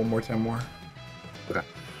 Yeah, 1 more. 10 more. Okay.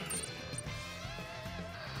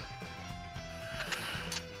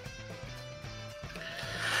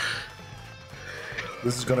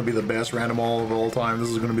 This is gonna be the best random all of all time. This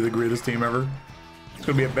is gonna be the greatest team ever. It's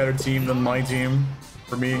gonna be a better team than my team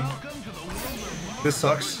for me. This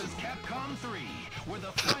sucks.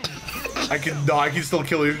 I can still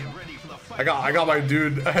kill you. I got my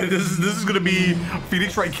dude. This is gonna be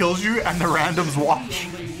Phoenix Wright kills you and the randoms watch.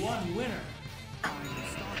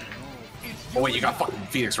 Oh wait, you got fucking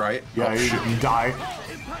Phoenix, right? Yeah, you die.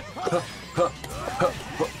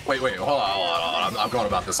 Wait, hold on. I'm going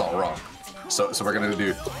about this all wrong. So we're gonna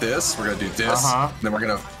do this. We're gonna do this. Then we're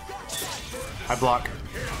gonna. I block.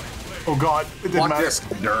 Oh god, it didn't block matter. this,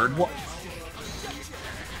 nerd. What?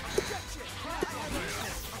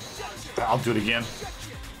 I'll do it again.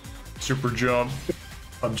 Super jump.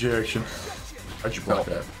 Objection. How'd you block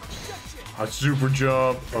that? A super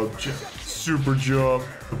jump. Super jump.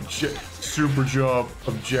 Super jump.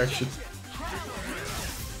 Objection.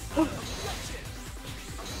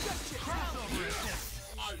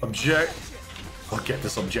 Object. I'll get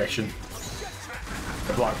this objection.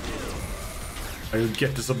 I block. I'll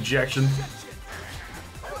get this objection.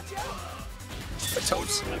 My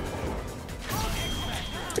toes.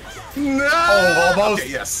 No! Oh, almost.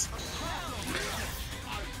 Okay, yes.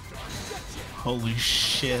 Holy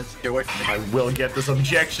shit. Get away from me. I will get this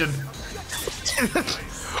objection.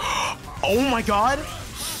 Oh my god.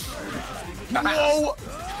 Whoa.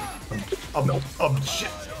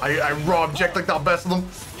 I raw object like the best of them.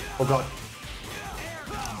 Oh god.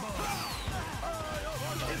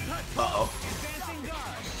 Uh-oh.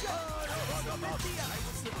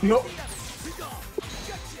 Nope.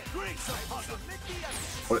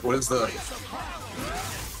 What is the...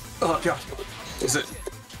 Oh god. Is it...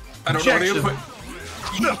 I don't know the input.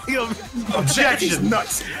 No. Objection.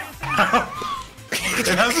 Nuts. It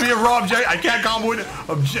has to be a raw object. I can't combo it.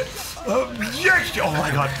 Objection. Oh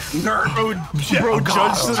my god. Nerd. Bro,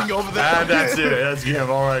 Judge sitting over there. And that's it. That's him.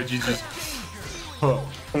 All right, Jesus.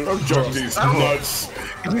 Judge these nuts.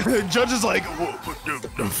 Judge is like,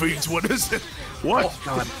 Phoenix, what is it? What? Oh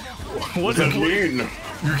god. What does that mean?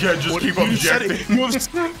 You can't just keep objecting.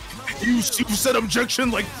 You've said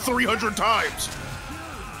objection like 300 times.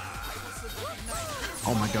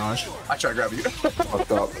 Oh my gosh. I try to grab you.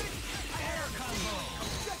 Fucked up.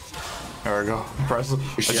 There we go. Impressive.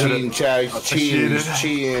 Cheating, Chad. Cheating.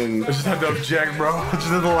 I just had to object, bro. I just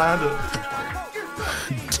had to land it.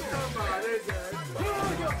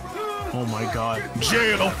 Oh my god.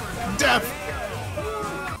 Jail. Death.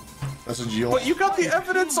 That's a jail. But you got the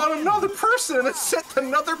evidence on another person that sent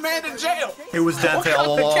another man to jail. It was Dante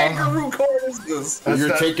all along. What kind of kangaroo court is this?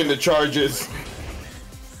 You're taking the charges.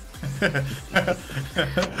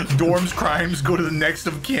 Dorm's crimes go to the next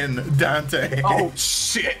of kin, Dante. Oh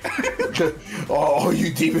shit! Oh,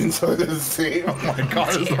 you demons are the same. Oh my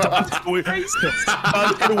god!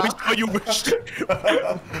 You wished.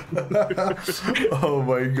 Oh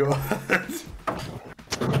my god!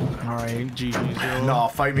 All right, GG. Nah,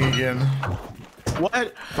 fight me again.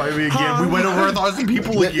 What? Fight me again. We went over 1,000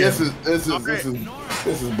 people again. This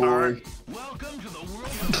is boring.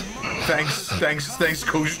 Thanks,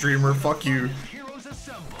 co-streamer. Fuck you.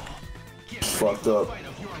 Fucked up.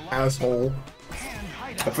 Asshole.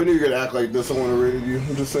 I figured you're gonna act like this. I want to rated you.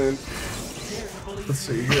 I'm just saying. Let's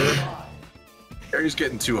see here. Harry's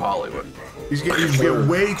getting too Hollywood. He's getting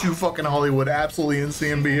way too fucking Hollywood. Absolutely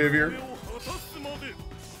insane behavior.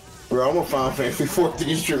 Bro, I'm a Final Fantasy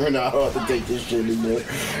 14 streamer now. I don't have to take this shit anymore.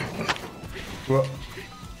 Well,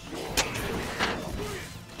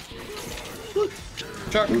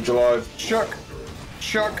 Chuck. Neutralize. Chuck.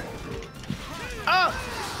 Chuck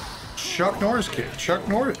Norris kick. Chuck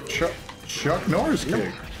Norris kick.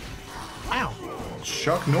 Ow.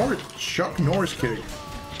 Chuck Norris kick.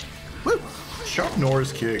 Woo. Chuck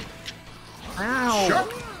Norris kick. Ow.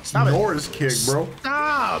 Chuck Stop Norris kick, bro.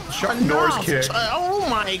 Stop. Chuck Norris kick. Oh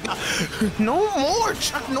my god. No more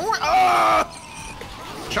Chuck Norris.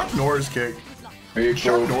 Chuck Norris kick. Big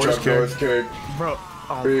Chuck boop, Norris Chuck Norris kick. Bro.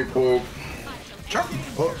 Big boop. Chuck.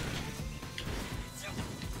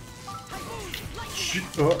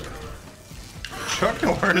 Chuck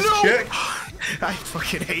Norris kick. I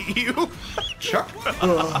fucking hate you. Chuck.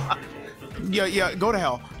 Yeah, go to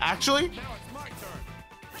hell. Actually,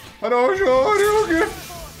 I don't show you again.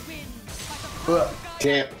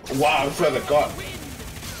 Can't. Wow, I'm trying to cut.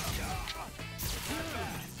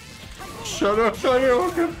 Shut up,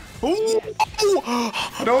 Shoryuken.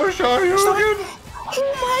 No Shoryuken.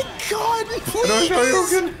 Oh my god, please. No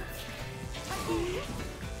Shoryuken.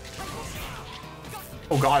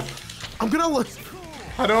 Oh god. I'm gonna look.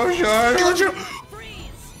 I don't Shoryuken.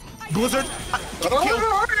 Blizzard.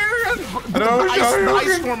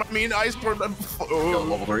 Ice form. I mean, ice form.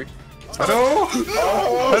 Level 3. Hello?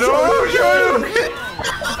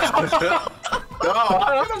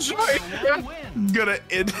 Gonna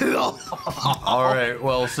end it all. All right.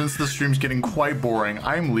 Well, since the stream's getting quite boring,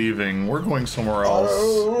 I'm leaving. We're going somewhere else.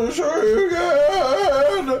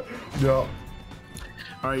 Yeah.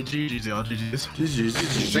 All right, GG's, y'all.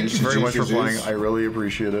 GG's. Thank you very much for playing. I really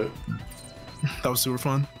appreciate it. That was super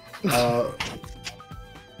fun.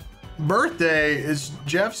 Birthday is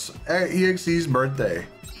Jeff's EXE's birthday.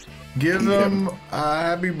 Give him a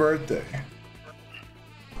happy birthday.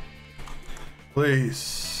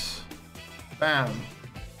 Please. Bam.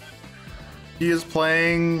 He is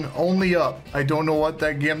playing Only Up. I don't know what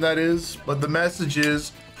that game that is, but the message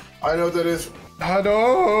is, I know what that is. I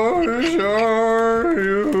don't sure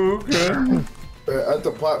you can. At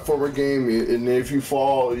the platformer game, and if you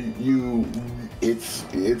fall, it's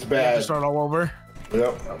bad. Just start all over.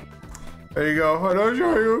 Yep. There you go. I don't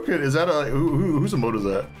sure you can. Is that a whose emote is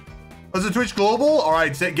that? Oh, is it Twitch Global? All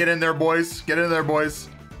right, get in there, boys. Get in there, boys.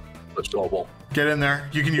 Twitch Global. Get in there.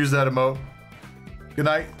 You can use that emote. Good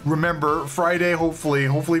night. Remember, Friday, hopefully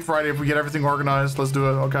Friday, if we get everything organized, let's do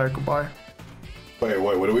it. Okay, goodbye. Wait,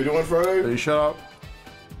 what are we doing Friday? Hey, shut up.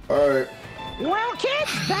 All right. Well,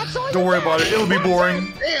 kids, that's all. Don't worry about it. It'll be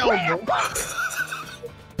boring.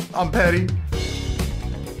 I'm petty.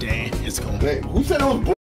 Damn, it's going. Hey, who said it was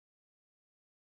boring?